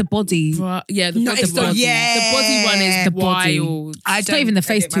you. No, it's the body. Yeah, the body. The body one is the wild. It's not even the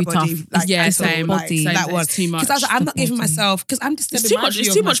face too tough. Same. Body. That one. Too much. Because I was like, I'm not giving myself, because I'm disturbing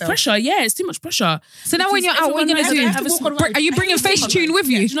It's too much pressure. Yeah, it's too much pressure. So now when you're out, what are you going to do? Are you bringing Facetune with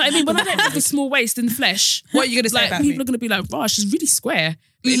you? Do you know what I mean? When I don't have a small waist in the flesh, what are you going to say about me? People are going to be like, wow, she's really square.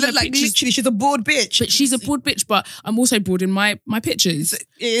 You look like literally she's a bored bitch. But she's a bored bitch, but I'm also bored in my pictures. It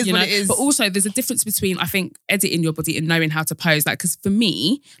is what it is. But also there's a difference between, I think, editing your body and knowing how to pose. Like, because for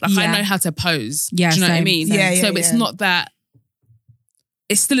me, I know how to pose. Yeah, do you know what I mean? Yeah, it's not that...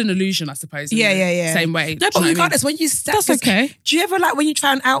 It's still an illusion, I suppose. Yeah. Same way. No, but regardless, when you stand... That's okay. Do you ever, like, when you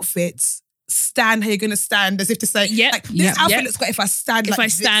try on outfits... stand how you're going to stand as if to say, this outfit looks great if I stand like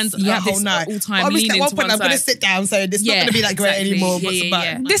this the whole night. All time, obviously at lean one into point one I'm going to side. sit down, so it's not going to be like great anymore.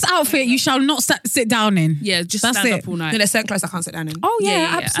 This outfit you shall not sit down in. Yeah, just That's stand it. up all night. No, there's certain clothes I can't sit down in. Oh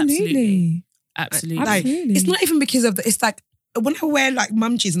yeah, absolutely. Absolutely. Like, it's not even because of it's like when I wear like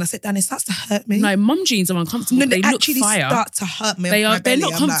mum jeans and I sit down, it starts to hurt me. No, mum jeans are uncomfortable. No, they actually look fire. start to hurt me. They're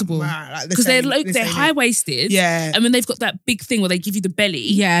not comfortable because they're high waisted. Yeah, and then they've got that big thing where they give you the belly.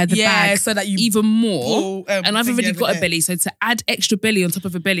 Yeah, the bag, so that you even more. And I've already got a belly, so to add extra belly on top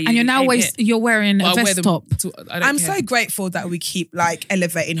of a belly, and you're now you're wearing a vest top. I'm so grateful that we keep like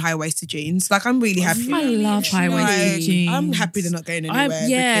elevating high waisted jeans. Like I'm really happy. I love high waisted jeans. I'm happy they're not going anywhere.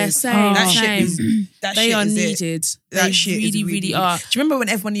 Yeah, same. They are needed. That shit really, really are. Do you remember when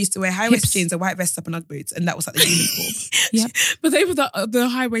everyone used to wear high-waisted jeans, a white vest up and Ugg boots, and that was like the uniform? Yeah, but they were the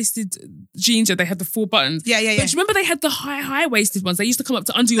high-waisted jeans. They had the 4 buttons. Yeah. But do you remember they had the high-waisted ones? They used to come up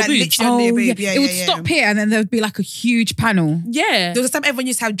to under your boobs. Under your boob. It would stop here, and then there would be like a huge panel. Yeah, there was a time everyone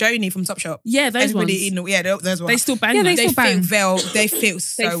used to have Joni from Topshop. Yeah, those ones. Those ones. They still bang. Yeah, they still bang. They fit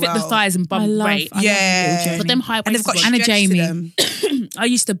so well. They fit the thighs and bum great. Yeah, but them high-waisted and they've got Anna Jamie. I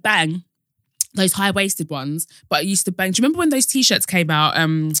used to bang those high-waisted ones, but I used to bang. Do you remember when those t-shirts came out?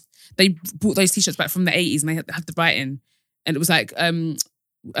 They brought those t-shirts back from the 80s and they had the writing, and it was like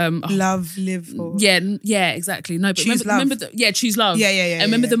love, live, or... yeah, exactly. No, but choose remember love. Choose love. Yeah. And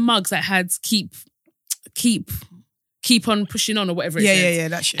remember the mugs that had keep on pushing on or whatever it said. Yeah,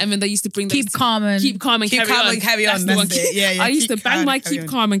 that shit. And then they used to bring keep calm and carry on. That's it. Yeah. I used to bang my keep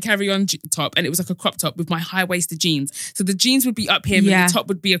calm and carry on top, and it was like a crop top with my high waisted jeans. So the jeans would be up here, and the top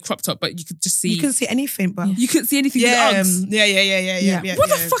would be a crop top, but you could just see. You couldn't see anything, but you couldn't see anything. Yeah, with Uggs. Yeah. What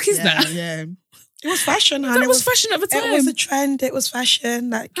the fuck is that? Yeah. It was fashion. That was fashion at the time. It was a trend. It was fashion.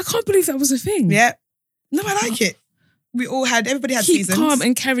 Like I can't believe that was a thing. Yeah. No, I like it. Everybody had keep seasons. Calm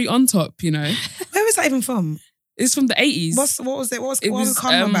and carry on top. You know. Where was that even from? It's from the 80s. What was it? What was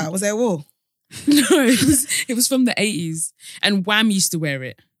calm about? Was there a war? No, it was from the 80s. And Wham used to wear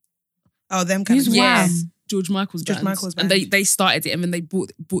it. Oh, them kind of Wham? George Michael's band. And they started it and then they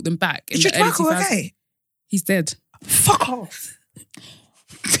brought them back. Is George Michael okay? He's dead. Fuck off.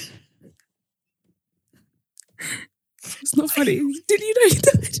 It's not funny. Did you know he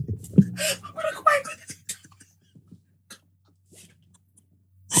died?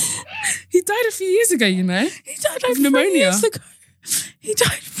 He died a few years ago, you know? He died like of pneumonia. 3 years ago. He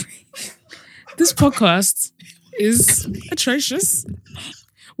died 3 years. This podcast is atrocious.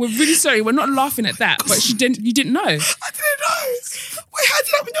 We're really sorry. We're not laughing at that, but you didn't know. I didn't know. Wait, how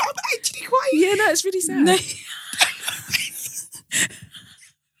did I know? I'm actually quite... Yeah, no, it's really sad. No. What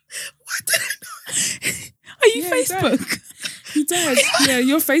did I know? Are you Facebook? He died. Yeah,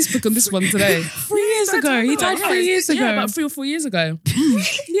 you're Facebook on this one today. 3 years ago. He died 3 years ago. Yeah, about 3 or 4 years ago.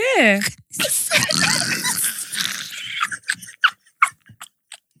 Yeah.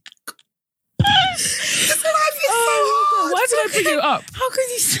 Why did I bring it up? How could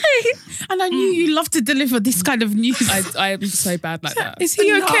you say it? And I knew you love to deliver this kind of news. I am so bad like that. Is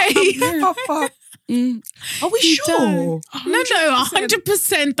he okay? Are we sure? No,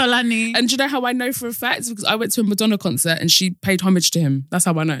 100%, Tolani. And do you know how I know for a fact? It's because I went to a Madonna concert and she paid homage to him. That's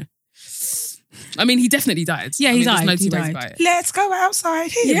how I know. I mean, he definitely died. Yeah, he died. There's no He two ways died. about it. Let's go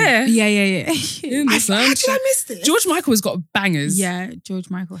outside here. Yeah. Yeah. In the sun. How did I miss this? George Michael has got bangers. Yeah, George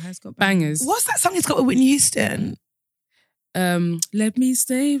Michael has got Bangers. What's that song he's got with Whitney Houston? Let me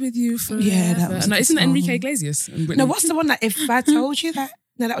stay with you forever. Yeah, that was No, the isn't that song. Enrique Iglesias? And Whitney? No, what's the one that If I Told You That?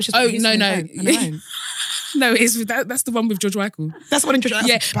 No, that was just... Oh, Whitney Houston no. on her own. No, it's that's the one with George Michael. That's the one in George.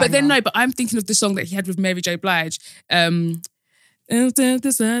 Yeah, but then but I'm thinking of the song that he had with Mary J. Blige. The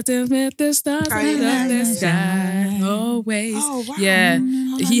stars in the sky, always. Oh, wow. Yeah,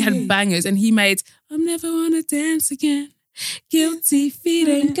 he had bangers, and he made "I'm Never Wanna Dance Again." Guilty feet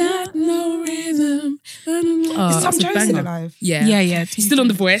ain't got no rhythm. Is Tom Jones still alive? Yeah. He's still on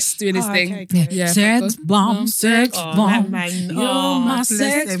The Voice doing his thing. Okay. Yeah, Sex bomb, sex bomb. Man. You're my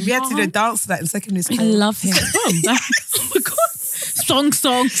sex We had to do a bomb. dance to that in secondary school. I love him. Oh my God. Song,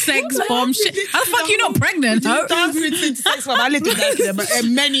 sex bomb, shit. How the fuck you not pregnant? Dancing to sex bomb. I lived in that, but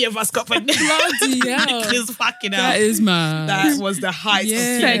many of us got pregnant. Bloody hell. Because fucking hell. That is mad. That was the height of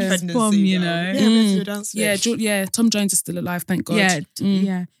teen pregnancy. bomb, you know. Yeah, we had to do a dance. Yeah, Tom Jones is still alive, thank God.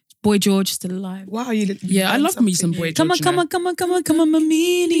 Yeah. Boy George still alive. Wow, I love me some Boy George. Come on,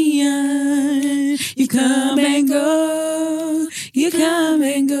 Mamilian. You come and go.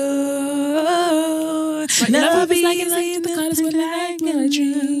 Love is like in the colors with like my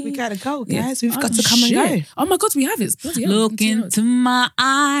dream. We gotta go, guys. We've got to come and go. Oh my God, we have it. Bloody hell. Look into my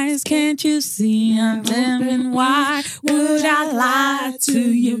eyes, can't you see I'm living? Why would I lie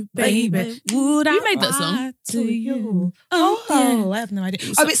to you, baby? Would I made that song? lie to you? Oh, I have no idea.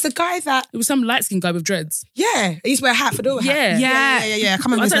 It's the guy that... It was some light-skinned guy with dreads. Yeah, he used to wear a hat for the hat. Yeah. Yeah. I can't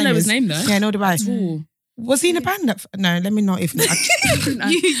remember I don't know his is. name though. Yeah, nor do I. Ooh. Was he in a band? No, let me not even...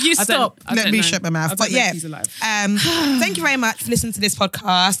 You stop. Let me shut my mouth. But yeah, he's alive. thank you very much for listening to this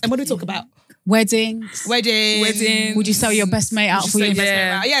podcast. And what do we talk about? Weddings. Wedding. Would you sell your best mate out for you?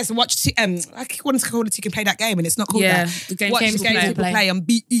 Yeah. Yeah, so watch... I wanted to call it You Can Play That Game, and it's not called that. The game Watch people the game people play on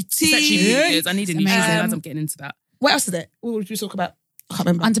BET. It's actually really good. I need a new Amazing. season as I'm getting into that. What else is it? What would we talk about? I can't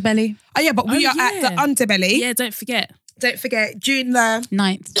remember. Underbelly. Oh yeah, but we are at the Underbelly. Yeah, don't forget. Don't forget, June the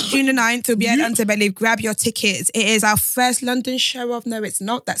 9th. we'll be at Underbelly. Grab your tickets. It is our first London show of... No, it's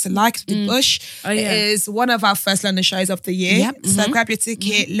not. That's a lie, 'cause we Bush. Oh, yeah. It is one of our first London shows of the year. Yep. So grab your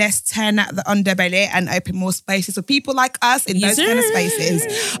ticket. Let's turn at the Underbelly and open more spaces for people like us in those kind of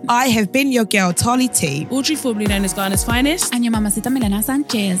spaces. I have been your girl, Tolly T. Audrey, formerly known as Ghana's finest. And your mamacita Milena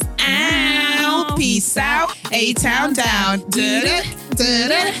Sanchez. Ow, peace out. A-Town down. Da-da,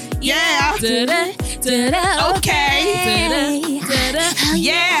 da-da, yeah. Okay.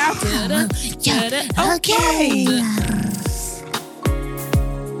 Yeah. Okay.